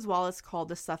 Mrs. Wallace called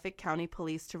the Suffolk County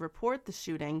Police to report the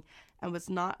shooting and was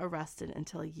not arrested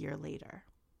until a year later.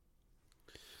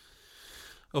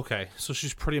 Okay, so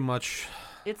she's pretty much...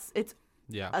 It's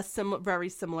yeah, a very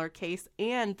similar case,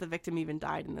 and the victim even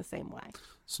died in the same way.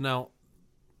 So now,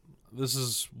 this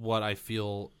is what I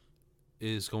feel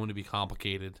is going to be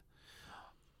complicated.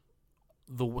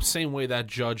 The same way that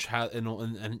judge had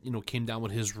and came down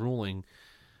with his ruling,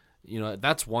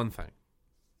 that's one thing.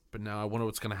 But now I wonder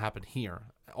what's going to happen here.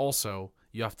 Also,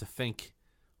 you have to think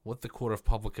what the court of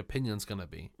public opinion is going to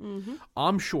be. Mm-hmm.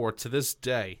 I'm sure to this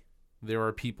day there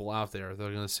are people out there that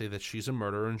are going to say that she's a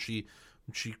murderer and she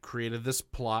created this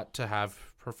plot to have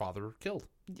her father killed.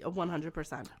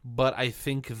 100%. But I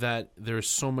think that there's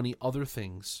so many other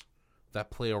things that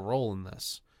play a role in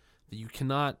this that you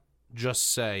cannot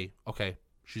just say, okay,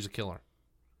 she's a killer.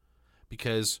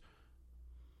 Because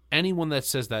anyone that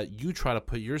says that, you try to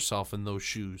put yourself in those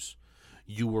shoes.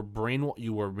 You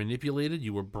were manipulated,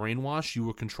 you were brainwashed, you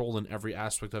were controlled in every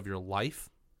aspect of your life.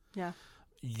 Yeah.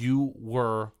 You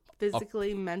were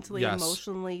physically, mentally, yes.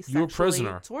 Emotionally, sexually you were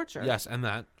prisoner. Tortured. Yes, and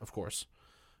that, of course.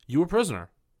 You were prisoner.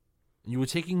 You were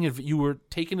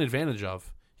taken advantage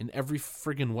of in every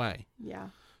friggin' way. Yeah.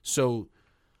 So,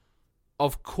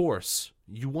 of course,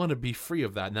 you want to be free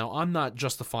of that. Now, I'm not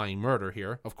justifying murder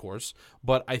here, of course,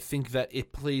 but I think that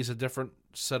it plays a different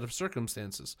set of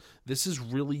circumstances. This is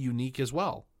really unique as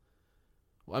well.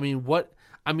 I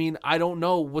don't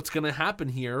know what's going to happen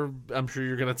here. I'm sure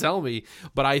you're going to tell me,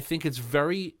 but I think it's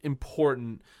very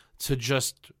important to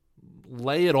just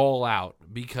lay it all out,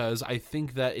 because I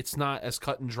think that it's not as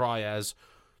cut and dry as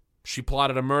she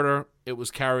plotted a murder, it was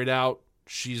carried out,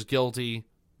 she's guilty,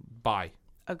 bye.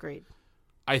 Agreed.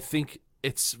 I think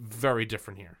it's very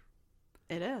different here.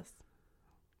 It is.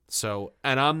 So,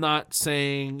 and I'm not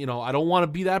saying, I don't want to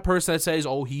be that person that says,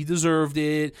 "Oh, he deserved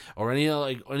it," or any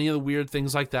of the weird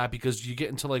things like that, because you get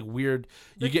into weird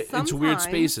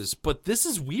spaces. But this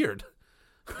is weird.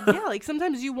 Yeah,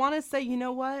 sometimes you want to say, you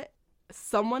know what?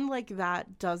 Someone like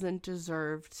that doesn't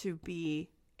deserve to be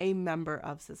a member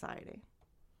of society.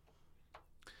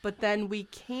 But then we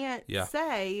can't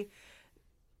say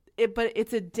it, but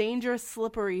it's a dangerous,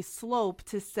 slippery slope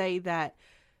to say that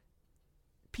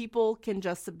people can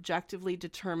just subjectively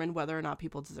determine whether or not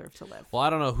people deserve to live. Well, I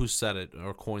don't know who said it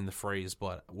or coined the phrase,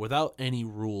 but without any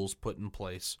rules put in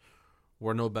place,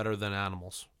 we're no better than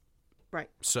animals. Right.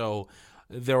 So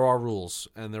there are rules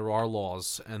and there are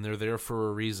laws, and they're there for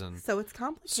a reason. So it's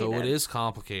complicated. So it is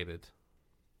complicated.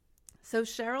 So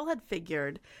Cheryl had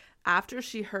figured, after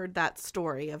she heard that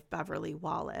story of Beverly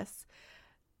Wallace,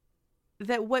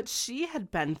 that what she had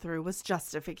been through was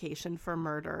justification for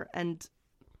murder, and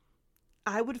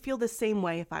I would feel the same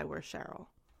way if I were Cheryl.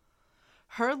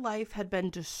 Her life had been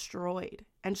destroyed,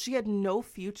 and she had no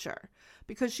future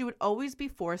because she would always be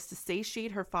forced to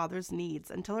satiate her father's needs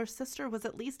until her sister was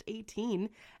at least 18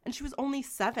 and she was only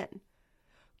 7.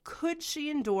 Could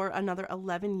she endure another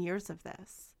 11 years of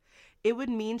this? It would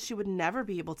mean she would never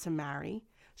be able to marry.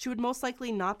 She would most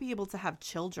likely not be able to have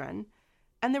children.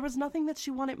 And there was nothing that she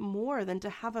wanted more than to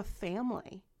have a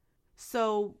family.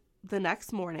 So the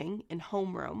next morning in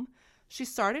homeroom, she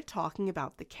started talking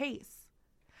about the case.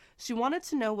 She wanted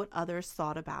to know what others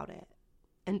thought about it,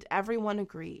 and everyone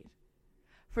agreed.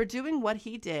 For doing what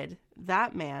he did,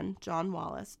 that man, John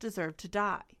Wallace, deserved to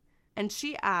die. And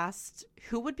she asked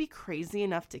who would be crazy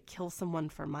enough to kill someone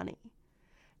for money.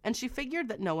 And she figured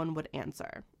that no one would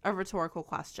answer, a rhetorical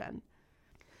question.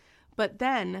 But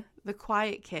then the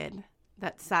quiet kid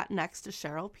that sat next to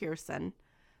Cheryl Pierson,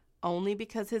 only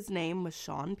because his name was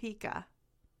Sean Pica,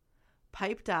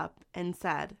 piped up and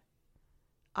said,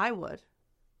 "I would,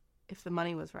 if the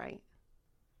money was right."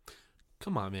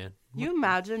 Come on, man. You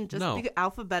imagine just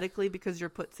alphabetically because you're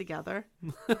put together?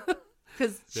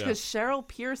 Because Cheryl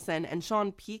Pierson and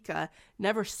Sean Pica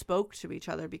never spoke to each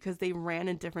other because they ran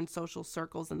in different social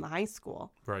circles in the high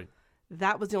school. Right.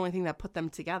 That was the only thing that put them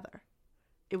together.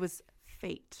 It was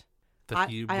fate.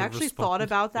 I actually respond. thought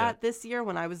about that this year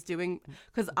when I was doing,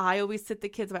 because I always sit the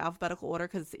kids by alphabetical order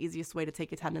because it's the easiest way to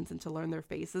take attendance and to learn their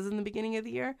faces in the beginning of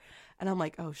the year. And I'm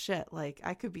like, oh shit,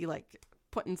 I could be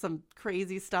putting some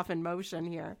crazy stuff in motion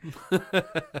here.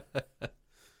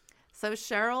 So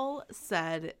Cheryl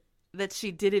said that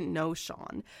she didn't know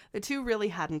Sean. The two really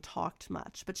hadn't talked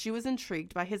much, but she was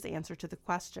intrigued by his answer to the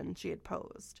question she had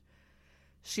posed.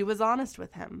 She was honest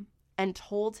with him and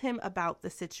told him about the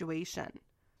situation.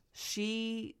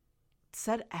 She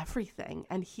said everything,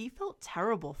 and he felt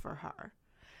terrible for her.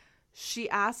 She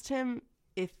asked him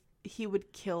if he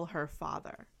would kill her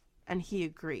father, and he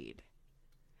agreed.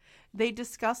 They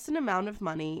discussed an amount of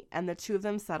money, and the two of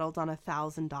them settled on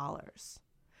 $1,000.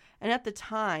 And at the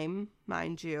time,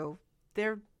 mind you,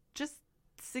 they're just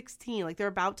 16, they're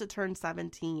about to turn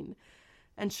 17.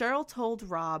 And Cheryl told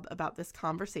Rob about this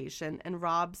conversation, and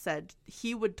Rob said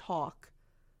he would talk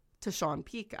to Sean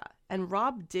Pica. And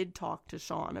Rob did talk to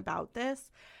Sean about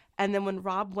this. And then when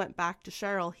Rob went back to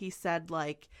Cheryl, he said,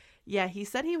 he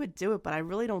said he would do it, but I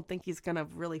really don't think he's going to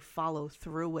really follow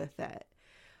through with it.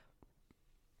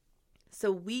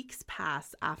 So weeks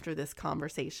pass after this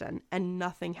conversation, and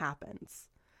nothing happens.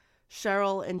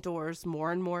 Cheryl endures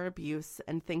more and more abuse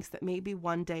and thinks that maybe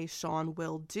one day Sean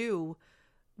will do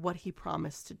what he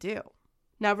promised to do.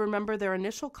 Now, remember, their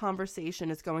initial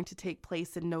conversation is going to take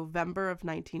place in November of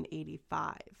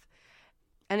 1985.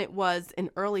 And it was in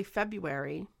early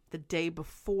February, the day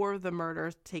before the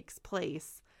murder takes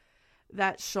place,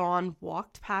 that Sean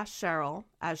walked past Cheryl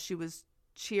as she was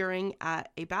cheering at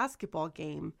a basketball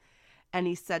game. And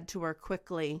he said to her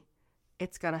quickly,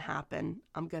 "It's going to happen.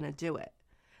 I'm going to do it."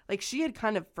 She had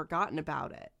kind of forgotten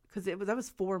about it because that was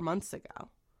 4 months ago.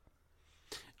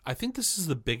 I think this is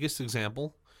the biggest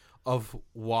example of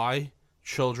why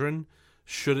children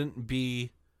shouldn't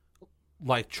be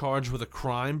charged with a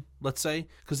crime, let's say,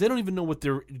 because they don't even know what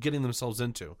they're getting themselves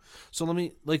into. So let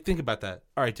me think about that.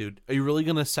 All right, dude, are you really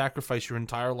going to sacrifice your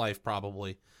entire life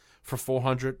probably for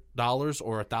 $400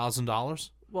 or $1,000?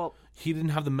 Well, he didn't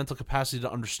have the mental capacity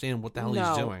to understand what the hell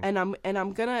he's doing. And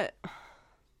I'm gonna.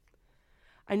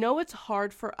 I know it's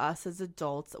hard for us as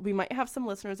adults. We might have some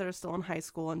listeners that are still in high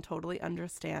school and totally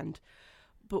understand.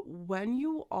 But when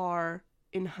you are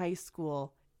in high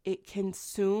school, it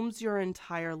consumes your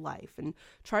entire life. And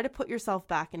try to put yourself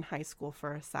back in high school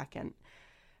for a second.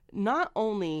 not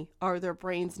only are their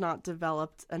brains not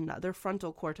developed enough, their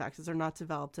frontal cortexes are not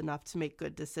developed enough to make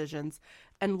good decisions.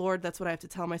 And Lord, that's what I have to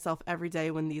tell myself every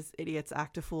day when these idiots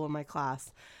act a fool in my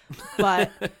class.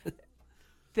 But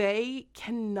they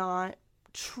cannot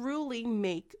truly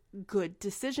make good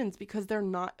decisions because they're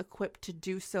not equipped to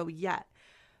do so yet.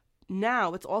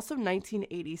 Now, it's also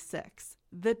 1986,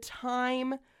 the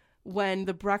time when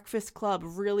the Breakfast Club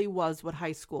really was what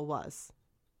high school was.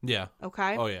 Yeah.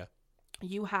 Okay? Oh, yeah.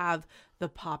 You have the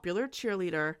popular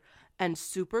cheerleader and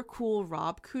super cool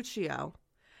Rob Cuccio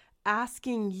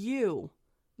asking you,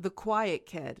 the quiet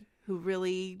kid who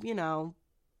really,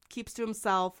 keeps to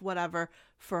himself, whatever,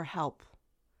 for help.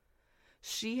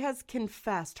 She has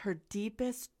confessed her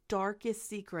deepest, darkest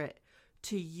secret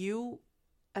to you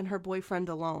and her boyfriend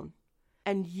alone.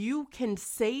 And you can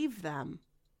save them.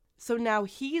 So now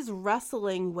he's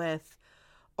wrestling with,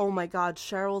 oh my God,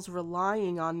 Cheryl's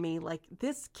relying on me. Like,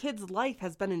 this kid's life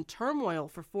has been in turmoil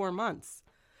for 4 months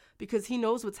because he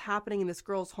knows what's happening in this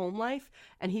girl's home life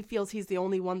and he feels he's the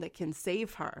only one that can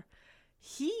save her.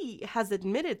 He has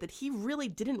admitted that he really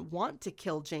didn't want to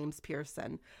kill James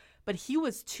Pierson, but he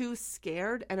was too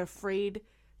scared and afraid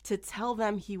to tell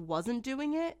them he wasn't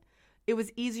doing it. It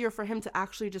was easier for him to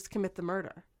actually just commit the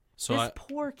murder. So this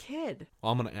poor kid.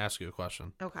 Well, I'm going to ask you a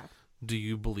question. Okay. Do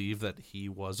you believe that he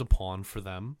was a pawn for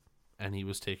them and he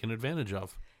was taken advantage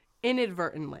of?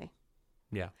 Inadvertently.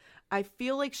 Yeah. I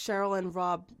feel like Cheryl and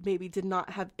Rob maybe did not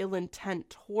have ill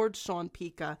intent towards Sean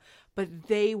Pica, but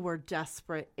they were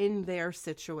desperate in their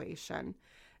situation.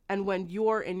 And when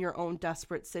you're in your own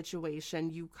desperate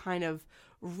situation, you kind of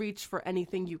reach for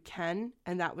anything you can.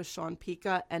 And that was Sean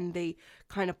Pica. And they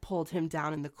kind of pulled him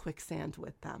down in the quicksand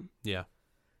with them. Yeah.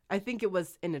 I think it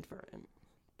was inadvertent,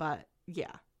 but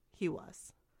yeah, he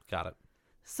was. Got it.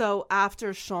 So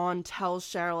after Sean tells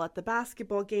Cheryl at the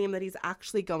basketball game that he's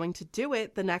actually going to do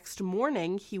it, the next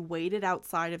morning he waited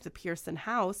outside of the Pierson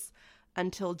house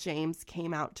until James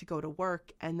came out to go to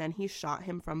work, and then he shot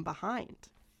him from behind.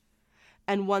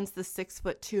 And once the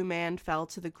 6'2" man fell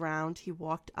to the ground, he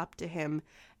walked up to him,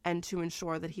 and to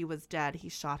ensure that he was dead, he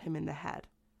shot him in the head.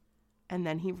 And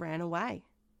then he ran away.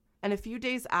 And a few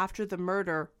days after the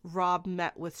murder, Rob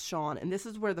met with Sean, and this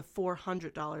is where the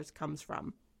 $400 comes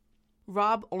from.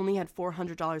 Rob only had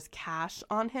 $400 cash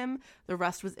on him. The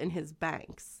rest was in his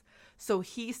banks. So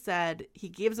he said, he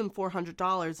gives him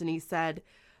 $400 and he said,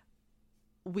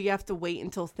 we have to wait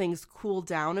until things cool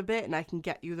down a bit and I can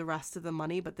get you the rest of the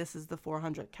money, but this is the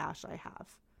 $400 cash I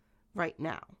have right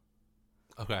now.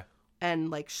 Okay.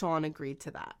 And Sean agreed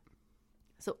to that.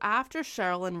 So after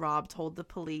Cheryl and Rob told the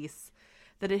police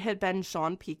that it had been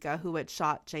Sean Pica who had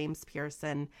shot James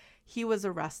Pierson, he was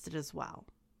arrested as well.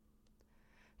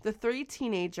 The 3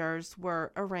 teenagers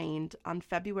were arraigned on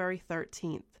February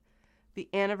 13th, the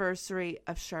anniversary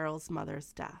of Cheryl's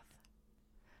mother's death.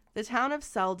 The town of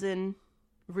Selden,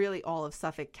 really all of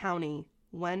Suffolk County,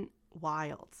 went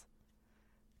wild.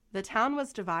 The town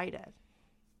was divided.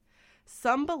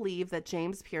 Some believed that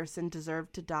James Pierson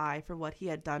deserved to die for what he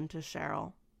had done to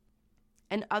Cheryl,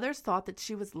 and others thought that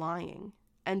she was lying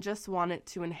and just wanted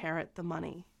to inherit the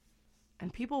money.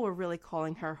 And people were really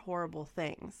calling her horrible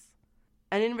things.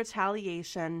 And in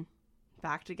retaliation,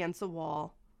 backed against a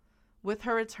wall, with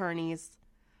her attorneys,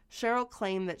 Cheryl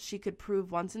claimed that she could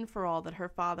prove once and for all that her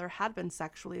father had been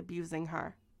sexually abusing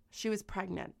her. She was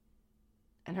pregnant,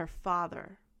 and her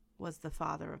father was the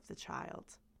father of the child.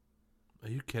 Are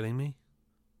you kidding me?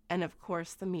 And of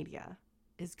course, the media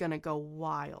is going to go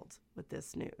wild with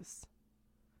this news.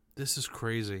 This is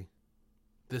crazy.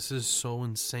 This is so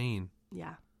insane.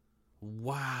 Yeah.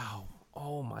 Wow.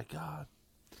 Oh, my God.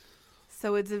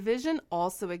 So a division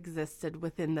also existed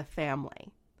within the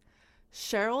family.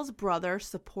 Cheryl's brother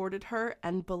supported her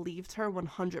and believed her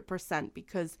 100%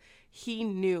 because he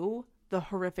knew the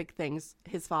horrific things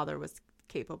his father was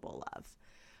capable of.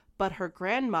 But her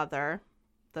grandmother,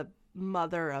 the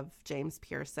mother of James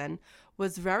Pierson,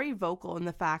 was very vocal in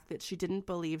the fact that she didn't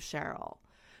believe Cheryl.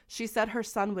 She said her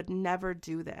son would never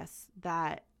do this,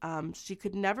 that she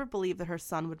could never believe that her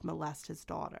son would molest his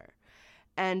daughter.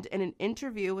 And in an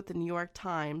interview with the New York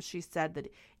Times, she said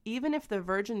that even if the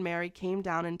Virgin Mary came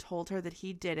down and told her that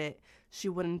he did it, she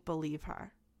wouldn't believe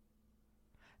her.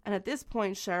 And at this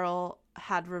point, Cheryl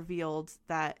had revealed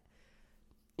that,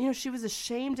 she was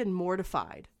ashamed and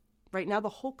mortified. Right now, the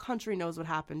whole country knows what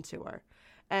happened to her.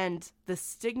 And the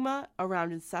stigma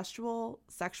around incestual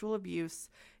sexual abuse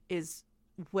is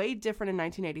way different in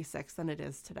 1986 than it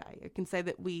is today. I can say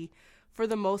that we, for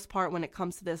the most part, when it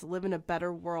comes to this, live in a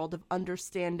better world of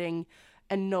understanding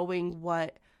and knowing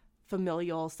what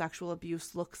familial sexual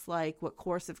abuse looks like, what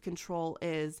coercive control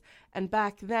is. And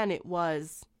back then it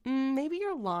was maybe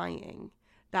you're lying.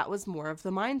 That was more of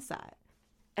the mindset.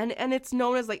 And it's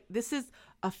known as like, this is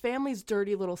a family's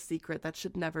dirty little secret that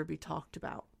should never be talked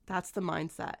about. That's the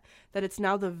mindset. That it's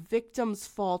now the victim's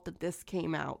fault that this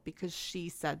came out because she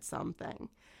said something.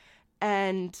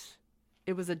 And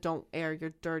it was a don't air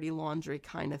your dirty laundry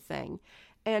kind of thing.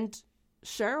 And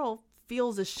Cheryl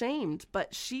feels ashamed,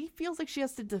 but she feels like she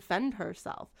has to defend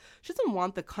herself. She doesn't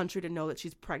want the country to know that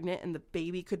she's pregnant and the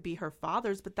baby could be her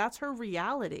father's, but that's her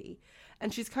reality.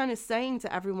 And she's kind of saying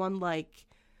to everyone, like,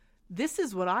 this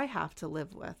is what I have to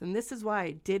live with, and this is why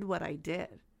I did what I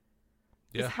did.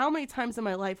 Yeah. How many times in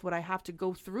my life would I have to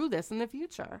go through this in the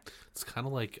future? It's kind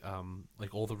of like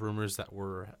all the rumors that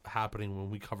were happening when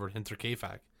we covered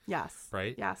Hinterkaifeck. Yes.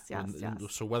 Right? Yes.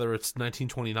 So whether it's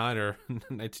 1929 or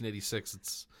 1986,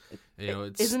 it's,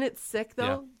 it's... Isn't it sick,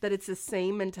 though, that it's the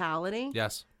same mentality?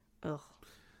 Yes. Ugh.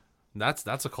 That's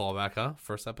a callback, huh?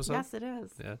 First episode? Yes, it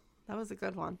is. Yeah. That was a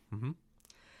good one. Mm-hmm.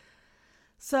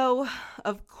 So,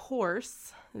 of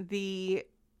course, the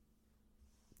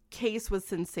case was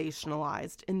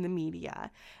sensationalized in the media.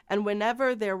 And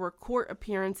whenever there were court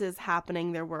appearances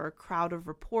happening, there were a crowd of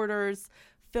reporters,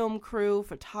 film crew,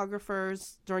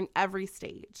 photographers during every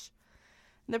stage.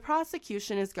 And the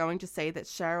prosecution is going to say that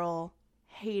Cheryl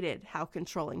hated how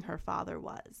controlling her father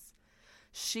was.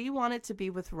 She wanted to be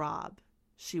with Rob.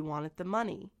 She wanted the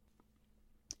money.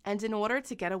 And in order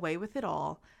to get away with it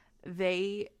all,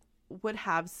 they would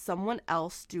have someone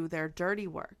else do their dirty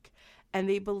work. And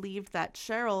they believed that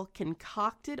Cheryl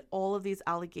concocted all of these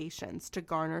allegations to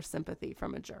garner sympathy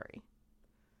from a jury.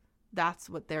 That's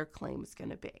what their claim is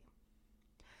going to be.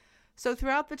 So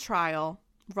throughout the trial,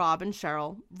 Rob and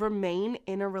Cheryl remain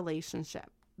in a relationship.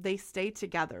 They stay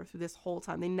together through this whole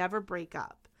time. They never break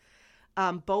up.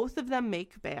 Both of them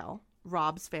make bail.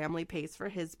 Rob's family pays for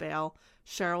his bail.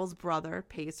 Cheryl's brother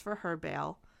pays for her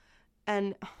bail.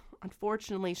 And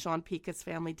unfortunately, Sean Pica's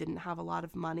family didn't have a lot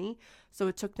of money, so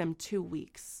it took them 2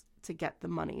 weeks to get the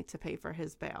money to pay for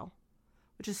his bail,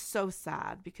 which is so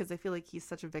sad because I feel like he's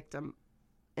such a victim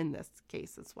in this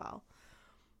case as well.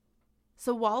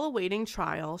 So while awaiting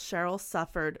trial, Cheryl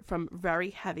suffered from very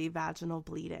heavy vaginal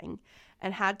bleeding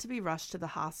and had to be rushed to the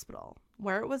hospital,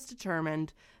 where it was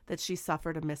determined that she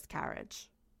suffered a miscarriage.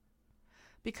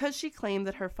 Because she claimed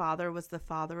that her father was the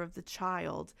father of the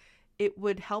child, it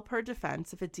would help her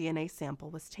defense if a DNA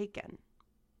sample was taken.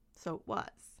 So it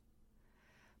was.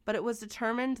 But it was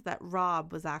determined that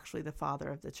Rob was actually the father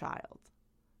of the child.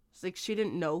 It's like she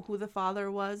didn't know who the father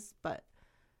was, but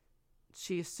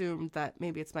she assumed that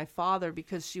maybe it's my father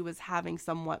because she was having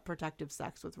somewhat protective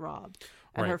sex with Rob.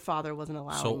 And her father wasn't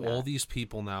allowing that. So all these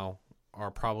people now are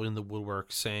probably in the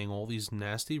woodwork saying all these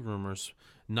nasty rumors,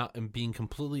 and being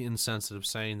completely insensitive,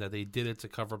 saying that they did it to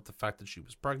cover up the fact that she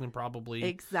was pregnant, probably.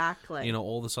 Exactly.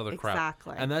 All this other crap.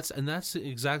 Exactly. And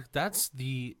that's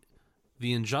the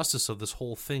injustice of this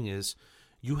whole thing is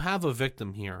you have a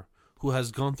victim here who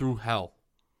has gone through hell.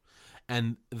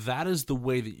 And that is the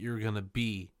way that you're going to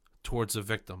be towards a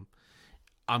victim.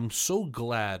 I'm so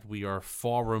glad we are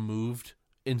far removed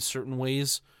in certain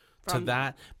ways to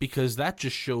that, because that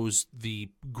just shows the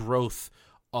growth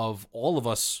of all of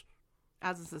us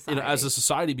as a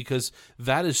society. Because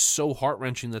that is so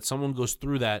heart-wrenching that someone goes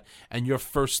through that and your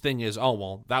first thing is, oh,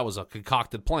 well, that was a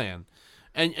concocted plan.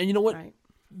 And you know what? Right.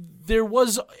 There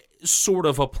was sort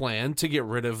of a plan to get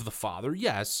rid of the father,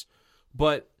 yes,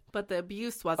 but the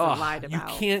abuse wasn't lied about.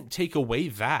 You can't take away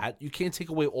that. You can't take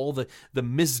away all the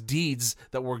misdeeds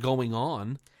that were going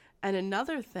on. And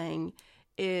another thing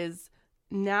is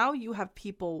now you have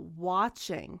people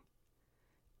watching,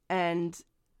 and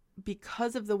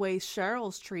because of the way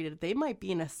Cheryl's treated, they might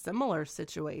be in a similar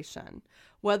situation,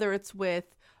 whether it's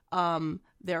with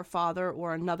their father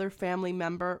or another family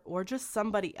member or just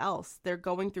somebody else. They're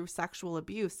going through sexual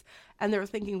abuse and they're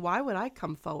thinking, why would I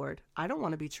come forward? I don't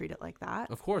want to be treated like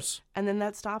that. Of course. And then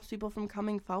that stops people from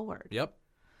coming forward. Yep.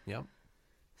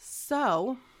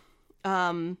 So,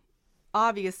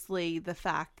 obviously the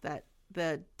fact that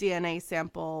the DNA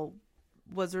sample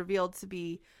was revealed to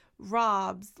be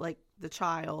Rob's, like the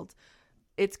child,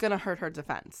 it's going to hurt her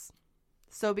defense.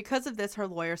 So because of this, her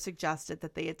lawyer suggested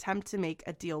that they attempt to make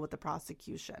a deal with the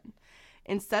prosecution.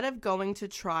 Instead of going to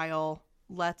trial,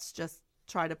 let's just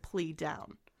try to plead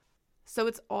down. So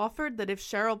it's offered that if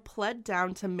Cheryl pled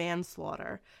down to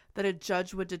manslaughter, that a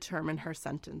judge would determine her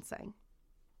sentencing.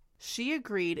 She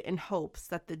agreed in hopes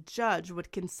that the judge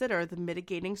would consider the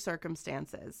mitigating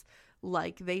circumstances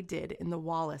like they did in the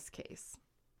Wallace case.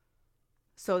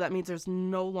 So that means there's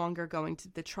no longer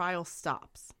the trial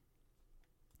stops.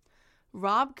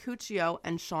 Rob Cuccio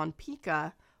and Sean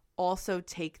Pica also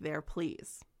take their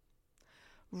pleas.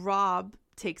 Rob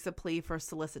takes a plea for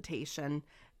solicitation,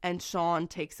 and Sean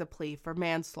takes a plea for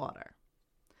manslaughter.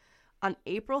 On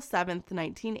April 7th,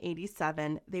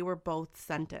 1987, they were both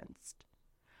sentenced.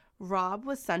 Rob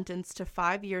was sentenced to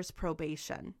 5 years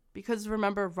probation because,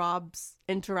 remember, Rob's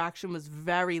interaction was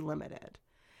very limited.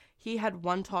 He had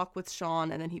one talk with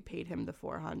Sean, and then he paid him the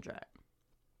 $400.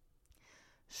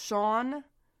 Sean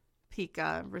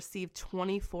Pica received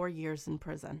 24 years in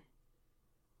prison.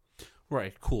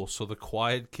 Right, cool. So the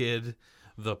quiet kid,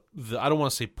 the I don't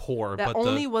want to say poor, that but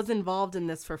only was involved in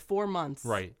this for 4 months.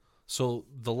 Right. So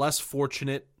the less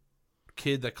fortunate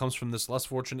kid that comes from this less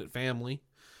fortunate family,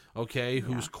 okay,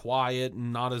 who's quiet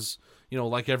and not as,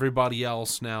 like everybody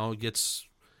else now gets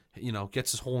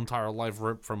his whole entire life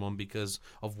ripped from him because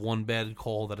of one bad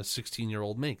call that a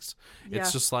 16-year-old makes. Yeah.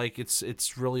 It's just like,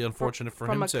 it's really unfortunate for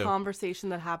him too. From a conversation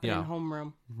that happened in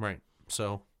homeroom. Right.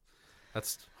 So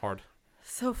that's hard.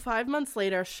 So 5 months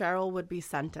later, Cheryl would be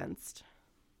sentenced.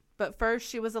 But first,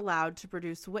 she was allowed to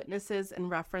produce witnesses in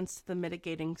reference to the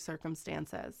mitigating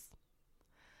circumstances.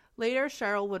 Later,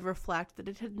 Cheryl would reflect that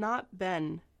it had not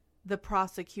been the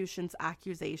prosecution's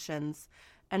accusations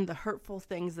and the hurtful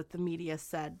things that the media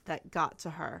said that got to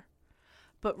her,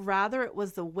 but rather it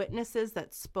was the witnesses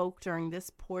that spoke during this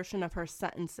portion of her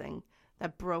sentencing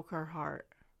that broke her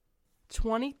heart.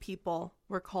 20 people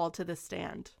were called to the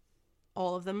stand,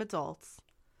 all of them adults,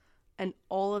 and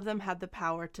all of them had the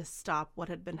power to stop what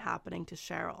had been happening to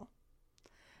Cheryl.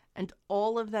 And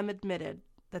all of them admitted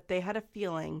that they had a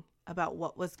feeling about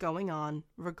what was going on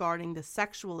regarding the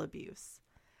sexual abuse,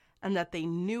 and that they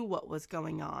knew what was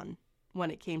going on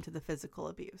when it came to the physical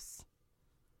abuse.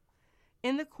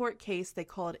 In the court case, they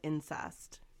call it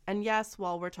incest. And yes,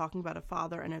 while we're talking about a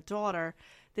father and a daughter,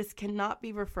 this cannot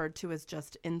be referred to as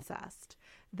just incest.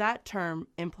 That term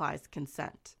implies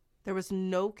consent. There was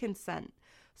no consent.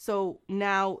 So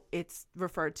now it's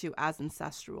referred to as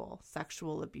incestual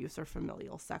sexual abuse or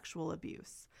familial sexual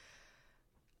abuse.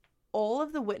 All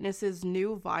of the witnesses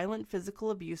knew violent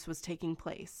physical abuse was taking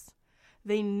place.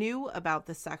 They knew about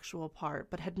the sexual part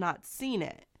but had not seen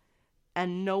it,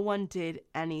 and no one did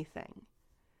anything.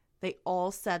 They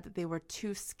all said that they were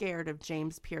too scared of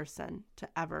James Pierson to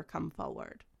ever come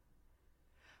forward.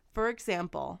 For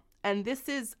example, and this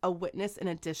is a witness in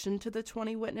addition to the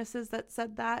 20 witnesses that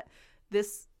said that,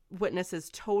 this witness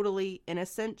is totally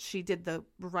innocent. She did the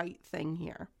right thing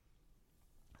here.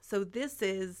 So this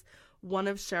is one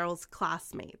of Cheryl's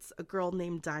classmates, a girl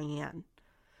named Diane.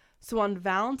 So on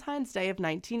Valentine's Day of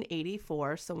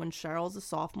 1984, so when Cheryl's a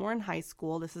sophomore in high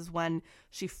school, this is when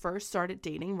she first started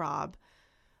dating Rob,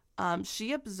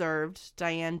 she observed,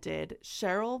 Diane did,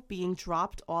 Cheryl being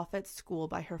dropped off at school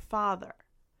by her father.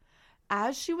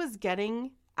 As she was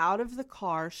getting out of the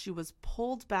car, she was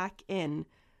pulled back in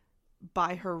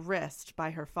by her wrist by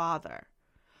her father,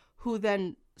 who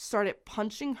then started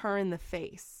punching her in the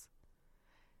face.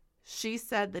 She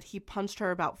said that he punched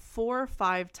her about 4 or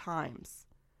 5 times.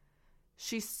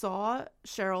 She saw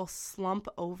Cheryl slump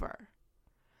over.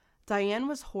 Diane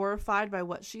was horrified by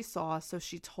what she saw, so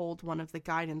she told one of the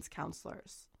guidance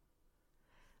counselors.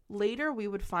 Later, we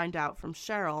would find out from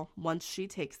Cheryl, once she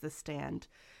takes the stand,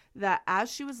 that as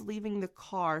she was leaving the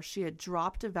car, she had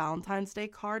dropped a Valentine's Day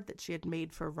card that she had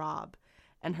made for Rob,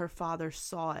 and her father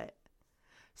saw it.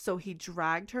 So he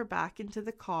dragged her back into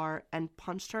the car and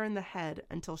punched her in the head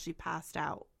until she passed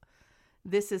out.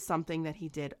 This is something that he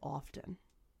did often.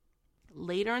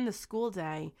 Later in the school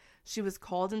day, she was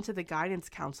called into the guidance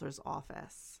counselor's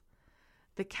office.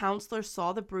 The counselor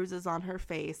saw the bruises on her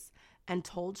face and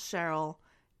told Cheryl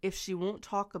if she won't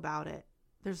talk about it,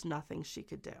 there's nothing she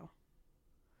could do.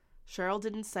 Cheryl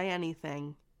didn't say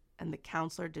anything, and the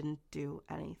counselor didn't do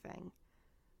anything.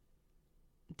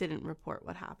 Didn't report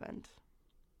what happened.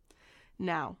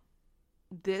 Now,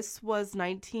 this was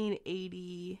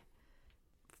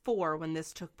 1984 when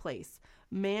this took place.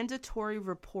 Mandatory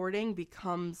reporting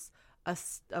becomes a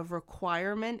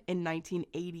requirement in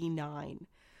 1989.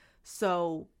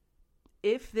 So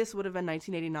if this would have been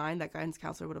 1989, that guidance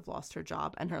counselor would have lost her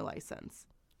job and her license.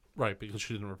 Right, because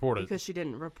she didn't report it. Because she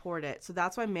didn't report it. So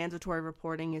that's why mandatory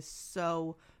reporting is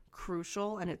so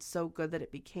crucial, and it's so good that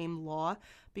it became law,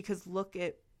 because look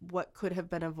at what could have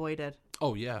been avoided.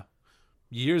 Oh, yeah.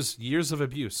 Years of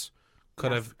abuse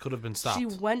could have been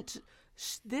stopped.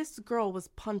 This girl was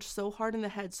punched so hard in the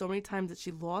head so many times that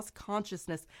she lost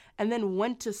consciousness and then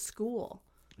went to school.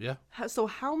 Yeah. So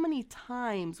how many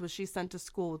times was she sent to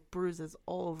school with bruises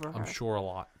all over her? I'm sure a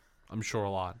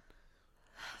lot.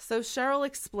 So Cheryl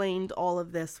explained all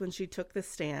of this when she took the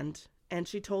stand, and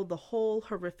she told the whole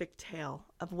horrific tale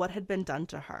of what had been done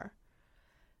to her.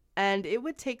 And it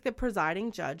would take the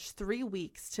presiding judge 3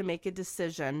 weeks to make a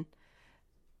decision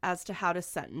as to how to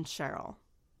sentence Cheryl.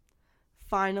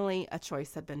 Finally, a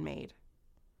choice had been made.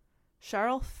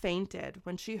 Cheryl fainted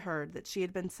when she heard that she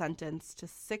had been sentenced to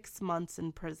 6 months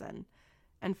in prison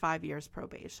and 5 years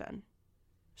probation.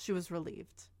 She was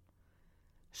relieved.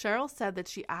 Cheryl said that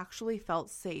she actually felt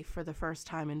safe for the first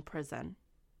time in prison.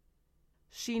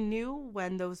 She knew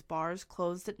when those bars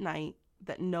closed at night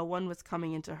that no one was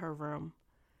coming into her room,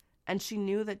 and she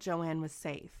knew that Joanne was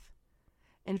safe.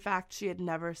 In fact, she had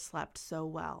never slept so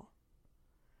well.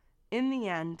 In the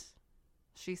end,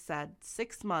 she said,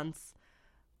 6 months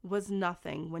was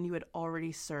nothing when you had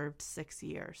already served 6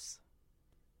 years.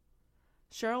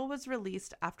 Cheryl was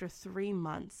released after 3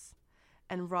 months,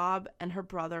 and Rob and her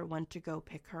brother went to go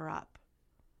pick her up.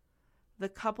 The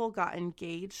couple got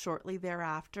engaged shortly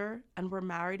thereafter and were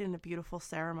married in a beautiful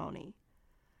ceremony.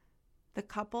 The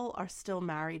couple are still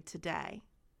married today,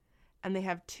 and they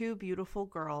have 2 beautiful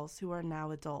girls who are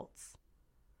now adults.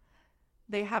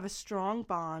 They have a strong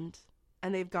bond,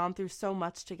 and they've gone through so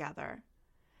much together.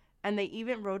 And they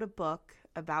even wrote a book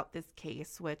about this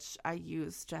case, which I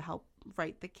used to help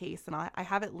write the case, and I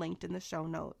have it linked in the show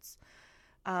notes,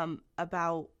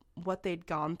 about what they'd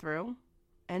gone through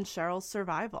and Cheryl's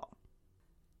survival.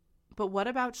 But what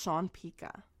about Sean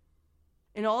Pica?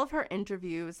 In all of her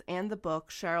interviews and the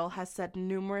book, Cheryl has said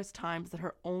numerous times that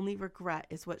her only regret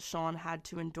is what Sean had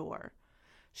to endure.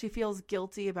 She feels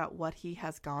guilty about what he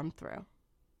has gone through.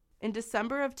 In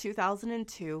December of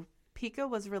 2002, Pica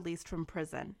was released from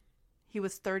prison. He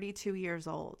was 32 years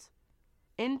old.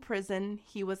 In prison,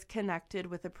 he was connected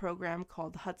with a program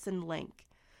called Hudson Link,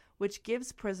 which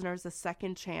gives prisoners a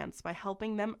second chance by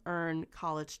helping them earn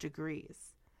college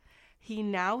degrees. He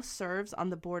now serves on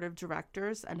the board of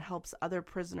directors and helps other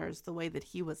prisoners the way that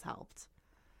he was helped.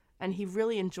 And he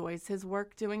really enjoys his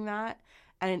work doing that.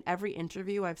 And in every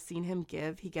interview I've seen him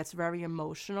give, he gets very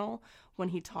emotional when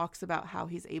he talks about how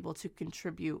he's able to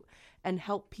contribute and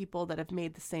help people that have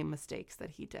made the same mistakes that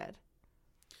he did.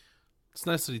 It's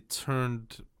nice that he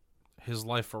turned his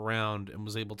life around and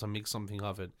was able to make something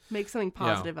of it. Make something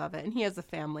positive of it. And he has a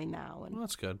family now. And well,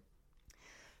 that's good.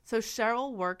 so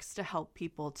Cheryl works to help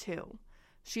people too.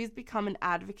 She's become an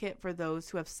advocate for those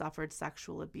who have suffered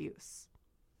sexual abuse.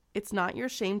 It's not your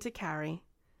shame to carry.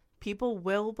 People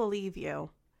will believe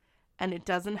you, and it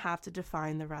doesn't have to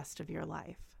define the rest of your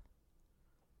life.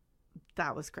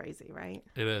 That was crazy, right?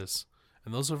 It is.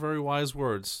 And those are very wise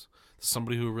words to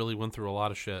somebody who really went through a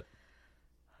lot of shit.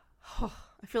 I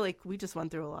feel like we just went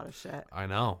through a lot of shit. I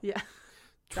know. Yeah.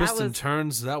 Twists and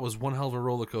turns, that was one hell of a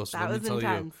roller coaster. That let me was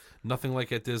tell intense. you. Nothing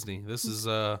like at Disney. This is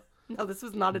No, this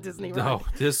was not a Disney ride. No,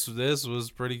 this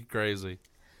was pretty crazy.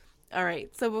 All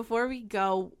right, so before we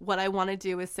go, what I want to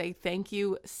do is say thank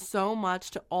you so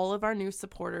much to all of our new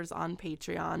supporters on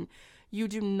Patreon. You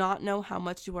do not know how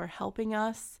much you are helping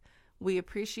us. We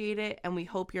appreciate it, and we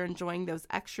hope you're enjoying those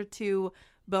extra 2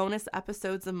 bonus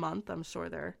episodes a month. I'm sure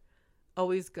they're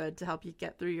always good to help you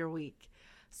get through your week.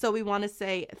 So we want to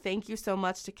say thank you so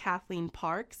much to Kathleen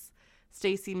Parks,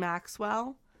 Stacy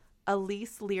Maxwell,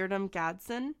 Elise Leardom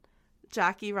Gadsden,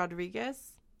 Jackie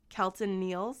Rodriguez, Kelton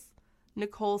Niels,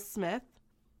 Nicole Smith,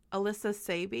 Alyssa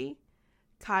Saby,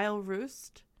 Kyle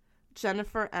Roost,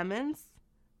 Jennifer Emmons,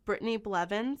 Brittany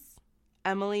Blevins,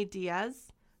 Emily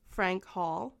Diaz, Frank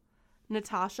Hall,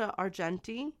 Natasha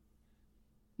Argenti,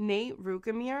 Nate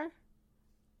Rugamir,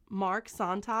 Mark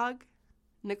Sontag,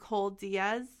 Nicole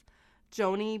Diaz,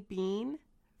 Joni Bean,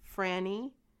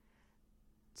 Franny,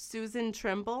 Susan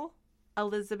Trimble,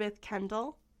 Elizabeth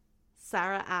Kendall,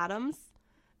 Sarah Adams,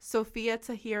 Sophia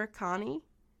Tahir Khani,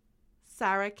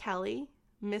 Sarah Kelly,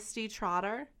 Misty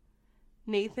Trotter,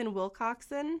 Nathan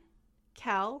Wilcoxon,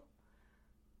 Kel,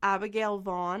 Abigail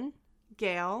Vaughn,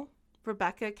 Gail,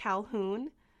 Rebecca Calhoun,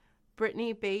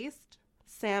 Brittany Baste,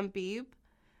 Sam Beebe,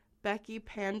 Becky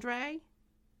Pandre,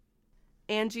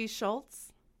 Angie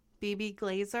Schultz, BB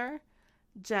Glazer,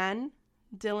 Jen,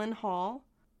 Dylan Hall,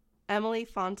 Emily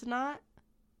Fontenot,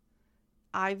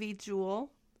 Ivy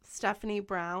Jewell, Stephanie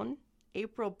Brown,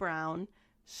 April Brown,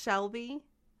 Shelby,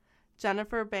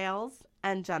 Jennifer Bales,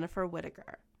 and Jennifer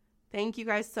Whitaker. Thank you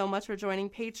guys so much for joining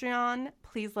Patreon.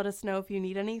 Please let us know if you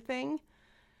need anything.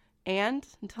 And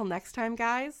until next time,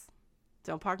 guys,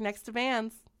 don't park next to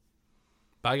vans.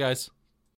 Bye, guys.